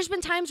 bad. Dude, there's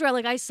been times where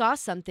like I saw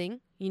something,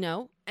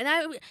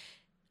 and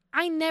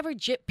I never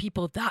jip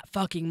people that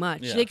fucking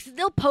much. Yeah. Like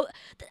they'll post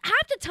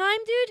half the time,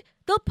 dude.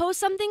 They'll post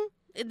something,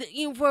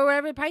 for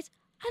whatever price.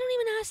 I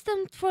don't even ask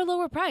them for a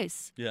lower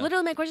price. Yeah.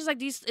 Literally, my question is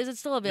like, is it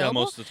still available?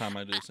 Yeah, most of the time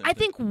I do the same I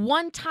thing. think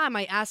one time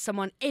I asked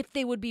someone if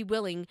they would be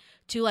willing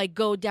to like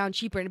go down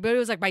cheaper, but it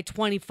was like by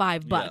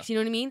 $25. Yeah. You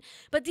know what I mean?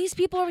 But these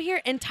people over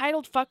here,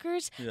 entitled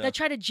fuckers that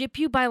try to jip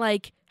you by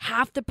like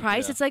half the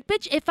price. Yeah. It's like,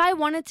 bitch, if I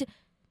wanted to,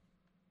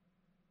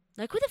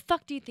 like, who the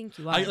fuck do you think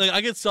you are?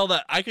 I could sell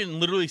that. I can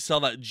literally sell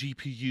that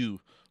GPU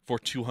for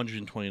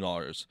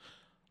 $220,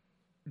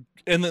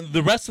 and then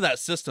the rest of that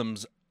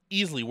system's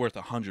easily worth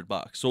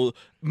 $100. So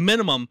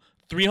minimum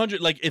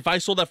 300. Like if I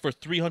sold that for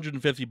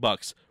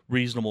 $350,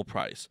 reasonable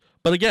price.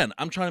 But again,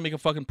 I'm trying to make a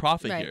fucking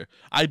profit here.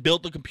 I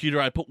built the computer.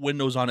 I put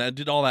Windows on it. I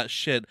did all that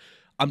shit.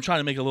 I'm trying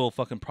to make a little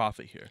fucking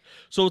profit here.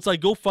 So it's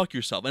like, go fuck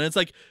yourself. And it's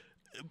like,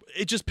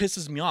 it just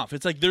pisses me off.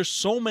 It's like, there's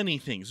so many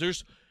things.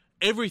 There's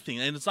everything,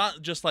 and it's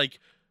not just like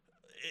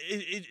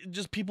it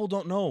just people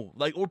don't know,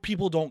 like, or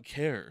people don't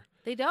care.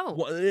 They don't.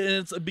 Well, and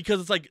it's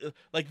because it's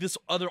like this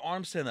other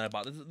arm stand that I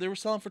bought. They were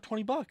selling for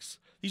 $20.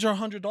 These are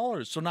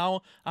 $100. So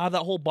now I have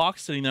that whole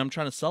box sitting there. I'm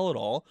trying to sell it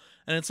all,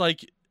 and it's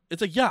like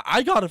yeah,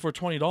 I got it for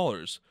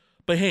 $20,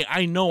 but hey,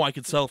 I know I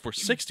could sell it for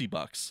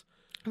 $60.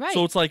 Right.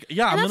 So it's like,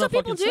 yeah, and I'm that's gonna what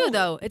people fucking do, sell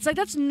though. It's like,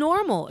 that's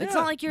normal. It's Yeah.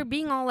 not like you're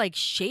being all like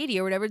shady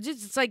or whatever.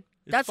 It's like,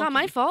 It's that's not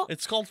my fucking- fault.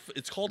 It's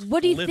called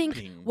What do you flipping.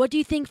 think? What do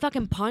you think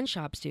fucking pawn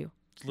shops do? You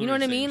know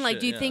what I literally the mean? same Like, shit,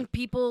 do you yeah. think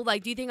people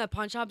like? Do you think at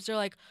pawn shops are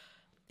like?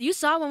 You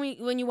saw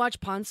when you watch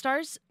Pawn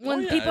Stars,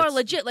 when yeah, people are it's-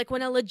 legit, like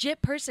when a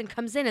legit person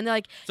comes in and they're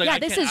like, like, yeah, I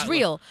this can't- is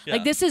real. yeah.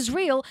 Like, this is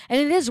real,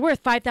 and it is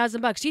worth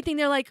 $5,000. Do you think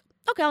they're like,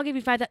 okay, I'll give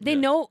you 5,000? They Yeah.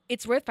 know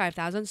it's worth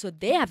 5,000, so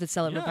they have to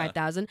sell it for Yeah.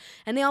 5,000,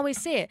 and they always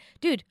say it,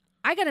 dude.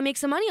 I gotta make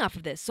some money off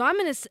of this, so I'm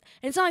gonna. And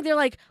it's not like they're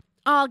like,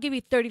 oh, I'll give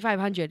you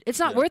 3,500. It's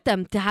not Yeah. worth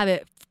them to have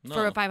it for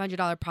No. a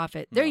 $500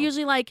 profit. They're No.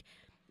 usually like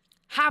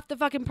half the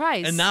fucking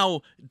price. And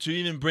now, to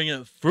even bring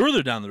it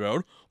further down the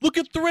road, look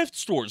at thrift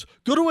stores.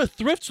 Go to a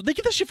thrift store. They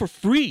get that shit for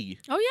free.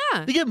 oh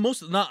yeah, They get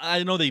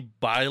I know they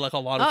buy like a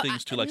lot of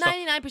things too, like stuff.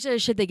 99%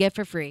 of shit they get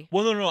for free.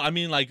 Well, no. I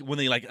mean, like when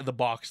they like the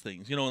box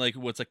things, like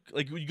what's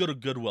like you go to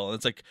Goodwill and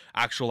it's like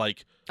actual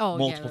like Oh, yeah,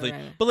 multiple right, things.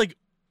 right, right. But like,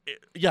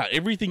 yeah,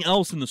 everything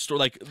else in the store,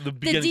 like the The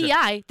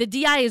beginning,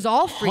 DI is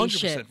all free 100%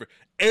 shit. free.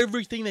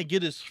 Everything they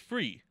get is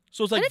free.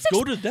 So it's like, And it's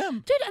go to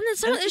them, dude. And then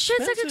some of And this it's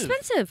shit's like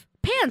expensive.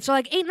 Pants are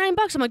like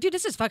 $8-9. I'm like, dude,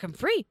 this is fucking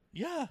free.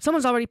 Yeah.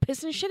 Someone's already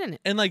pissing shit in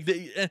it. And like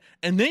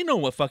they know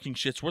what fucking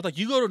shit's worth. Like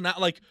you go to now,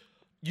 like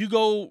you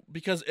go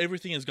because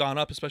everything has gone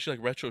up, especially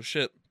like retro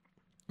shit.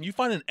 You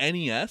find an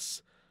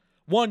NES.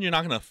 One, you're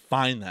not gonna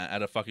find that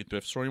at a fucking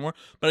thrift store anymore.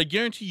 But I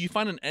guarantee you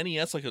find an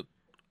NES like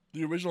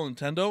the original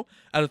Nintendo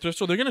at a thrift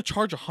store, they're gonna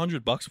charge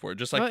 $100 for it.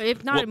 Just like Well,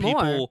 if not what more.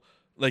 people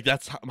like.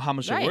 That's how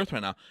much Right. they're worth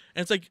right now.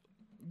 And it's like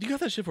you got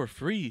that shit for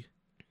free.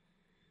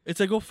 It's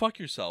like, go fuck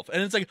yourself.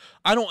 And it's like,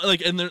 I don't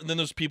like, and then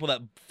there's people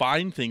that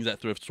find things at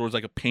thrift stores,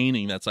 like a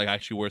painting that's like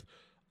actually worth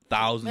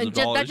thousands of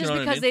dollars. That's just you know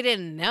what I because mean? they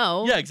didn't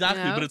know. Yeah,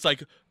 exactly. you know? But it's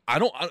like,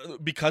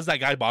 because that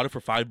guy bought it for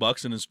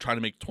 $5 and is trying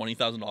to make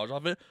 $20,000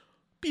 off it.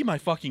 Be my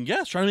fucking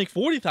guest. Trying to make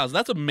 $40,000.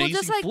 That's amazing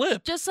just like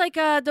flip. just like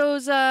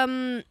those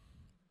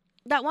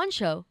that one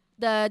show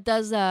that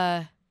does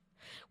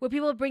where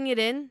people bring it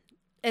in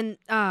and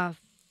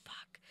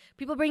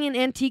people bring in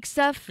antique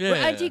stuff. Yeah,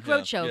 Antique yeah,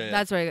 Roadshow. yeah.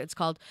 That's what it's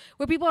called.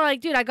 Where people are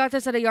like, dude, I got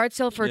this at a yard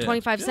sale for Yeah,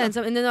 25 yeah. cents,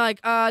 and then they're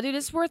like, dude,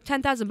 it's worth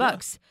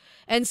 $10,000.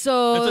 And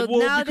so It's like, well,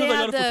 now because they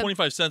I have got it for the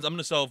 25 cents, I'm going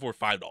to sell it for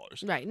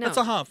 $5. Right, no. That's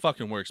not how it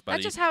fucking works,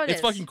 buddy. just how it it's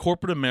is. fucking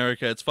corporate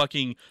America. It's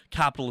fucking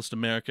capitalist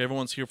America.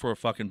 Everyone's here for a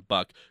fucking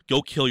buck.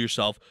 Go kill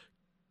yourself.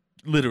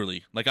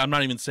 Literally. Like, I'm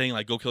not even saying,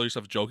 like, go kill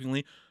yourself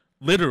jokingly.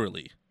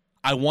 Literally.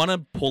 I want to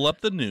pull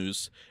up the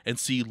news and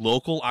see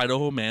local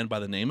Idaho man by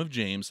the name of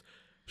James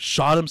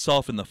shot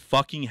himself in the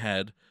fucking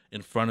head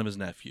in front of his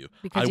nephew.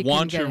 Because I he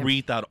want couldn't to get him.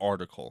 read that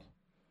article.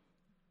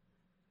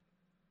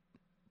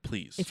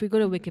 Please. If we go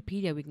to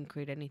Wikipedia, we can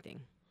create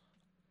anything.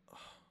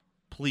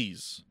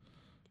 Please.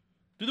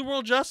 Do the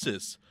world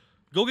justice.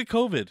 Go get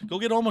COVID. Go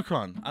get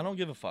Omicron. I don't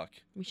give a fuck.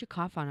 We should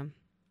cough on him.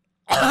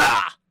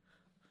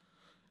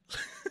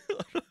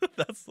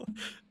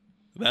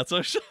 That's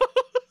our show.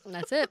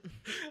 That's it.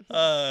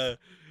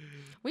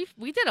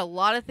 We did a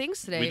lot of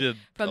things today. We did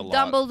from a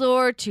lot.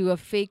 Dumbledore to a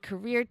fake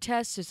career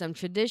test to some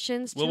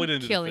traditions to We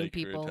didn't killing do the fake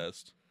people. career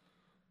test.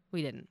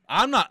 We didn't.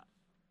 I'm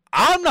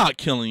not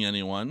killing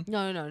anyone.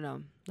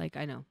 No. Like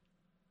I know.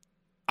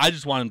 I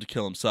just want him to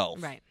kill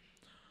himself. Right.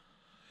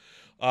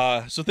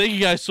 So thank you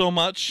guys so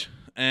much,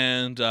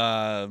 and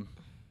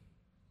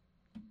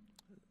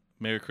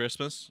Merry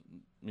Christmas.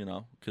 You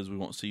know, because we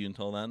won't see you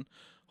until then.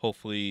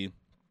 Hopefully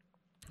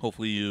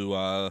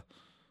you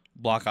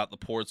block out the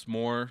ports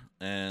more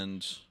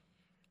and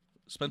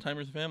spend time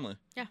with your family.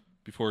 Yeah.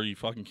 Before you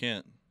fucking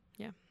can't.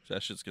 Yeah.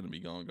 That shit's gonna be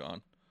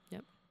gone.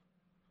 Yep.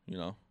 You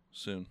know,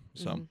 soon.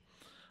 So,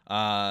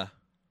 Mhm.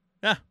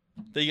 yeah.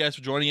 Thank you guys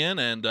for joining in,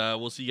 and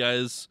we'll see you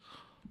guys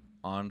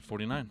on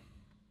 49.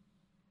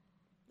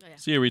 Oh, yeah.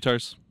 See you,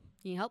 retards.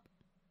 Need help?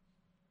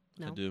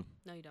 No. I do.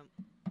 No, you don't.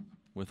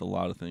 With a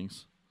lot of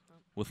things. Oh.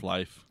 With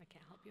life. I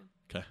can't help you.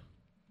 Okay.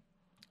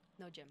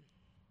 No, Jim.